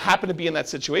 We don't happen to be in that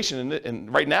situation.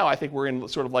 And right now, I think we're in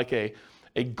sort of like a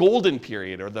golden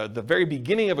period, or the very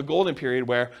beginning of a golden period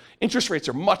where interest rates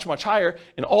are much, much higher.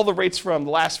 And all the rates from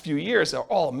the last few years are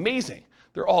all amazing.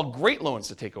 They're all great loans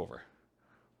to take over,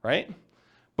 right?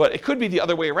 But it could be the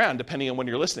other way around, depending on when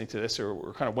you're listening to this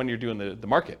or kind of when you're doing the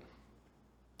market.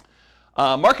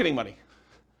 Marketing money.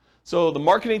 So the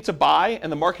marketing to buy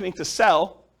and the marketing to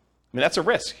sell, I mean, that's a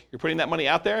risk. You're putting that money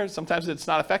out there. Sometimes it's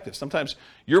not effective. Sometimes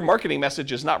your marketing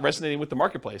message is not resonating with the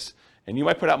marketplace, and you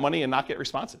might put out money and not get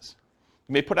responses.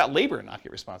 You may put out labor and not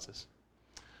get responses.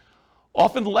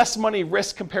 Often less money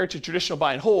risk compared to traditional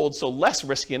buy and hold, so less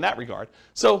risky in that regard.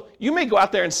 So you may go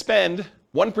out there and spend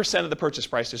 1% of the purchase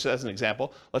price, just as an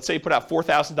example. Let's say you put out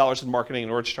 $4,000 in marketing in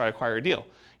order to try to acquire a deal.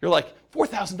 You're like,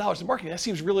 $4,000 in marketing, that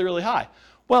seems really, really high.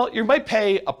 Well, you might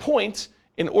pay a point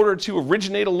in order to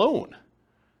originate a loan,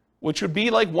 which would be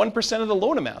like 1% of the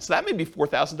loan amount. So that may be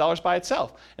 $4,000 by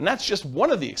itself. And that's just one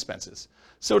of the expenses.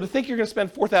 So to think you're going to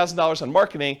spend $4,000 on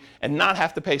marketing and not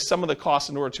have to pay some of the costs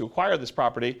in order to acquire this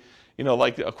property,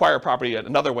 like acquire property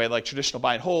another way, like traditional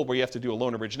buy and hold, where you have to do a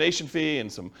loan origination fee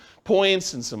and some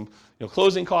points and some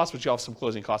closing costs, which you have some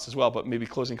closing costs as well, but maybe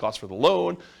closing costs for the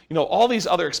loan. All these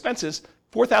other expenses,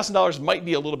 $4,000 might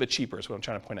be a little bit cheaper is what I'm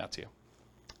trying to point out to you.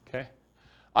 Okay?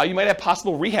 You might have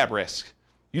possible rehab risk.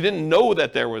 You didn't know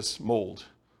that there was mold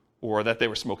or that they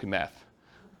were smoking meth.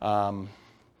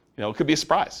 It could be a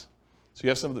surprise. So you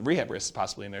have some of the rehab risks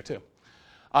possibly in there too.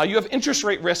 You have interest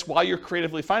rate risk while you're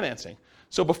creatively financing.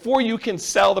 So before you can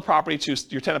sell the property to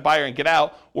your tenant buyer and get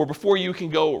out, or before you can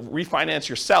go refinance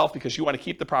yourself because you want to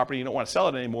keep the property, you don't want to sell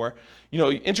it anymore,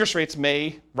 interest rates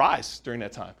may rise during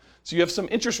that time. So you have some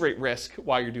interest rate risk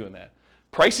while you're doing that.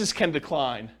 Prices can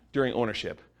decline during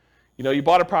ownership. You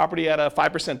bought a property at a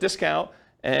 5% discount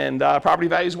and property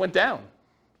values went down,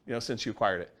 since you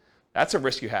acquired it. That's a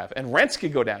risk you have. And rents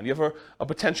could go down. You have a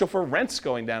potential for rents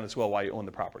going down as well while you own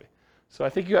the property. So I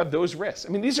think you have those risks.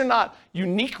 I mean, these are not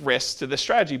unique risks to this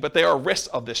strategy, but they are risks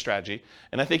of this strategy.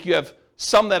 And I think you have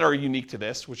some that are unique to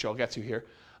this, which I'll get to here,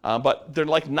 but they're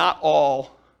like not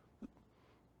all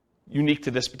unique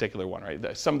to this particular one,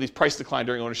 right? Some of these price decline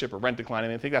during ownership or rent decline,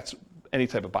 I think that's any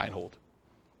type of buy and hold.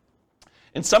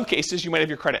 In some cases, you might have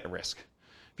your credit at risk.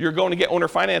 If you're going to get owner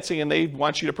financing and they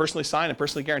want you to personally sign and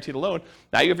personally guarantee the loan,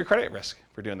 now you have your credit at risk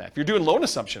for doing that. If you're doing loan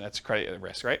assumption, that's credit at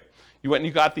risk, right? You went and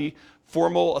you got the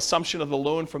formal assumption of the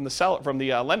loan from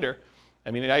the lender.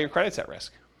 I mean, now your credit's at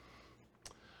risk.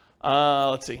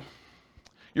 Let's see.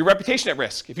 Your reputation at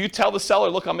risk. If you tell the seller,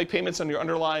 look, I'll make payments on your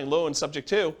underlying loan subject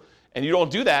to, and you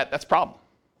don't do that, that's a problem.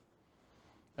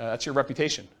 That's your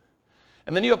reputation.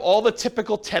 And then you have all the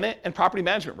typical tenant and property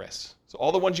management risks. So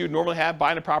all the ones you would normally have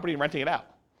buying a property and renting it out.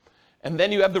 And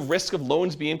then you have the risk of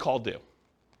loans being called due,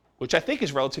 which I think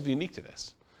is relatively unique to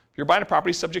this. If you're buying a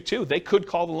property subject to, they could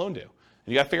call the loan due. And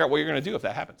you got to figure out what you're going to do if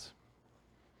that happens.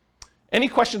 Any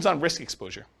questions on risk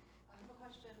exposure? I have a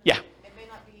question. Yeah. It may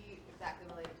not be exactly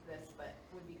related to this, but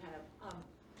would be kind of,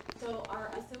 so are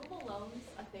assumable loans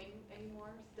a thing anymore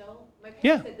still? My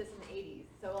parents did this in the 80s.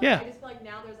 So like, I just feel like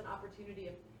now there's an opportunity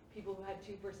of people who had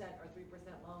 2% or 3%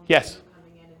 loans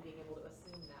coming in and being able to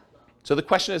assume that loan. So the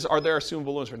question is, are there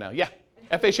assumable loans right now? Yeah.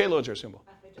 FHA loans are assumable.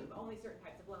 FHA, but only certain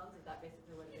types of loans? Is that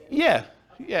basically what it is? Yeah.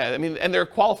 Okay. Yeah. I mean, and they're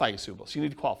qualifying assumable, so you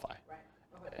need to qualify. Right.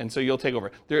 Okay. And so you'll take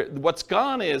over. What's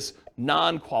gone is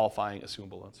non-qualifying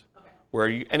assumable loans,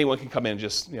 where anyone can come in and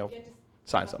just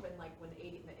sign something. Like when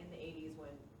in the 80s when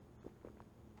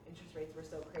interest rates were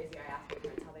so crazy, I asked my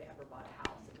parents how they ever bought a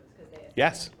house. It was because they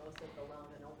assumed most of the loan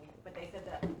and only, but they said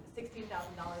that $16,000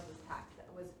 was taxed.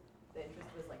 The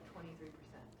interest was like 23%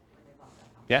 when they bought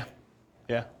that house. Yeah.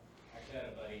 Yeah. Actually, I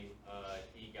had a buddy,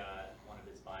 he got one of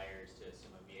his buyers to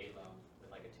assume a VA loan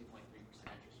with like a 2.3%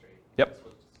 interest rate. Yep. This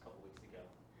was just a couple weeks ago.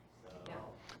 So,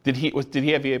 Did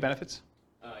he have VA benefits?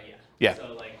 yeah. Yeah.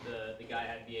 So like the guy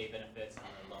had VA benefits and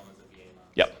the loan was a VA loan.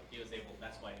 Yep. So he was able.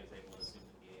 That's why he was able to assume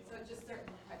the VA So loan. it's just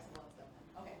certain types of loans then.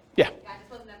 Okay. Yeah. I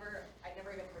just was never, I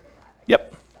never even heard of that.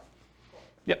 Yep. So, cool.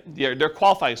 Yep. They're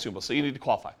qualifying assumable, so you need to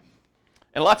qualify.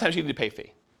 And a lot of times you need to pay a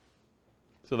fee.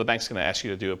 So the bank's going to ask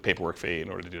you to do a paperwork fee in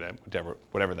order to do that,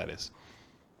 whatever that is.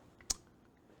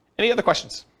 Any other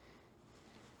questions?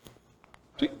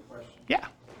 I have a question. Yeah.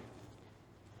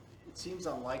 It seems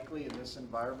unlikely in this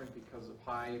environment because of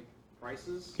high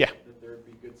prices Yeah. that there'd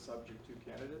be good subject to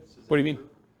candidates. Is What do that you mean? true?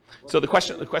 Well, So the because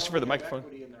question they for the don't have microphone.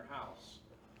 Equity in their house,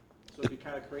 so it'd be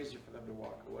kind of crazy for them to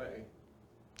walk away.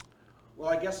 Well,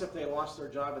 I guess if they lost their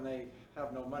job and they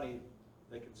have no money,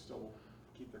 they can still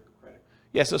keep their credit.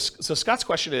 Yeah, so Scott's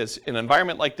question is, in an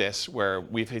environment like this, where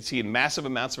we've seen massive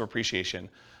amounts of appreciation,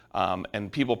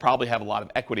 and people probably have a lot of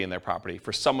equity in their property,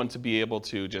 for someone to be able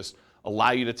to just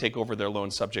allow you to take over their loan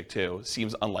subject to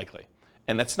seems unlikely.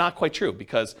 And that's not quite true,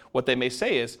 because what they may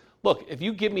say is, look, if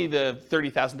you give me the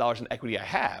 $30,000 in equity I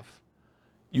have,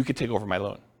 you could take over my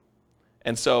loan.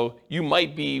 And so you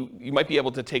might be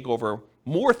able to take over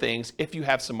more things if you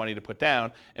have some money to put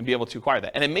down and be able to acquire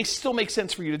that. And it may still make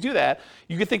sense for you to do that.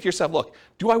 You could think to yourself, look,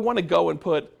 do I want to go and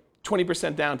put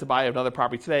 20% down to buy another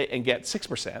property today and get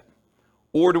 6%?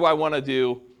 Or do I want to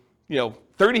do,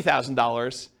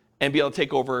 $30,000 and be able to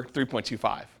take over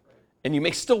 3.25? And you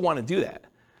may still want to do that.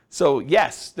 So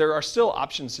yes, there are still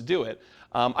options to do it.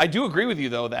 I do agree with you,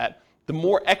 though, that the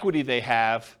more equity they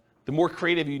have, the more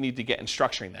creative you need to get in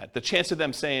structuring that. The chance of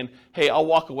them saying, hey, I'll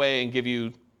walk away and give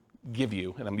you,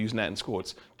 and I'm using that in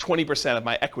quotes, 20% of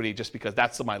my equity just because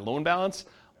that's my loan balance,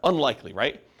 unlikely,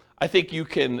 right? I think you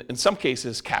can, in some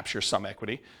cases, capture some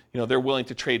equity. They're willing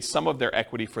to trade some of their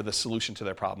equity for the solution to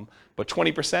their problem. But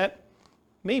 20%,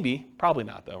 maybe, probably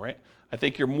not, though, right? I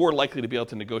think you're more likely to be able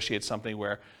to negotiate something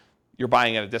where you're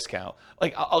buying at a discount.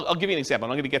 Like, I'll give you an example,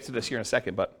 and I'm going to get to this here in a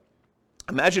second, but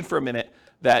imagine for a minute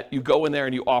that you go in there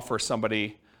and you offer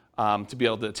somebody to be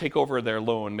able to take over their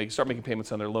loan, start making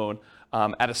payments on their loan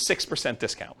at a 6%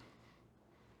 discount.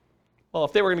 Well,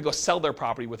 if they were going to go sell their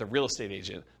property with a real estate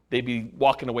agent, they'd be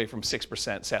walking away from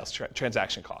 6% sales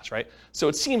transaction costs, right? So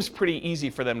it seems pretty easy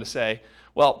for them to say,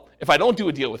 well, if I don't do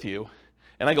a deal with you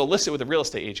and I go list it with a real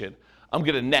estate agent, I'm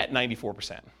going to net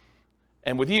 94%.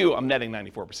 And with you, I'm netting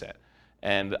 94%.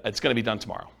 And it's going to be done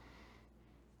tomorrow.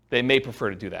 They may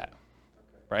prefer to do that,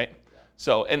 right?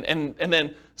 So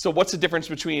so what's the difference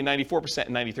between 94%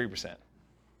 and 93%?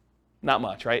 Not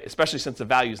much, right? Especially since the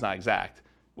value is not exact.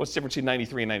 What's the difference between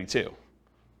 93 and 92?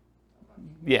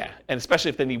 Yeah, and especially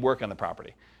if they need work on the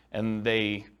property. And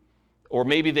or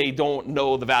maybe they don't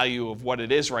know the value of what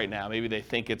it is right now. Maybe they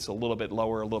think it's a little bit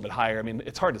lower, a little bit higher. I mean,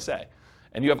 it's hard to say.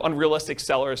 And you have unrealistic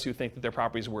sellers who think that their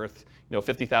property is worth,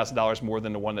 $50,000 more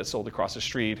than the one that sold across the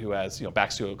street, who has,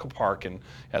 backs to a park and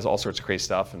has all sorts of crazy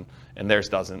stuff, and theirs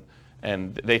doesn't.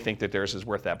 and they think that theirs is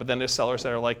worth that. But then there's sellers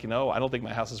that are like, I don't think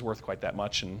my house is worth quite that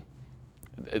much. And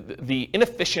the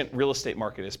inefficient real estate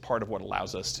market is part of what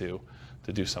allows us to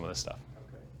do some of this stuff.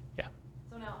 Okay. Yeah.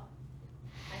 So now,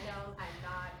 I know I'm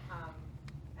not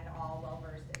at all well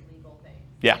versed in legal things.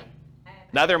 Yeah. And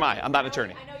Neither am I. I'm not an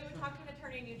attorney. I know you would talk to an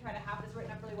attorney and you try to have this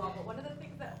written up really well, but one of the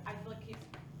things that I feel like keeps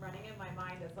running in my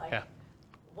mind is like, Yeah.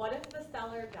 what if the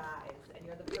seller dies and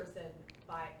you're the person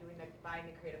buying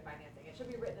the creative financing? It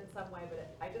should be written in some way,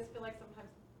 but I just feel like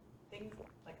sometimes things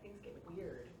get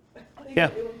weird. Yeah.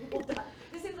 When people die.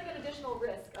 This seems like an additional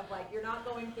risk of like, you're not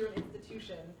going through an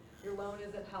institution, your loan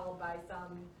isn't held by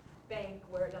some bank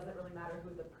where it doesn't really matter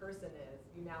who the person is.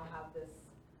 You now have this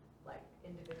like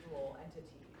individual entity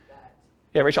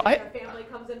that Rachel, their family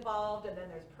comes involved, and then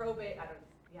there's probate.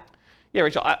 Yeah,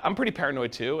 Rachel, I'm pretty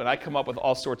paranoid too, and I come up with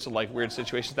all sorts of like weird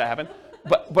situations that happen.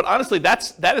 But honestly,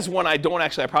 that is one I don't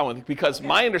actually have a problem with, because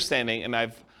my understanding, and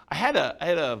I had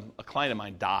a client of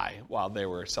mine die while they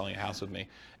were selling a house with me,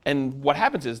 and what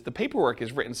happens is the paperwork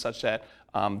is written such that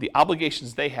the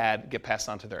obligations they had get passed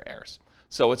on to their heirs.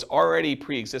 So it's already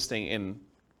pre-existing in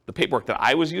the paperwork that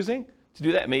I was using to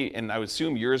do that, and I would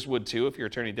assume yours would too if your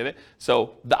attorney did it.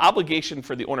 So the obligation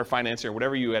for the owner financier, or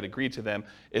whatever you had agreed to them,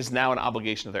 is now an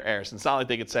obligation of their heirs. And it's not like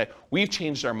they could say, we've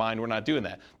changed our mind, we're not doing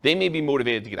that. They may be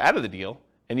motivated to get out of the deal,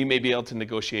 and you may be able to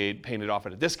negotiate paying it off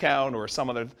at a discount or some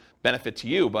other benefit to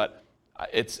you, but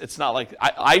it's not like,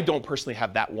 I don't personally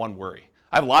have that one worry.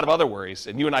 I have a lot of other worries,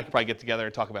 and you and I could probably get together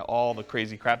and talk about all the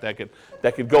crazy crap that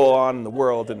could go on in the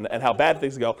world and how bad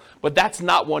things go, but that's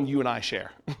not one you and I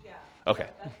share. Yeah. Okay.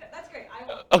 That's great. I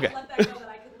will Okay. let that go that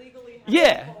I could legally have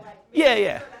Yeah. people, like, Yeah, make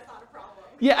yeah. sure that's not a problem.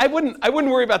 Yeah, I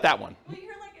wouldn't worry about that one. Well, you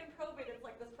hear like in probate, it's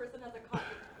like this person has a car,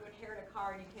 you inherit a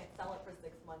car and you can't sell it for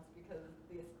 6 months because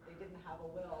they didn't have a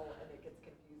will, and it gets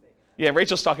confusing. Yeah,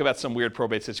 Rachel's talking about some weird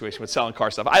probate situation with selling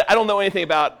car stuff. I don't know anything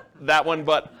about that one,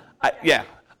 but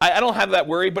I don't have that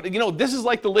worry. But this is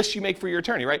like the list you make for your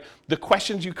attorney, right? The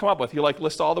questions you come up with, you like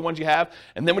list all the ones you have,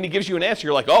 and then when he gives you an answer,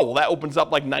 you're like, oh, well, that opens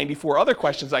up like 94 other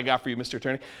questions I got for you, Mr.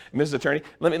 Attorney, Mrs. Attorney.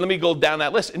 Let me go down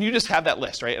that list, and you just have that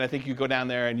list, right? And I think you go down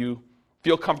there and you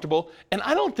feel comfortable. And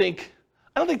I don't think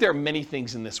there are many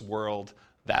things in this world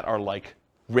that are like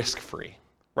risk-free.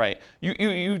 Right?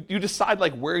 You decide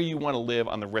like where you want to live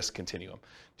on the risk continuum.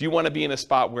 Do you want to be in a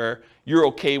spot where you're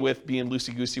okay with being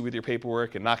loosey-goosey with your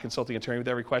paperwork and not consulting an attorney with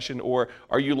every question? Or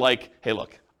are you like, hey,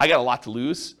 look, I got a lot to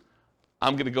lose.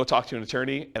 I'm going to go talk to an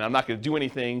attorney, and I'm not going to do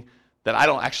anything that I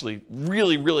don't actually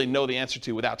really, really know the answer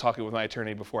to without talking with my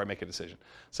attorney before I make a decision.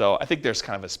 So I think there's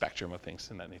kind of a spectrum of things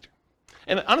in that nature.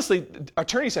 And honestly,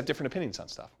 attorneys have different opinions on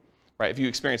stuff. Right? If you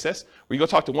experience this, where you go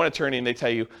talk to one attorney and they tell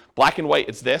you black and white,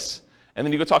 it's this. And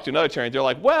then you go talk to another attorney, they're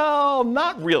like, well,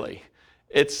 not really.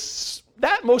 It's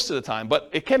that most of the time, but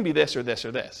it can be this or this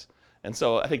or this. And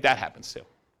so I think that happens too.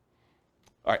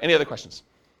 All right, any other questions?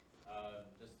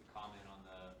 Just a comment on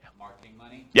the marketing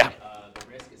money. Yeah. The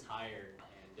risk is higher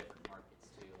in different markets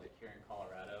too. Like here in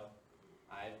Colorado,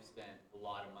 I've spent a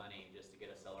lot of money just to get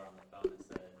a seller on the phone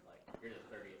that said, like, you're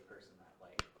the 30th person that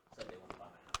said they want to buy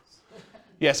my house.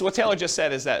 Yeah, so what Taylor just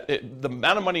said is that the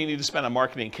amount of money you need to spend on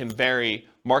marketing can vary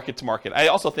market to market. I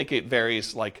also think it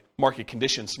varies like market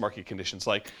conditions to market conditions.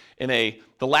 Like in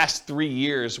the last 3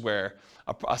 years where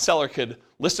a seller could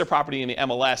list their property in the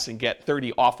MLS and get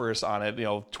 30 offers on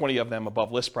it, 20 of them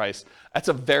above list price, that's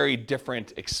a very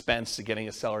different expense to getting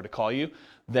a seller to call you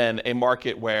than a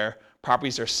market where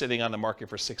properties are sitting on the market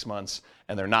for 6 months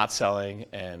and they're not selling.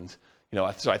 And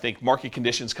so I think market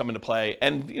conditions come into play,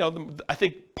 and I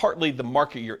think partly the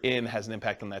market you're in has an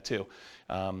impact on that too.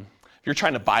 If you're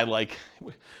trying to buy, like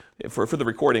for the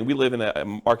recording, we live in a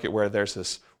market where there's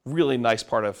this really nice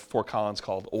part of Fort Collins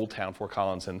called Old Town Fort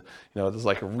Collins, and there's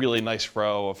like a really nice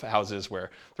row of houses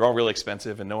where they're all really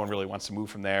expensive and no one really wants to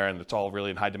move from there, and it's all really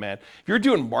in high demand. If you're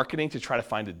doing marketing to try to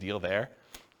find a deal there,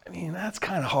 I mean, that's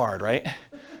kind of hard, right?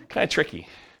 Kind of tricky.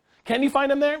 Can you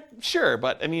find them there? Sure,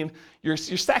 but I mean, you're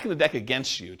stacking the deck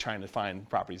against you trying to find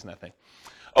properties in that thing.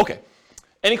 Okay,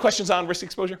 any questions on risk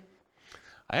exposure?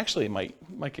 I actually might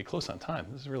get close on time.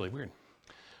 This is really weird.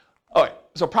 All right,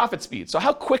 so profit speed. So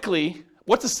how quickly,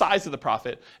 what's the size of the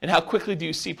profit, and how quickly do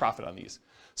you see profit on these?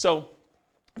 So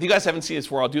if you guys haven't seen this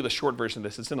before, I'll do the short version of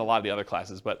this. It's in a lot of the other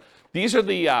classes, but these are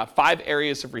the 5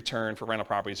 areas of return for rental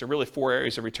properties. There are really 4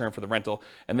 areas of return for the rental,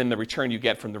 and then the return you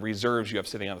get from the reserves you have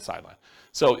sitting on the sideline.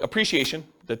 So appreciation,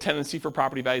 the tendency for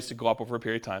property values to go up over a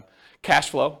period of time. Cash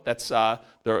flow, that's all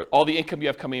the income you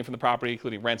have coming in from the property,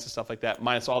 including rents and stuff like that,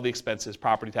 minus all the expenses,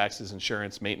 property taxes,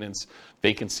 insurance, maintenance,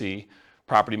 vacancy,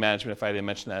 property management, if I didn't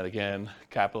mention that again,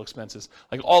 capital expenses,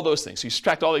 like all those things. So you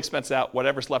subtract all the expenses out,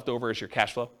 whatever's left over is your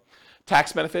cash flow.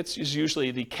 Tax benefits is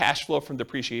usually the cash flow from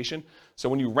depreciation. So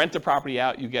when you rent the property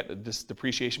out, you get this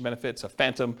depreciation benefit. It's a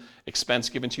phantom expense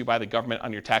given to you by the government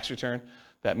on your tax return.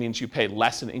 That means you pay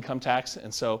less in income tax.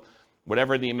 And so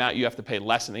whatever the amount you have to pay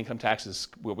less in income tax is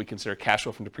what we consider cash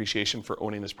flow from depreciation for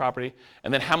owning this property.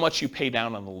 And then how much you pay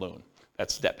down on the loan.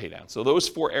 That's debt pay down. So those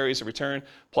 4 areas of return,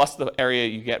 plus the area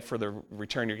you get for the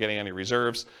return you're getting on your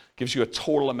reserves, gives you a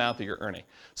total amount that you're earning.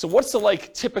 So what's the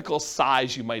typical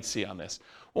size you might see on this?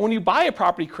 Well, when you buy a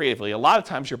property creatively, a lot of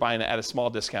times you're buying it at a small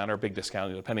discount or a big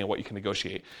discount, depending on what you can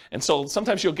negotiate. And so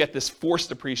sometimes you'll get this forced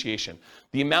depreciation.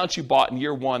 The amount you bought in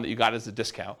year 1 that you got as a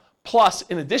discount, plus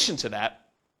in addition to that,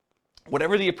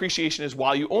 whatever the appreciation is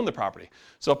while you own the property.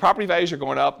 So if property values are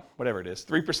going up, whatever it is,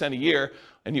 3% a year,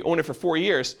 and you own it for 4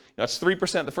 years, that's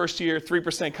 3% the first year,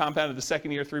 3% compounded the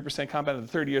second year, 3% compounded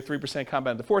the third year, 3%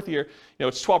 compounded the fourth year.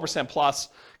 It's 12% plus,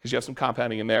 because you have some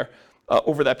compounding in there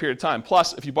over that period of time.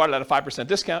 Plus, if you bought it at a 5%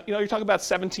 discount, you're talking about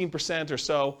 17% or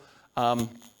so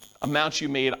amounts you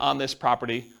made on this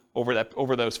property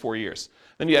over those 4 years.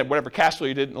 Then you had whatever cash flow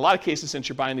you did. In a lot of cases, since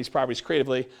you're buying these properties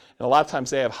creatively, and a lot of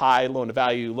times they have high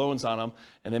loan-to-value loans on them,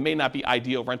 and they may not be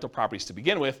ideal rental properties to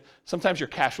begin with, sometimes your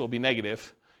cash flow will be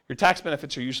negative. Your tax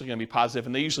benefits are usually going to be positive,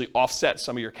 and they usually offset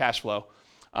some of your cash flow.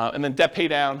 And then debt pay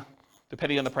down,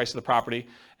 depending on the price of the property,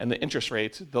 and the interest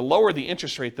rate. The lower the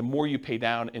interest rate, the more you pay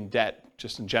down in debt,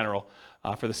 just in general,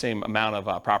 for the same amount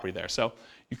of property there. So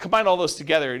you combine all those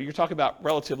together, you're talking about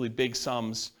relatively big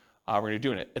sums when you're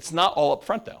doing it. It's not all up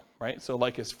front though, right? So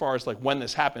as far as when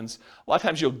this happens, a lot of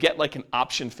times you'll get an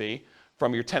option fee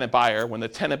from your tenant buyer. When the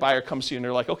tenant buyer comes to you and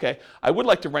they're like, okay, I would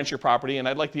like to rent your property and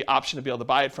I'd like the option to be able to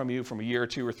buy it from you from a year or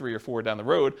 2 or 3 or 4 down the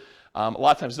road. A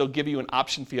lot of times they'll give you an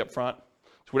option fee up front.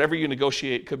 So whatever you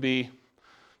negotiate, could be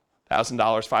 $1,000,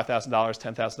 $5,000,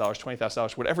 $10,000,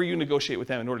 $20,000, whatever you negotiate with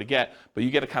them in order to get, but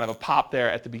you get a kind of a pop there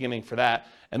at the beginning for that.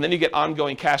 And then you get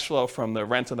ongoing cash flow from the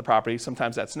rent on the property.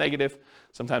 Sometimes that's negative,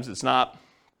 sometimes it's not.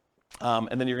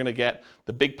 And then you're going to get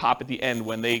the big pop at the end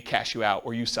when they cash you out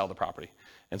or you sell the property.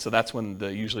 And so that's when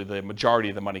usually the majority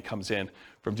of the money comes in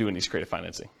from doing these creative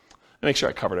financing. Let me make sure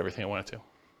I covered everything I wanted to.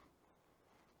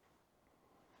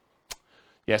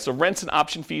 Yeah, so rents and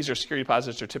option fees or security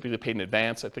deposits are typically paid in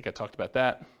advance. I think I talked about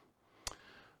that.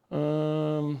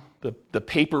 The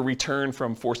paper return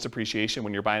from forced depreciation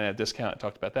when you're buying at a discount, I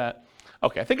talked about that.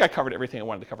 Okay, I think I covered everything I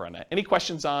wanted to cover on that. Any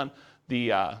questions on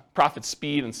the profit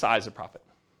speed and size of profit?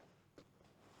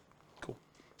 Cool.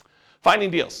 Finding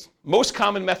deals. Most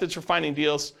common methods for finding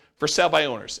deals for sale by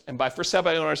owners. And by for sale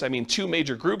by owners, I mean 2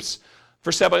 major groups.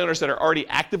 For sale by owners that are already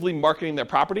actively marketing their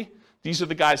property. These are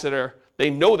the guys that they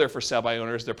know they're for sale by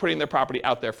owners, they're putting their property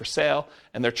out there for sale,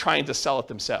 and they're trying to sell it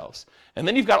themselves. And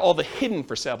then you've got all the hidden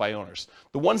for sale by owners,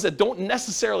 the ones that don't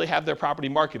necessarily have their property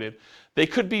marketed. They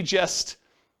could be just,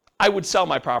 I would sell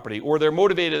my property, or they're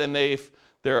motivated and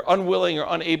they're unwilling or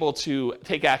unable to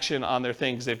take action on their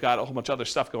things. They've got a whole bunch of other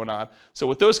stuff going on. So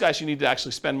with those guys, you need to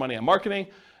actually spend money on marketing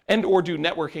and or do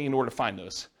networking in order to find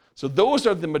those. So those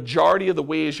are the majority of the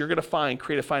ways you're going to find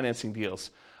creative financing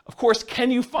deals. Of course, can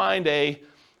you find a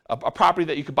property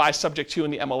that you could buy subject to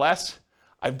in the MLS?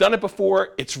 I've done it before.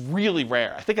 It's really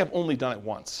rare. I think I've only done it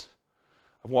once.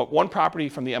 I've bought one property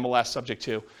from the MLS subject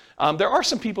to. There are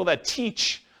some people that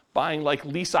teach buying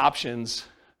lease options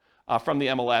from the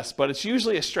MLS, but it's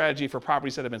usually a strategy for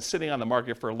properties that have been sitting on the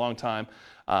market for a long time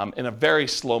in a very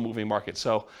slow-moving market.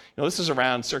 So, this is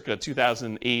around circa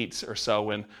 2008 or so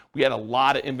when we had a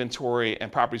lot of inventory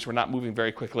and properties were not moving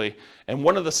very quickly. And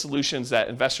one of the solutions that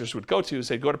investors would go to is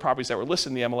they'd go to properties that were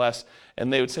listed in the MLS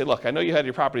and they would say, look, I know you had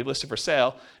your property listed for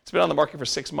sale. It's been on the market for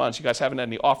 6 months. You guys haven't had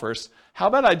any offers. How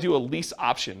about I do a lease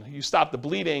option? You stop the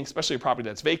bleeding, especially a property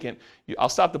that's vacant. I'll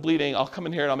stop the bleeding. I'll come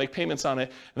in here and I'll make payments on it.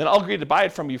 And then I'll agree to buy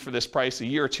it from you for this price a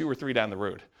year or 2 or 3 down the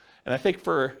road. And I think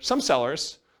for some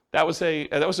sellers, that was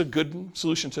a good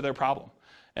solution to their problem.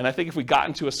 And I think if we got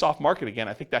into a soft market again,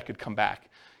 I think that could come back.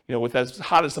 With as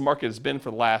hot as the market has been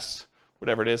for the last,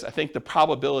 whatever it is, I think the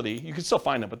probability, you can still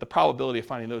find them, but the probability of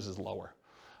finding those is lower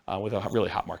with a really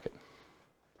hot market.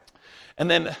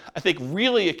 And then I think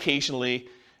really occasionally,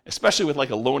 especially with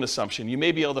a loan assumption, you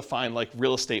may be able to find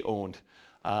real estate owned.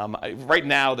 Right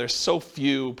now, there's so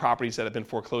few properties that have been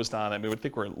foreclosed on. I mean, I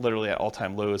think we're literally at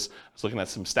all-time lows. I was looking at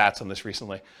some stats on this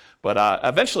recently. But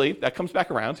eventually, that comes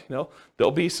back around.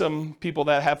 There'll be some people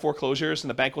that have foreclosures, and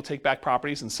the bank will take back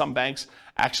properties, and some banks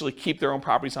actually keep their own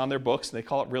properties on their books, and they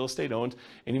call it real estate owned.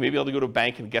 And you may be able to go to a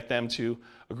bank and get them to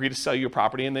agree to sell you a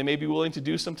property, and they may be willing to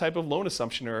do some type of loan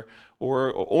assumption or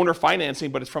owner financing,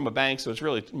 but it's from a bank, so it's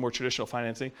really more traditional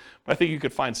financing. But I think you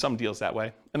could find some deals that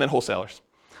way. And then wholesalers.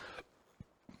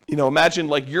 Imagine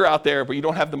you're out there, but you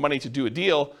don't have the money to do a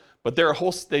deal, but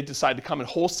they decide to come and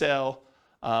wholesale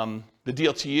the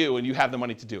deal to you, and you have the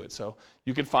money to do it. So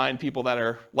you can find people that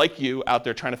are like you out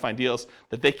there trying to find deals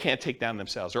that they can't take down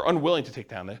themselves or unwilling to take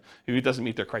down if it doesn't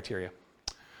meet their criteria.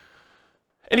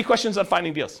 Any questions on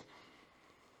finding deals?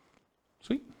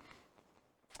 Sweet.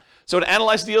 So to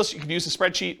analyze deals, you can use the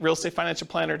spreadsheet,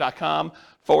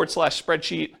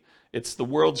 realestatefinancialplanner.com/spreadsheet. It's the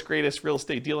world's greatest real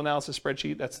estate deal analysis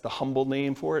spreadsheet. That's the humble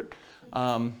name for it.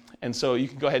 And so you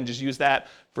can go ahead and just use that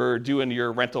for doing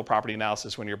your rental property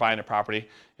analysis when you're buying a property.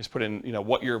 Just put in,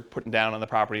 what you're putting down on the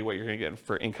property, what you're going to get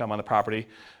for income on the property,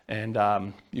 and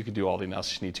you can do all the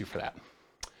analysis you need to for that.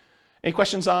 Any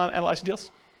questions on analyzing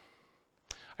deals?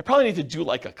 I probably need to do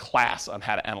like a class on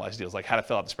how to analyze deals, like how to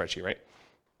fill out the spreadsheet, right?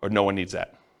 Or no one needs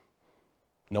that?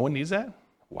 No one needs that?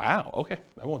 Wow, okay,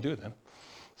 I won't do it then.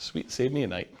 Sweet, save me a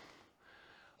night.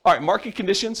 All right, market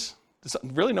conditions.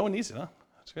 Really, no one needs it, huh?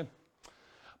 That's good.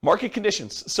 Market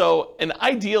conditions. So, and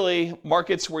ideally,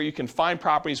 markets where you can find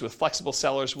properties with flexible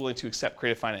sellers willing to accept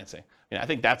creative financing. I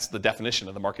think that's the definition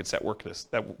of the markets that work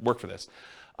for this.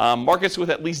 Markets with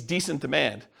at least decent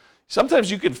demand.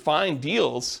 Sometimes you can find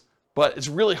deals, but it's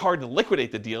really hard to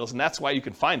liquidate the deals, and that's why you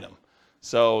can find them.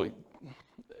 So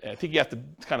I think you have to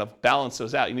kind of balance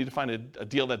those out. You need to find a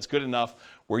deal that's good enough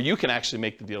where you can actually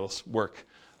make the deals work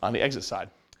on the exit side.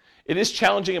 It is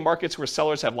challenging in markets where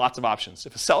sellers have lots of options.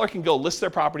 If a seller can go list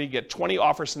their property, get 20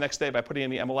 offers the next day by putting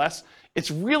in the MLS, it's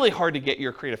really hard to get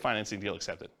your creative financing deal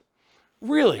accepted.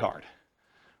 Really hard,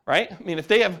 right? If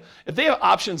they have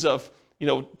options of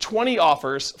 20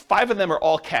 offers, 5 of them are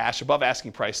all cash, above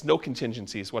asking price, no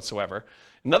contingencies whatsoever.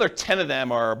 Another 10 of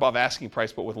them are above asking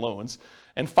price but with loans,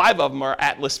 and 5 of them are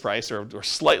at list price or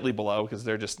slightly below because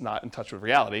they're just not in touch with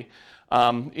reality.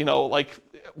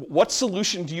 What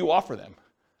solution do you offer them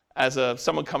as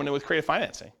someone coming in with creative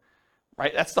financing,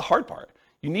 right? That's the hard part.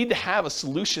 You need to have a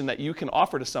solution that you can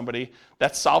offer to somebody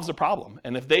that solves a problem.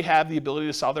 And if they have the ability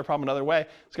to solve their problem another way,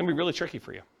 it's going to be really tricky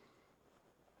for you.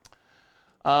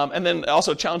 And then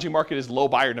also a challenging market is low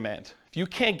buyer demand. If you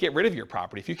can't get rid of your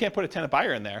property, if you can't put a tenant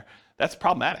buyer in there, that's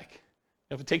problematic.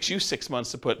 If it takes you 6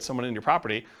 months to put someone in your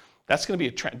property, that's going to be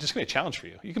just going to be a challenge for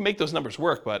you. You can make those numbers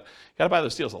work, but you got to buy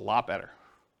those deals a lot better.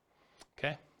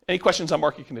 Okay? Any questions on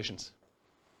market conditions?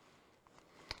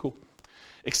 Cool.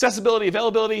 Accessibility,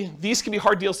 availability, these can be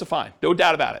hard deals to find, no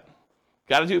doubt about it.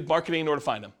 Got to do marketing in order to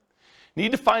find them.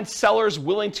 Need to find sellers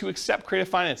willing to accept creative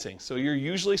financing, so you're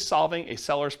usually solving a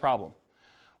seller's problem.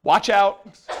 Watch out,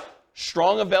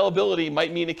 strong availability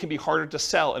might mean it can be harder to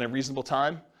sell in a reasonable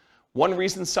time. One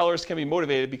reason sellers can be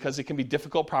motivated because it can be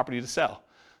difficult property to sell.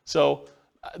 So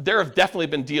there have definitely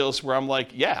been deals where I'm like,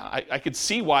 yeah, I could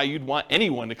see why you'd want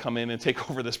anyone to come in and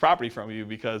take over this property from you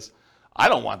because I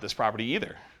don't want this property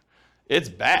either. It's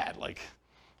bad.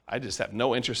 I just have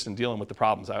no interest in dealing with the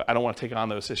problems. I don't want to take on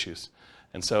those issues.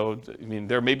 And so,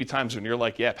 there may be times when you're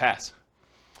like, yeah, pass.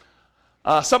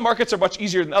 Some markets are much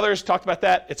easier than others. Talked about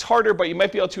that. It's harder, but you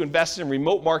might be able to invest in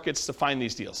remote markets to find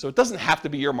these deals. So it doesn't have to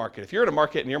be your market. If you're in a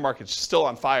market and your market's still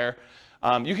on fire,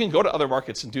 you can go to other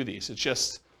markets and do these. It's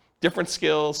just different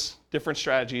skills, different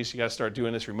strategies. You got to start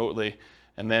doing this remotely.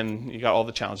 And then you got all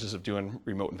the challenges of doing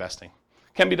remote investing.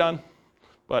 Can be done,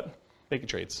 but make it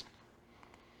trades.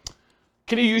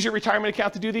 Can you use your retirement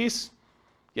account to do these?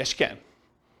 Yes, you can.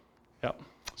 Yep.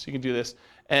 So you can do this.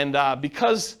 And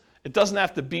because it doesn't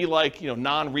have to be like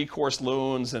non-recourse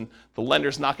loans, and the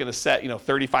lender's not going to set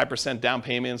 35% down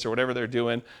payments or whatever they're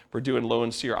doing for doing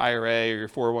loans to your IRA or your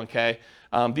 401k.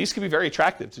 These can be very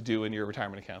attractive to do in your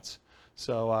retirement accounts.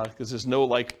 So because there's no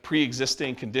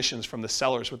pre-existing conditions from the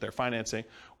sellers with their financing.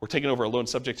 We're taking over a loan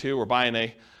subject to,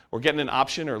 we're getting an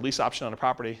option or a lease option on a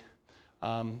property.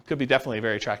 Could be definitely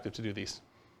very attractive to do these.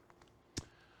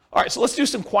 All right, so let's do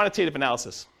some quantitative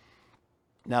analysis.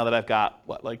 Now that I've got,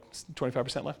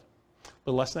 25% left? A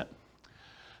little less than that.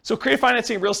 So creative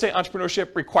financing in real estate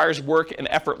entrepreneurship requires work and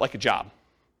effort like a job.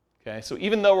 Okay, so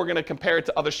even though we're going to compare it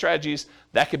to other strategies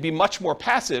that could be much more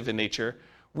passive in nature,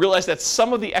 realize that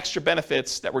some of the extra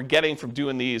benefits that we're getting from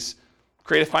doing these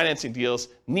creative financing deals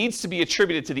needs to be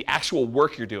attributed to the actual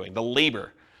work you're doing, the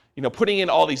labor. Putting in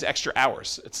all these extra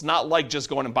hours. It's not like just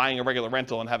going and buying a regular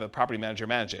rental and have a property manager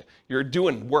manage it. You're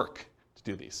doing work to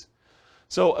do these.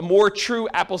 So a more true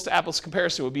apples-to-apples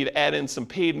comparison would be to add in some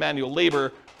paid manual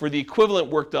labor for the equivalent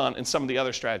work done in some of the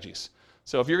other strategies.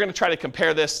 So if you're going to try to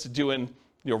compare this to doing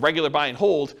regular buy and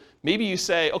hold, maybe you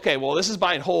say, okay, well, this is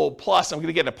buy and hold, plus I'm going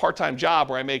to get a part-time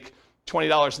job where I make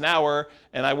 $20 an hour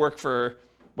and I work for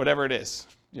whatever it is,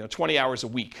 20 hours a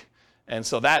week. And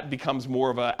so that becomes more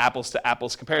of an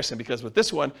apples-to-apples comparison, because with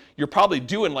this one, you're probably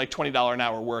doing $20 an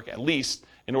hour work at least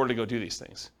in order to go do these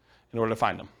things, in order to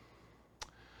find them.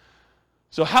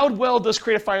 So how well does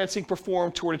creative financing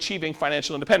perform toward achieving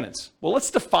financial independence? Well,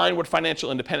 let's define what financial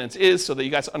independence is so that you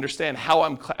guys understand how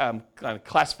I'm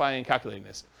classifying and calculating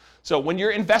this. So when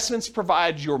your investments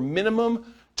provide your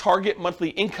minimum target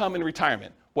monthly income in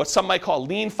retirement, what some might call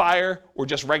lean FIRE or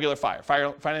just regular FIRE.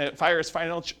 FIRE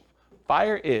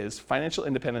is financial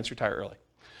independence, retire early.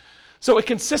 So it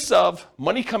consists of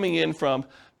money coming in from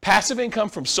passive income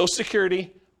from Social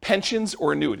Security, pensions,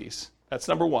 or annuities. That's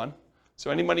number one. So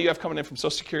any money you have coming in from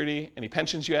Social Security, any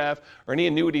pensions you have, or any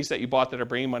annuities that you bought that are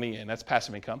bringing money in, that's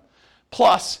passive income.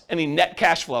 Plus any net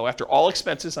cash flow after all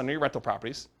expenses under your rental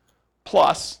properties.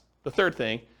 Plus, the third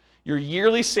thing, your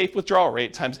yearly safe withdrawal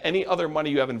rate times any other money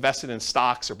you have invested in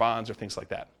stocks or bonds or things like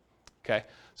that. Okay?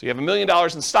 So you have $1 million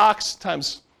in stocks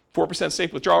times 4%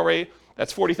 safe withdrawal rate.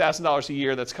 That's $40,000 a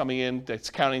year that's coming in,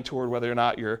 that's counting toward whether or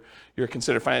not you're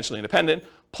considered financially independent.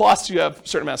 Plus you have a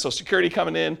certain amount of Social Security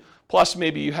coming in. Plus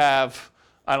maybe you have,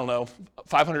 I don't know,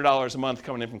 $500 a month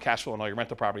coming in from cash flow and all your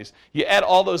rental properties. You add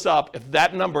all those up. If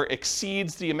that number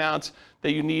exceeds the amount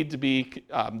that you need to be,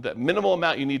 the minimal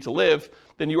amount you need to live,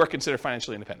 then you are considered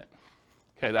financially independent.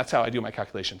 Okay, that's how I do my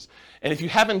calculations. And if you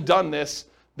haven't done this,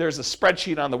 there's a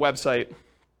spreadsheet on the website.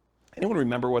 Anyone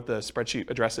remember what the spreadsheet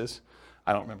address is?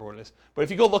 I don't remember what it is. But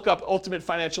if you go look up Ultimate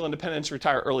Financial Independence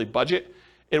Retire Early Budget,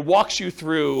 it walks you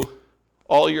through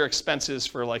all your expenses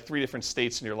for like 3 different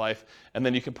states in your life, and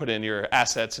then you can put in your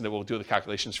assets and it will do the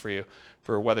calculations for you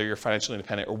for whether you're financially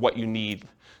independent or what you need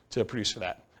to produce for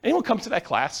that. Anyone come to that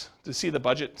class to see the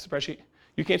budget spreadsheet?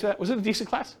 You came to that? Was it a decent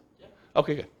class? Yeah.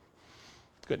 Okay, good.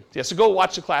 Good. Yeah, so go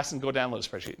watch the class and go download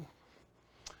the spreadsheet.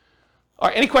 All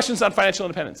right, any questions on financial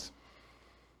independence?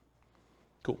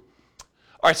 Cool.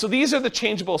 All right, so these are the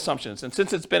changeable assumptions, and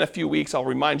since it's been a few weeks, I'll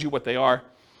remind you what they are.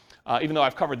 Even though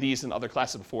I've covered these in other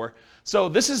classes before. So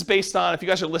this is based on, if you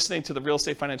guys are listening to the Real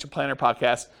Estate Financial Planner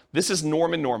podcast, this is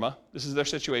Norm and Norma. This is their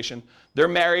situation. They're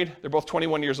married. They're both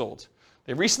 21 years old.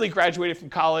 They recently graduated from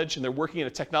college, and they're working in a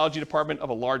technology department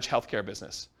of a large healthcare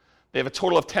business. They have a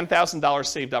total of $10,000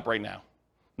 saved up right now,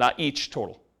 not each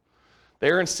total. They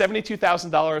earn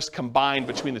 $72,000 combined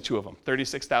between the two of them,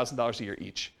 $36,000 a year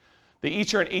each. They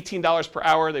each earn $18 per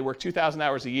hour. They work 2,000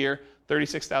 hours a year,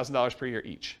 $36,000 per year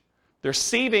each. They're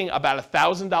saving about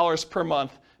 $1,000 per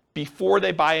month before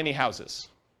they buy any houses.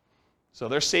 So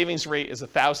their savings rate is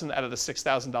 $1,000 out of the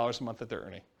 $6,000 a month that they're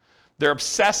earning. They're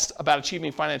obsessed about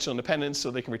achieving financial independence so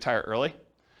they can retire early.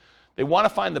 They want to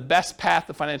find the best path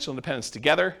to financial independence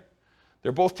together.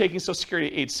 They're both taking Social Security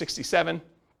at age 67.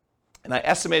 And I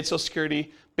estimated Social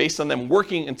Security based on them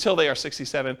working until they are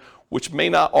 67, which may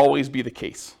not always be the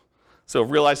case. So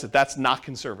realize that that's not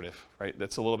conservative, right?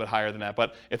 That's a little bit higher than that.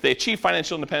 But if they achieve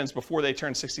financial independence before they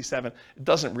turn 67, it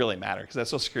doesn't really matter because that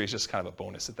Social Security is just kind of a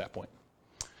bonus at that point.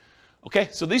 Okay,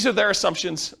 so these are their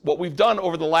assumptions. What we've done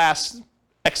over the last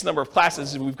X number of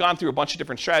classes is we've gone through a bunch of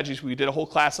different strategies. We did a whole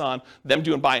class on them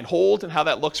doing buy and hold and how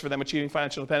that looks for them achieving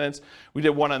financial independence. We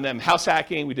did one on them house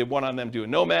hacking. We did one on them doing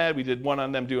nomad. We did one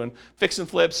on them doing fix and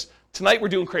flips. Tonight we're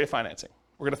doing creative financing.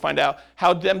 We're going to find out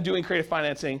how them doing creative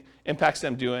financing impacts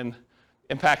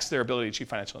their ability to achieve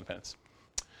financial independence.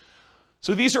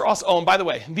 So these are also, oh, and by the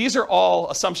way, these are all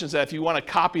assumptions that if you want to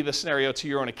copy the scenario to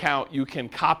your own account, you can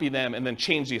copy them and then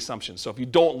change the assumptions. So if you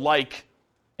don't like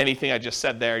anything I just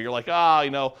said there, you're like,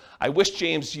 I wish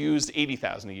James used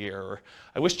 $80,000 a year, or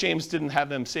I wish James didn't have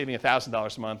them saving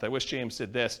 $1,000 a month. I wish James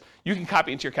did this. You can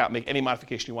copy it into your account, make any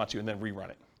modification you want to, and then rerun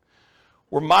it.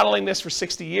 We're modeling this for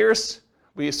 60 years.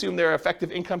 We assume their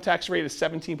effective income tax rate is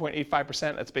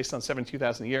 17.85%. That's based on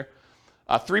 $72,000 a year.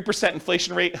 3%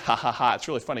 inflation rate, it's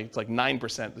really funny. It's like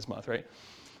 9% this month, right?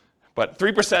 But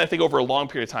 3%, I think, over a long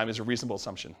period of time is a reasonable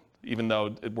assumption, even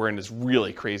though we're in this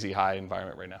really crazy high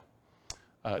environment right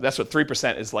now. That's what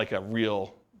 3% is, like a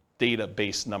real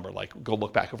data-based number. Like, go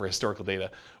look back over historical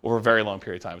data. Over a very long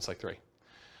period of time, it's like 3.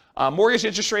 Mortgage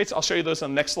interest rates, I'll show you those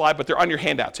on the next slide, but they're on your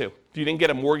handout too. If you didn't get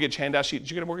a mortgage handout sheet,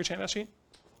 did you get a mortgage handout sheet?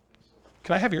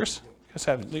 Can I have yours?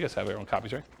 You guys have your own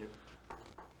copies, right? Yep.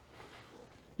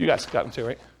 You guys got them too,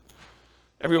 right?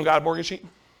 Everyone got a mortgage sheet?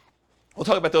 We'll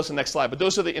talk about those in the next slide, but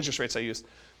those are the interest rates I used.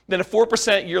 Then a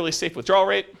 4% yearly safe withdrawal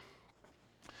rate.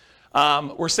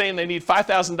 We're saying they need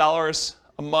 $5,000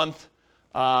 a month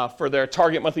for their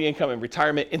target monthly income in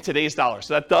retirement in today's dollars.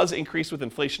 So that does increase with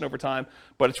inflation over time,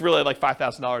 but it's really like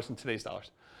 $5,000 in today's dollars.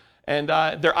 And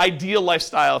their ideal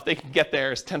lifestyle, if they can get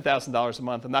there, is $10,000 a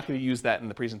month. I'm not going to use that in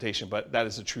the presentation, but that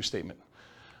is a true statement.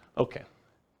 Okay.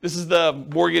 This is the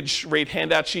mortgage rate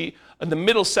handout sheet. In the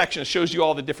middle section, it shows you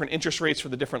all the different interest rates for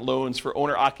the different loans for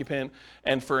owner-occupant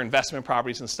and for investment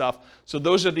properties and stuff. So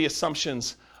those are the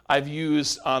assumptions I've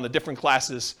used on the different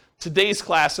classes. Today's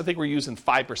class, I think we're using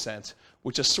 5%.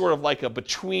 which is sort of like a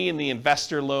between the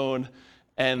investor loan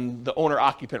and the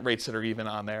owner-occupant rates that are even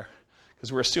on there.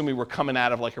 Because we're assuming we're coming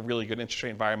out of like a really good interest rate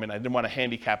environment. I didn't want to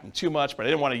handicap them too much, but I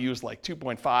didn't want to use like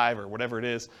 2.5 or whatever it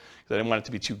is, because I didn't want it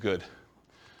to be too good.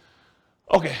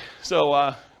 Okay,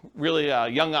 so really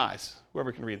young eyes,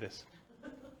 whoever can read this.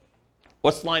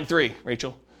 What's line 3,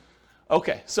 Rachel?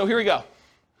 Okay, so here we go.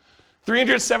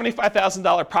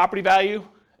 $375,000 property value,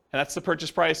 and that's the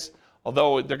purchase price,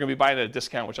 although they're going to be buying at a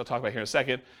discount, which I'll talk about here in a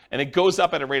second, and it goes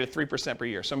up at a rate of 3% per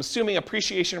year. So I'm assuming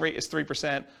appreciation rate is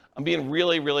 3%. I'm being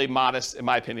really, really modest in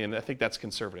my opinion. I think that's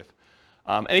conservative.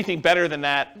 Anything better than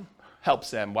that helps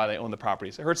them while they own the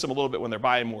properties. It hurts them a little bit when they're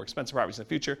buying more expensive properties in the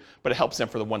future, but it helps them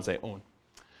for the ones they own.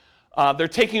 They're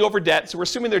taking over debt, so we're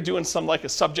assuming they're doing some like a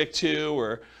subject to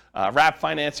or wrap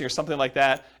financing or something like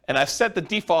that, and I've set the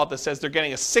default that says they're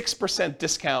getting a 6%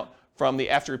 discount from the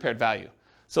after repaired value.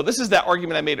 So this is that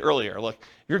argument I made earlier. Look,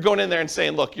 you're going in there and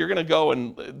saying, look, you're going to go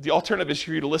and the alternative is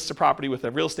for you to list the property with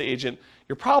a real estate agent.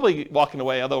 You're probably walking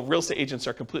away, although real estate agents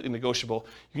are completely negotiable.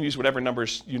 You can use whatever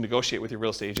numbers you negotiate with your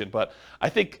real estate agent, but I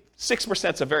think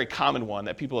 6% is a very common one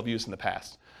that people have used in the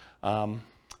past.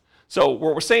 So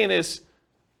what we're saying is,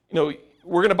 we're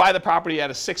going to buy the property at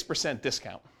a 6%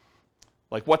 discount,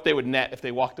 like what they would net if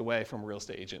they walked away from a real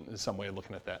estate agent is some way of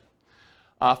looking at that.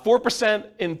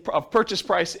 4% of purchase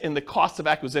price in the cost of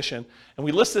acquisition, and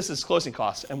we list this as closing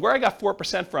costs. And where I got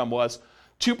 4% from was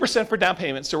 2% for down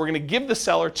payment, so we're going to give the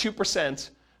seller 2%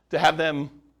 to have them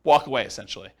walk away,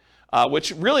 essentially,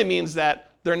 which really means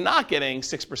that they're not getting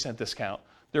 6% discount.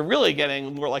 They're really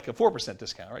getting more like a 4%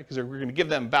 discount, right? Because we're going to give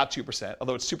them about 2%,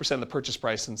 although it's 2% of the purchase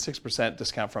price and 6%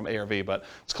 discount from ARV, but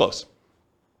it's close.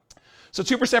 So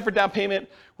 2% for down payment.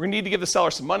 We're going to need to give the seller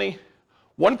some money.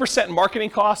 1% in marketing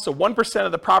costs, so 1%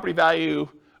 of the property value,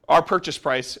 our purchase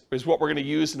price, is what we're going to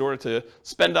use in order to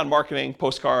spend on marketing,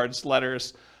 postcards,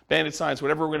 letters, bandit signs,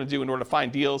 whatever we're going to do in order to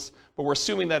find deals. But we're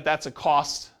assuming that that's a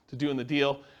cost to doing the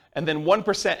deal. And then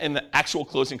 1% in the actual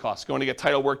closing costs, going to get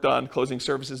title work done, closing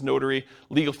services, notary,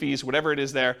 legal fees, whatever it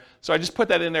is there. So I just put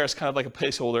that in there as kind of like a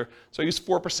placeholder. So I use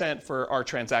 4% for our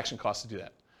transaction costs to do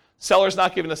that. Seller's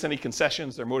not giving us any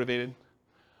concessions. They're motivated.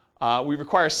 We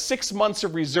require 6 months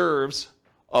of reserves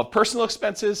of personal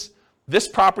expenses, this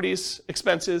property's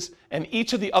expenses, and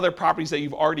each of the other properties that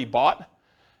you've already bought.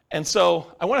 And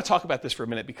so I want to talk about this for a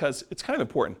minute because it's kind of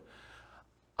important.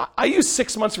 I use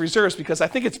 6 months of reserves because I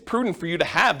think it's prudent for you to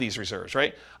have these reserves,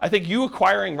 right? I think you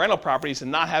acquiring rental properties and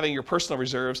not having your personal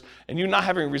reserves and you not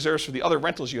having reserves for the other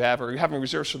rentals you have or you having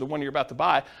reserves for the one you're about to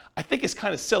buy, I think is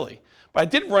kind of silly. But I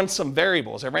did run some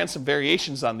variables. I ran some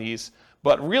variations on these.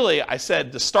 But really, I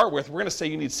said to start with, we're going to say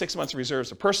you need 6 months of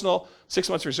reserves of personal, 6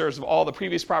 months of reserves of all the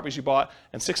previous properties you bought,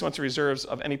 and 6 months of reserves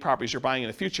of any properties you're buying in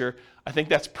the future. I think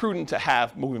that's prudent to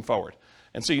have moving forward.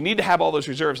 And so you need to have all those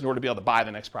reserves in order to be able to buy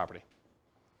the next property.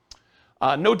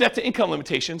 No debt to income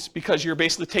limitations because you're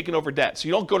basically taking over debt. So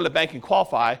you don't go to the bank and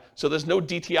qualify, so there's no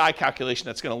DTI calculation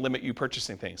that's going to limit you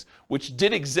purchasing things, which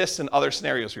did exist in other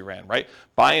scenarios we ran, right?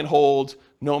 Buy and hold,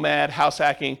 nomad, house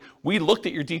hacking. We looked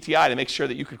at your DTI to make sure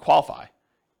that you could qualify.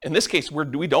 In this case,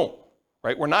 we don't,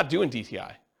 right? We're not doing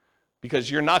DTI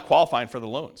because you're not qualifying for the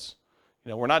loans.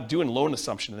 We're not doing loan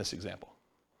assumption in this example.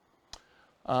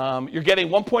 You're getting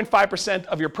 1.5%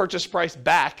 of your purchase price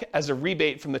back as a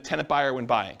rebate from the tenant buyer when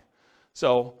buying.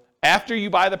 So after you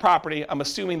buy the property, I'm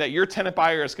assuming that your tenant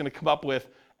buyer is going to come up with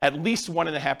at least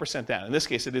 1.5% down. In this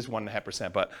case, it is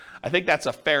 1.5%, but I think that's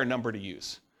a fair number to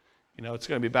use. It's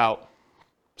going to be about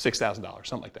 $6,000,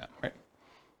 something like that, right?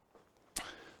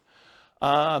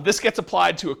 This gets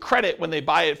applied to a credit when they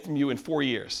buy it from you in 4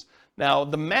 years. Now,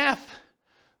 the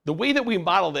way that we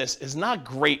model this is not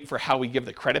great for how we give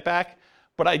the credit back,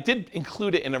 but I did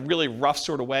include it in a really rough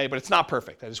sort of way, but it's not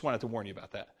perfect. I just wanted to warn you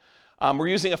about that. We're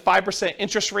using a 5%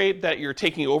 interest rate that you're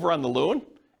taking over on the loan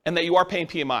and that you are paying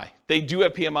PMI. They do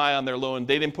have PMI on their loan.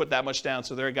 They didn't put that much down,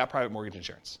 so they've got private mortgage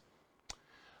insurance.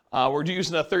 We're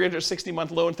using a 360-month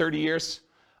loan, 30 years.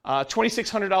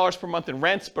 $2,600 per month in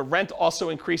rent, but rent also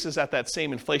increases at that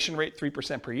same inflation rate,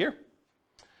 3% per year.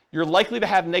 You're likely to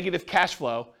have negative cash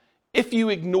flow if you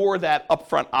ignore that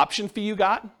upfront option fee you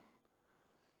got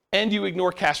and you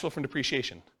ignore cash flow from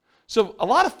depreciation. So a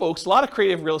lot of folks, a lot of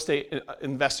creative real estate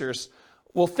investors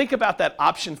will think about that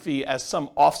option fee as some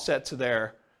offset to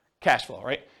their cash flow,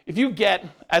 right? If you get,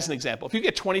 as an example, if you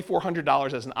get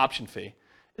 $2,400 as an option fee,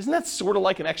 isn't that sort of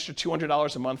like an extra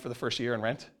 $200 a month for the first year in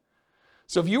rent?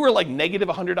 So if you were like negative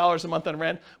 $100 a month on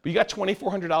rent, but you got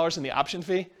 $2,400 in the option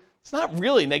fee, it's not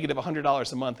really negative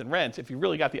 $100 a month in rent if you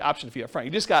really got the option fee up front.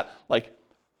 You just got like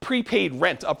prepaid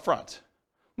rent up front.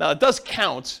 Now it does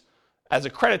count as a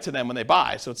credit to them when they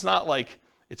buy, so it's not like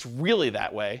it's really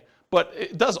that way, but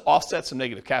it does offset some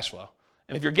negative cash flow.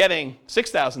 And if you're getting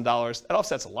 $6,000, that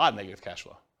offsets a lot of negative cash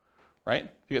flow, right?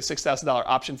 If you get $6,000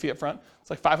 option fee up front, it's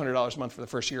like $500 a month for the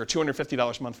first year, or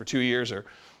 $250 a month for 2 years, or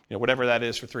whatever that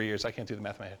is for 3 years. I can't do the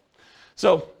math in my head.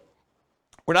 So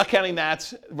we're not counting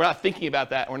that. We're not thinking about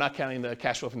that. And we're not counting the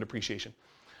cash flow from depreciation.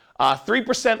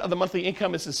 3% of the monthly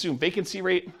income is the assumed vacancy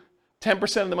rate.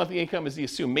 10% of the monthly income is the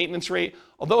assumed maintenance rate.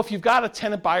 Although if you've got a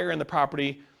tenant buyer in the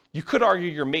property, you could argue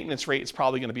your maintenance rate is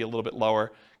probably going to be a little bit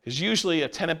lower, because usually a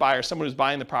tenant buyer, someone who's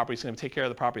buying the property, is going to take care of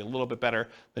the property a little bit better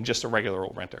than just a regular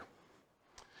old renter.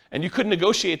 And you could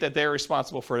negotiate that they're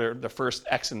responsible for the first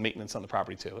X in maintenance on the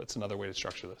property too. That's another way to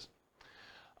structure this.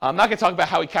 I'm not going to talk about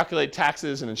how we calculate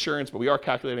taxes and insurance, but we are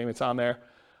calculating, it's on there.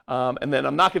 And then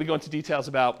I'm not going to go into details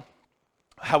about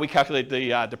how we calculate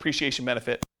the depreciation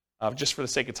benefit, just for the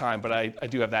sake of time, but I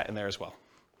do have that in there as well.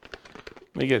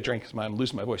 Let me get a drink because I'm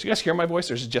losing my voice. You guys hear my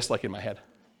voice, or is it just like in my head?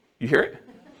 You hear it?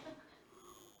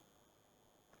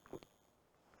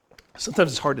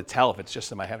 Sometimes it's hard to tell if it's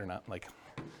just in my head or not.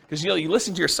 Because you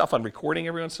listen to yourself on recording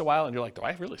every once in a while, and you're like, do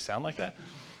I really sound like that?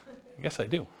 I guess I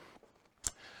do.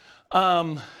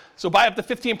 So buy up to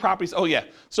 15 properties. Oh yeah.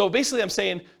 So basically I'm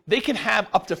saying they can have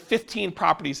up to 15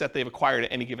 properties that they've acquired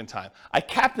at any given time. I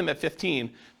cap them at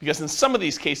 15 because in some of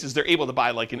these cases they're able to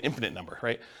buy like an infinite number,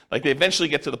 right? Like they eventually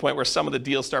get to the point where some of the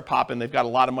deals start popping, they've got a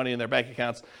lot of money in their bank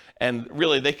accounts, and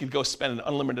really they could go spend an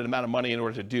unlimited amount of money in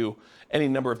order to do any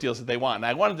number of deals that they want. And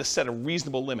I wanted to set a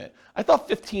reasonable limit. I thought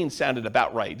 15 sounded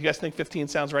about right. Do you guys think 15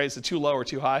 sounds right? Is it too low or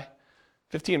too high?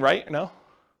 15 right or no?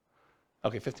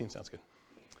 Okay, 15 sounds good.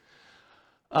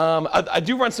 I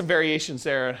do run some variations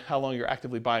there, how long you're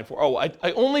actively buying for. Oh, I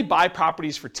only buy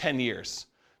properties for 10 years.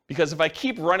 Because if I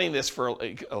keep running this for,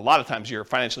 a lot of times you're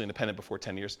financially independent before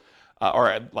 10 years,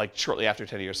 or like shortly after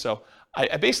 10 years. So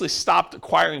I basically stopped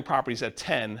acquiring properties at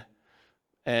 10,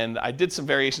 and I did some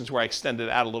variations where I extended it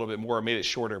out a little bit more, made it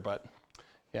shorter, but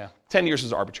yeah, 10 years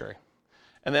is arbitrary.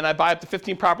 And then I buy up to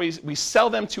 15 properties. We sell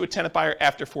them to a tenant buyer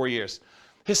after 4 years.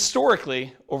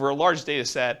 Historically, over a large data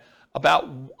set,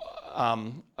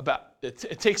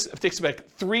 it takes about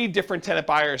 3 different tenant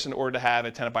buyers in order to have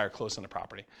a tenant buyer close on the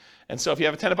property. And so if you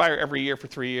have a tenant buyer every year for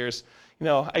 3 years,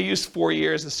 I used 4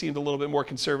 years. This seemed a little bit more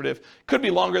conservative. Could be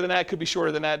longer than that, could be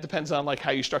shorter than that. Depends on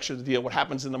how you structure the deal, what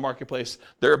happens in the marketplace,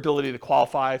 their ability to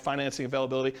qualify, financing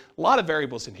availability. A lot of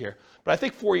variables in here. But I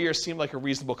think 4 years seemed like a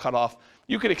reasonable cutoff.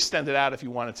 You could extend it out if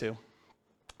you wanted to.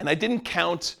 And I didn't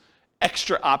count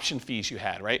extra option fees you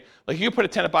had, right? Like you put a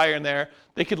tenant buyer in there,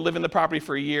 they could live in the property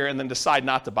for a year and then decide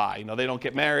not to buy. They don't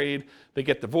get married, they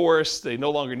get divorced, they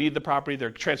no longer need the property, they're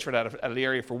transferred out of the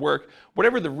area for work,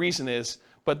 whatever the reason is.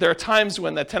 But there are times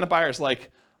when that tenant buyer is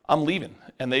like, I'm leaving,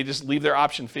 and they just leave their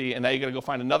option fee, and now you got to go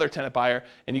find another tenant buyer,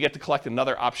 and you get to collect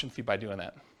another option fee by doing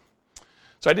that.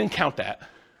 So I didn't count that.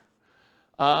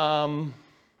 And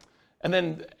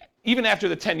then even after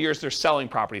the 10 years, they're selling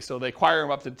property. So they acquire them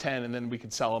up to 10, and then we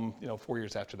could sell them 4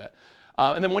 years after that.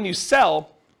 And then when you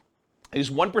sell, use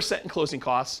 1% in closing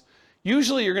costs.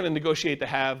 Usually you're going to negotiate to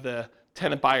have the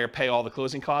tenant buyer pay all the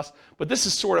closing costs, but this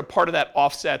is sort of part of that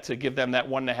offset to give them that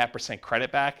 1.5%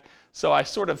 credit back. So I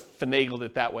sort of finagled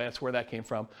it that way. That's where that came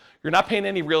from. You're not paying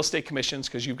any real estate commissions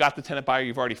because you've got the tenant buyer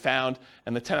you've already found,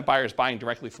 and the tenant buyer is buying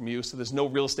directly from you, so there's no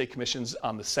real estate commissions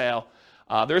on the sale.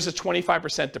 There's a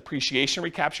 25% depreciation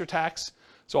recapture tax.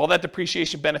 So all that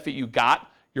depreciation benefit you got,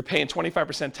 you're paying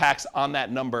 25% tax on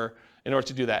that number in order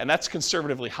to do that. And that's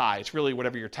conservatively high. It's really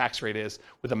whatever your tax rate is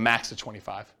with a max of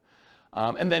 25.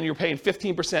 And then you're paying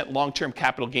 15% long-term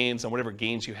capital gains on whatever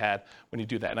gains you had when you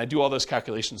do that. And I do all those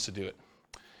calculations to do it.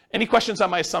 Any questions on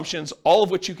my assumptions, all of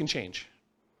which you can change?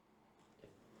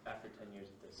 After 10 years,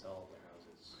 if they sell all their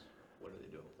houses, what do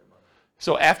they do with their money?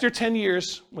 So after 10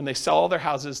 years, when they sell all their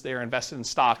houses, they are invested in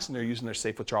stocks and they're using their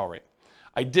safe withdrawal rate.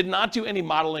 I did not do any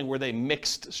modeling where they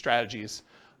mixed strategies.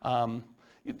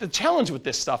 The challenge with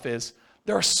this stuff is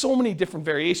there are so many different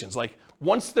variations. Like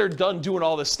once they're done doing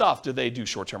all this stuff, do they do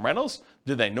short-term rentals?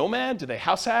 Do they nomad? Do they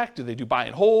house hack? Do they do buy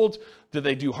and hold? Do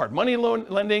they do hard money loan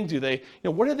lending? Do they,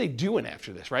 what are they doing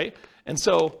after this, right? And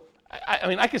so, I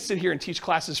mean, I could sit here and teach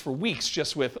classes for weeks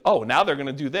just with, oh, now they're going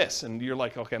to do this. And you're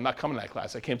like, okay, I'm not coming to that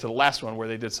class. I came to the last one where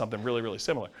they did something really, really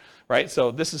similar, right?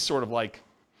 So this is sort of like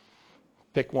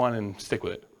pick one and stick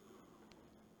with it.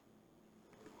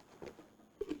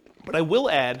 But I will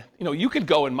add, you could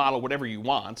go and model whatever you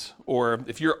want, or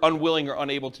if you're unwilling or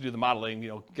unable to do the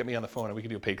modeling, get me on the phone and we can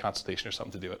do a paid consultation or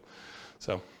something to do it.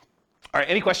 So, all right,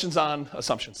 any questions on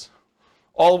assumptions?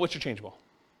 All of which are changeable.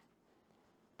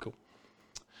 Cool.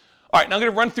 All right, now I'm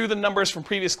going to run through the numbers from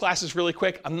previous classes really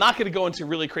quick. I'm not going to go into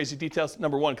really crazy details,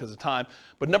 number one, because of time,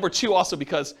 but number two, also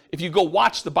because if you go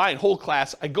watch the buy and hold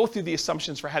class, I go through the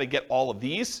assumptions for how to get all of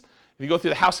these. If you go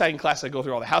through the house hacking class, I go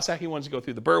through all the house hacking ones. You go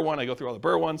through the Burr one, I go through all the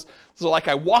Burr ones. So like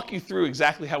I walk you through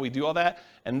exactly how we do all that,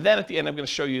 and then at the end I'm going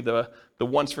to show you the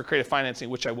ones for creative financing,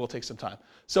 which I will take some time.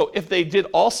 So if they did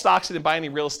all stocks and didn't buy any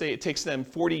real estate, it takes them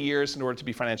 40 years in order to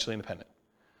be financially independent.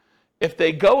 If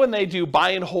they go and they do buy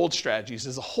and hold strategies,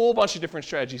 there's a whole bunch of different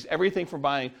strategies, everything from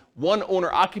buying one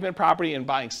owner-occupant property and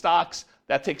buying stocks,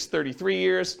 that takes 33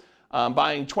 years.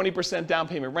 Buying 20% down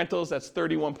payment rentals, that's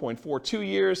 31.42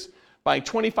 years. Buying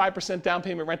 25% down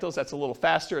payment rentals, that's a little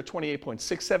faster at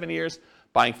 28.67 years.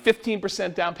 Buying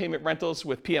 15% down payment rentals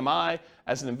with PMI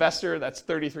as an investor, that's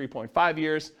 33.5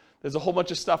 years. There's a whole bunch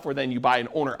of stuff where then you buy an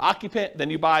owner-occupant, then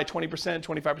you buy 20%,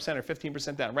 25%, or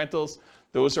 15% down rentals.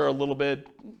 Those are a little bit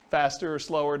faster or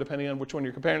slower depending on which one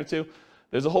you're comparing it to.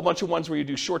 There's a whole bunch of ones where you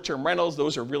do short-term rentals.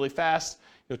 Those are really fast,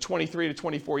 23 to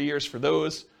 24 years for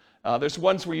those. There's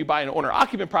ones where you buy an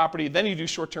owner-occupant property, then you do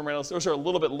short-term rentals. Those are a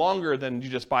little bit longer than you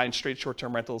just buying straight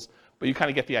short-term rentals, but you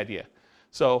kind of get the idea.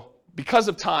 So because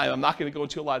of time, I'm not going to go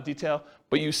into a lot of detail,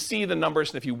 but you see the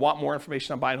numbers, and if you want more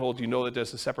information on buy and hold, you know that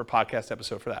there's a separate podcast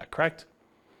episode for that, correct?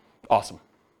 Awesome.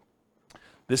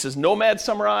 This is Nomad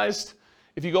summarized.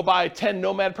 If you go buy 10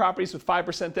 Nomad properties with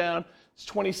 5% down, it's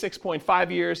 26.5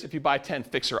 years. If you buy 10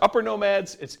 fixer-upper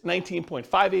Nomads, it's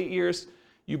 19.58 years.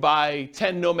 You buy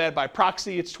 10 Nomad by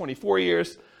proxy, it's 24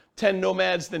 years. 10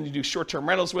 Nomads, then you do short-term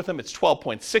rentals with them, it's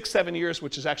 12.67 years,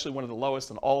 which is actually one of the lowest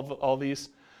in all these.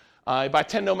 You buy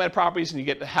 10 Nomad properties and you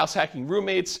get the house hacking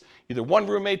roommates, either one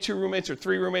roommate, two roommates, or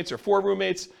three roommates, or four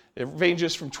roommates. It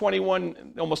ranges from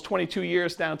 21, almost 22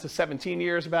 years down to 17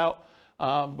 years about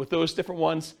with those different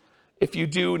ones. If you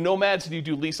do Nomads and you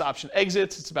do lease option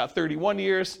exits, it's about 31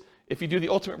 years. If you do the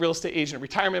Ultimate Real Estate Agent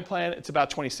Retirement Plan, it's about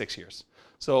 26 years.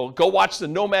 So go watch the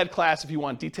Nomad class if you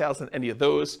want details on any of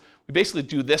those. We basically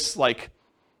do this like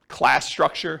class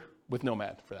structure with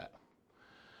Nomad for that.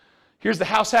 Here's the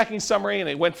house hacking summary, and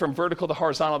it went from vertical to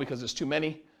horizontal because there's too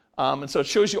many. And so it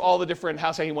shows you all the different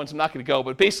house hacking ones. I'm not going to go,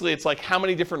 but basically it's like how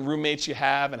many different roommates you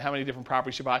have and how many different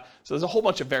properties you buy. So there's a whole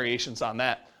bunch of variations on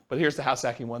that, but here's the house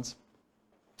hacking ones.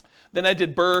 Then I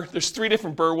did Burr. There's 3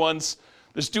 different Burr ones.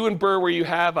 There's doing Burr where you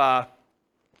have,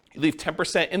 you leave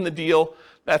 10% in the deal.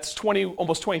 That's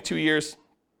almost 22 years.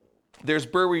 There's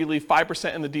Burr where you leave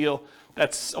 5% in the deal.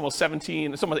 That's almost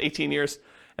 17, it's almost 18 years.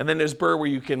 And then there's Burr where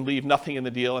you can leave nothing in the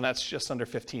deal, and that's just under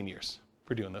 15 years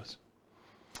for doing those.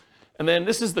 And then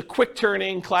this is the quick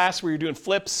turning class where you're doing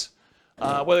flips,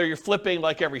 whether you're flipping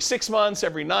like every 6 months,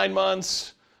 every 9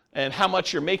 months, and how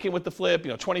much you're making with the flip,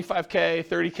 25K,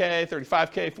 30K,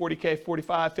 35K, 40K,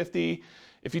 45, 50.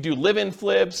 If you do live-in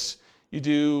flips, you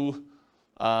do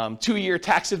 2-year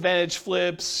tax advantage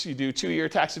flips, you do 2-year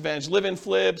tax advantage live-in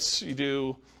flips, you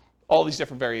do all these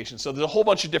different variations. So there's a whole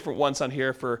bunch of different ones on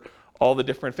here for all the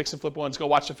different fix and flip ones. Go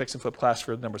watch the fix and flip class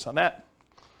for the numbers on that.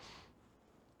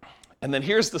 And then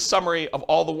here's the summary of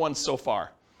all the ones so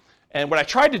far. And what I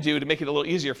tried to do to make it a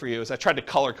little easier for you is I tried to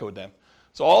color code them.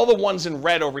 So all the ones in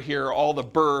red over here are all the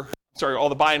all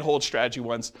the buy and hold strategy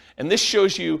ones. And this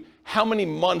shows you how many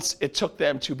months it took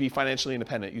them to be financially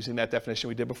independent using that definition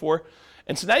we did before.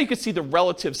 And so now you can see the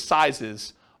relative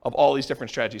sizes of all these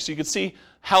different strategies. So you can see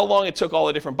how long it took all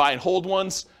the different buy and hold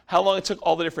ones, how long it took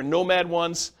all the different Nomad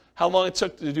ones, how long it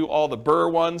took to do all the Burr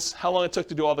ones, how long it took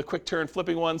to do all the quick turn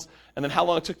flipping ones, and then how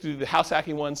long it took to do the house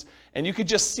hacking ones. And you could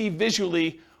just see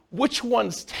visually which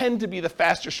ones tend to be the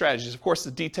faster strategies. Of course,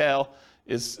 the detail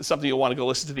is something you'll want to go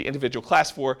listen to the individual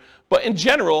class for. But in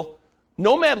general,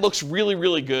 Nomad looks really,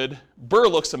 really good. Burr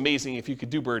looks amazing if you could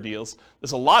do Burr deals.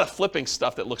 There's a lot of flipping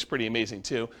stuff that looks pretty amazing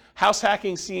too. House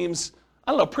hacking seems,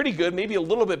 I don't know, pretty good, maybe a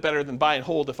little bit better than buy and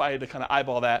hold if I had to kind of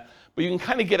eyeball that. But you can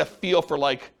kind of get a feel for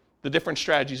like the different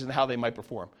strategies and how they might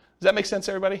perform. Does that make sense,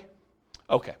 everybody?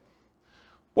 Okay.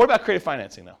 What about creative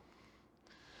financing though?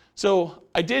 So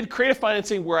I did creative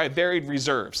financing where I varied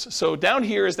reserves. So down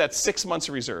here is that 6 months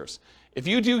of reserves. If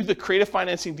you do the creative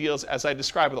financing deals as I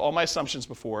described with all my assumptions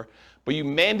before, but you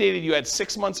mandated you had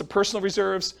 6 months of personal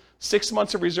reserves, 6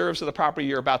 months of reserves of the property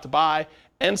you're about to buy,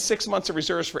 and 6 months of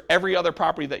reserves for every other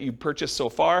property that you purchased so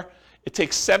far, it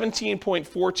takes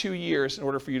 17.42 years in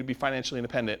order for you to be financially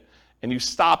independent. And you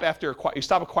stop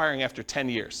acquiring after 10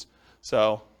 years.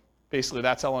 So basically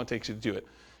that's how long it takes you to do it.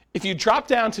 If you drop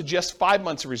down to just 5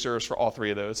 months of reserves for all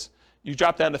 3 of those, you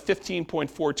drop down to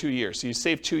 15.42 years. So you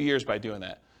save 2 years by doing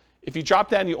that. If you drop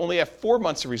down, you only have 4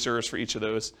 months of reserves for each of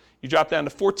those. You drop down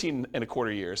to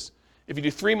 14.25 years. If you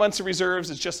do 3 months of reserves,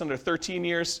 it's just under 13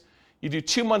 years. You do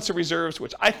 2 months of reserves,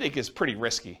 which I think is pretty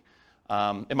risky.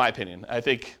 in my opinion. I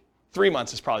think 3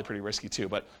 months is probably pretty risky too,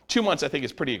 but 2 months I think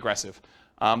is pretty aggressive.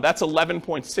 That's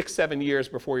 11.67 years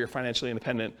before you're financially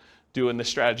independent doing this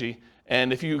strategy.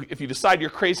 And if you decide you're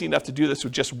crazy enough to do this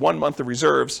with just 1 month of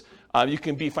reserves, you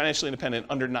can be financially independent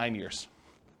under 9 years.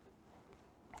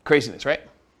 Craziness, right?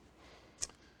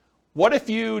 What if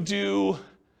you do,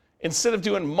 instead of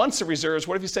doing months of reserves,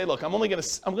 what if you say, look, I'm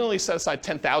only set aside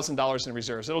 $10,000 in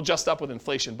reserves. It'll adjust up with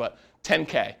inflation, but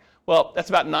 10K. Well, that's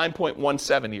about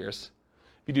 9.17 years.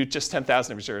 If you do just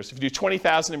 10,000 in reserves. If you do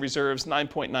 20,000 in reserves,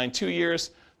 9.92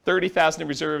 years. 30,000 in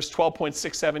reserves,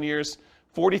 12.67 years.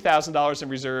 $40,000 in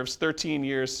reserves, 13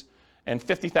 years. And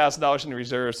 $50,000 in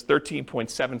reserves,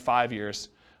 13.75 years.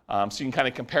 So you can kind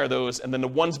of compare those. And then the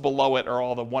ones below it are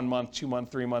all the 1 month, 2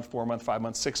 month, 3 month, 4 month, 5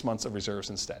 month, 6 months of reserves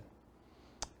instead.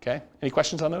 Okay, any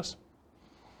questions on those?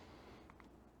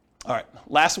 All right,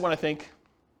 last one I think.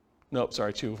 Nope,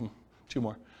 sorry, two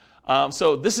more.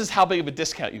 So this is how big of a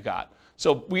discount you got.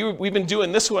 So we've been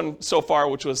doing this one so far,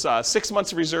 which was 6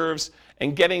 months of reserves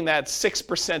and getting that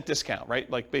 6% discount, right?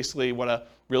 Like basically what a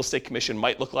real estate commission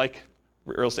might look like.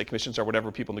 Real estate commissions are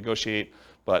whatever people negotiate,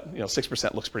 but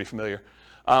 6% looks pretty familiar.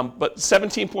 But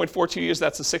 17.42 years,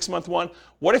 that's the 6 month one.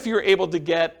 What if you were able to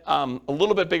get a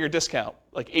little bit bigger discount,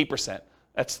 like 8%?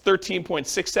 That's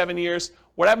 13.67 years.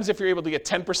 What happens if you're able to get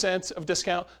 10% of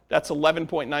discount? That's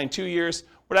 11.92 years.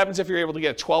 What happens if you're able to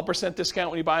get a 12%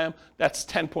 discount when you buy them? That's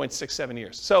 10.67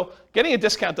 years. So getting a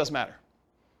discount does matter,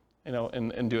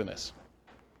 in doing this.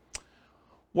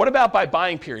 What about by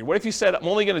buying period? What if you said, I'm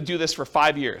only going to do this for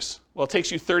 5 years? Well, it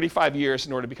takes you 35 years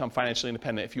in order to become financially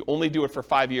independent. If you only do it for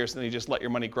 5 years, then you just let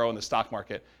your money grow in the stock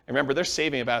market. And remember, they're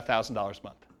saving about $1,000 a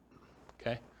month.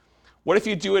 Okay? What if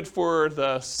you do it for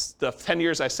the 10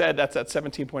 years I said? That's at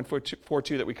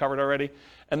 17.42 that we covered already.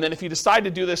 And then if you decide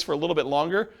to do this for a little bit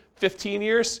longer, 15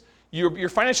 years, you're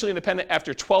financially independent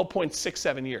after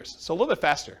 12.67 years. So a little bit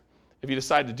faster if you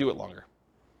decide to do it longer.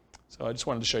 So I just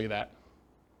wanted to show you that.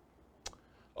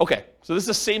 Okay, so this is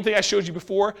the same thing I showed you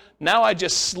before. Now I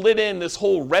just slid in this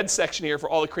whole red section here for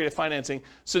all the creative financing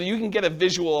so that you can get a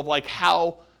visual of like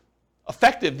how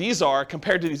effective these are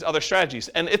compared to these other strategies.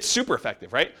 And it's super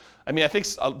effective, right? I mean, I think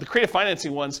the creative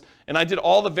financing ones, and I did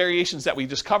all the variations that we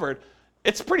just covered,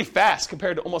 it's pretty fast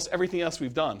compared to almost everything else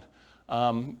we've done.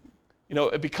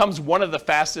 It becomes one of the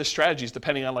fastest strategies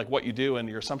depending on like what you do and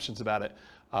your assumptions about it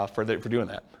for doing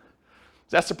that.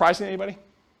 Is that surprising to anybody? A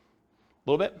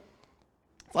little bit?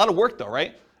 It's a lot of work though,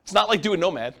 right? It's not like doing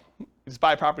Nomad. You just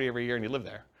buy a property every year and you live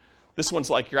there. This one's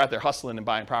like you're out there hustling and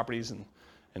buying properties and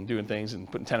doing things and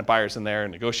putting tenant buyers in there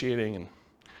and negotiating and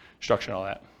structuring all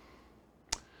that.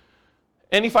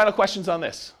 Any final questions on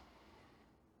this?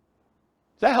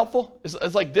 Is that helpful? Is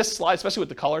like this slide, especially with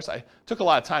the colors, I took a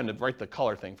lot of time to write the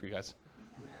color thing for you guys.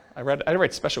 I had to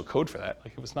write special code for that.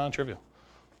 Like it was non-trivial.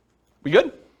 We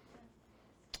good?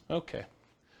 Okay.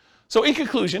 So in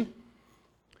conclusion,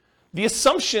 the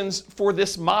assumptions for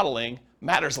this modeling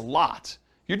matters a lot.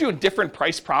 You're doing different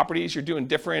price properties, you're doing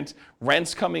different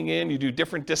rents coming in, you do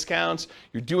different discounts,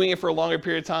 you're doing it for a longer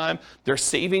period of time, they're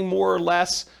saving more or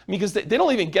less. Because they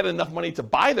don't even get enough money to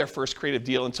buy their first creative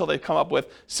deal until they come up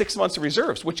with 6 months of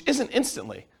reserves, which isn't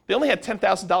instantly. They only had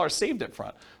 $10,000 saved up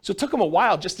front. So it took them a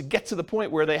while just to get to the point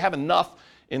where they have enough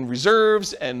in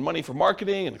reserves and money for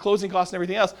marketing and closing costs and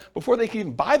everything else before they can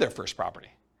even buy their first property.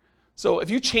 So if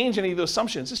you change any of those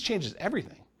assumptions, this changes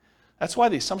everything. That's why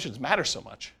the assumptions matter so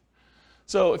much.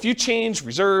 So if you change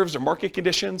reserves or market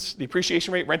conditions, the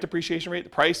appreciation rate, rent appreciation rate, the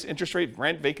price, interest rate,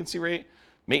 rent, vacancy rate,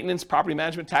 maintenance, property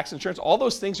management, tax insurance, all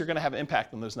those things are going to have an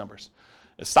impact on those numbers.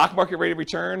 The stock market rate of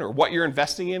return or what you're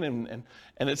investing in, and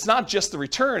it's not just the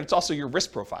return, it's also your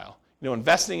risk profile.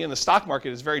 Investing in the stock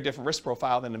market is a very different risk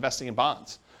profile than investing in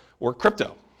bonds or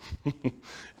crypto, if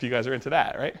you guys are into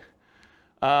that, right?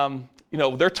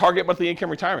 Their target monthly income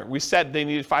retirement, we said they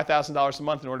needed $5,000 a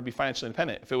month in order to be financially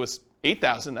independent. If it was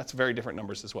 $8,000, that's very different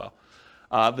numbers as well.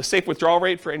 The safe withdrawal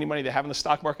rate for any money they have in the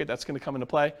stock market, that's going to come into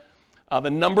play. The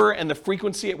number and the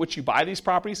frequency at which you buy these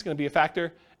properties is going to be a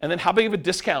factor. And then how big of a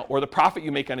discount or the profit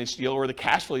you make on each deal or the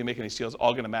cash flow you make on each deal is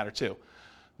all going to matter too.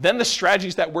 Then the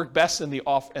strategies that work best in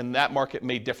that market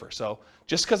may differ. So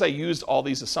just because I used all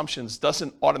these assumptions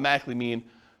doesn't automatically mean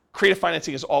creative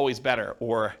financing is always better,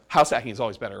 or house hacking is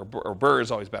always better, or BRRRR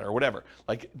is always better, or whatever.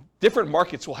 Like different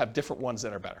markets will have different ones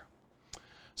that are better.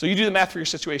 So you do the math for your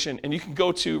situation, and you can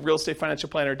go to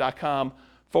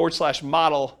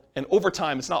realestatefinancialplanner.com/model, and over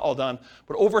time, it's not all done,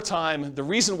 but over time, the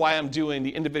reason why I'm doing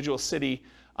the individual city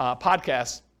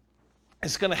podcast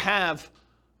is going to have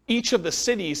each of the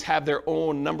cities have their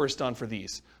own numbers done for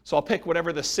these. So I'll pick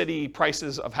whatever the city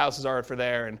prices of houses are for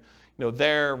there, and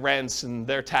their rents and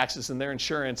their taxes and their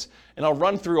insurance, and I'll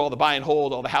run through all the buy and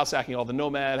hold, all the house hacking, all the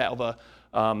nomad, all the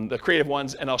creative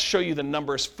ones, and I'll show you the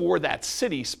numbers for that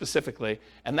city specifically,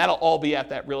 and that'll all be at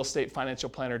that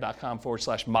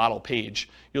realestatefinancialplanner.com/model page.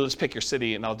 You'll just pick your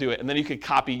city, and I'll do it, and then you can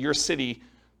copy your city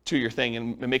to your thing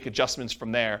and make adjustments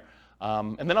from there,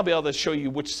 and then I'll be able to show you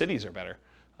which cities are better,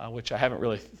 which I haven't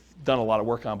really done a lot of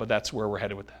work on, but that's where we're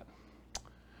headed with that.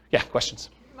 Yeah, questions?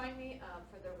 Can you remind me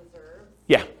for the reserves?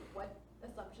 Yeah. What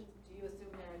assumptions do you assume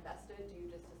they're invested? Do you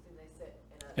just assume they sit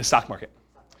in In stock market.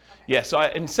 Okay. Yeah, so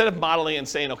instead of modeling and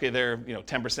saying, okay, they're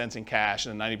 10% in cash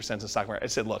and 90% in stock market, I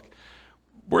said, look,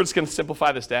 we're just going to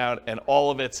simplify this down, and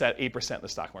all of it's at 8% in the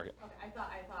stock market. Okay, I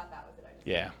thought that was it. I just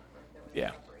Yeah. didn't remember if there was Yeah.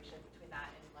 a separation between that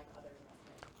and like other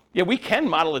investments. Yeah, we can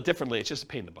model it differently. It's just a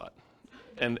pain in the butt.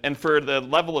 And for the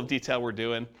level of detail we're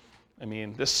doing, I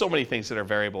mean, there's so many things that are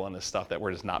variable in this stuff that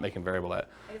we're just not making variable at.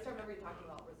 I just remember you talking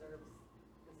about reserves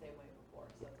the same way before,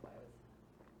 so that's why I was.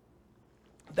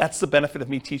 That's the benefit of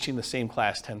me teaching the same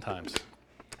class 10 times,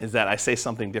 is that I say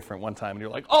something different one time, and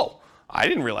you're like, oh, I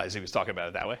didn't realize he was talking about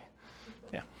it that way.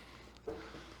 Yeah.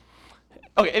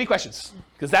 Okay, any questions?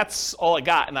 Because that's all I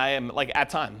got, and I am like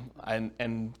at time,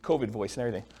 and COVID voice and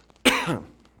everything. Is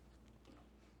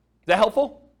that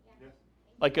helpful?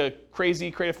 Like a crazy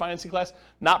creative financing class?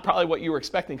 Not probably what you were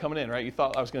expecting coming in, right? You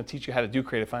thought I was going to teach you how to do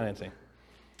creative financing,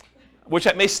 which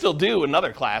I may still do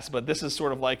another class, but this is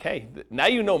sort of like, hey, now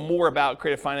you know more about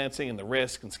creative financing and the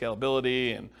risk and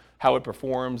scalability and how it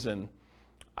performs, and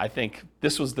I think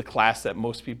this was the class that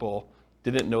most people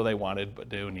didn't know they wanted but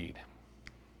do need.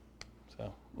 So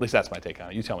at least that's my take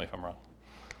on it. You tell me if I'm wrong.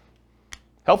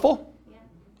 Helpful? Yeah.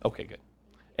 Okay, good.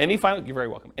 You're very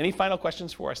welcome. Any final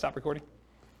questions before I stop recording?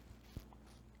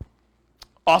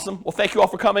 Awesome. Well, thank you all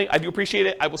for coming. I do appreciate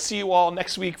it. I will see you all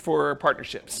next week for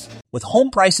partnerships. With home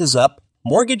prices up,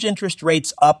 mortgage interest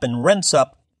rates up, and rents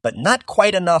up, but not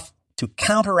quite enough to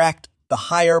counteract the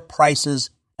higher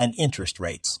prices and interest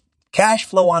rates. Cash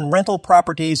flow on rental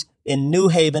properties in New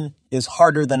Haven is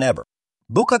harder than ever.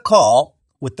 Book a call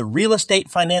with the Real Estate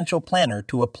Financial Planner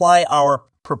to apply our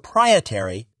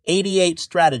proprietary 88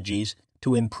 strategies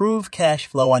to improve cash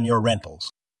flow on your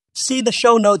rentals. See the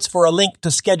show notes for a link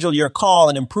to schedule your call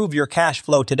and improve your cash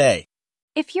flow today.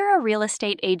 If you're a real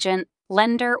estate agent,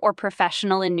 lender, or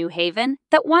professional in New Haven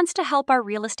that wants to help our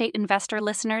real estate investor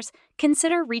listeners,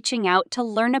 consider reaching out to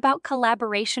learn about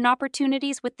collaboration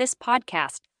opportunities with this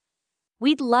podcast.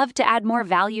 We'd love to add more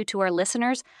value to our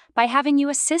listeners by having you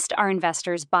assist our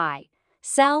investors buy,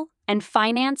 sell, and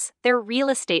finance their real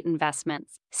estate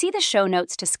investments. See the show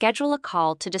notes to schedule a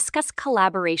call to discuss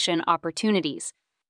collaboration opportunities.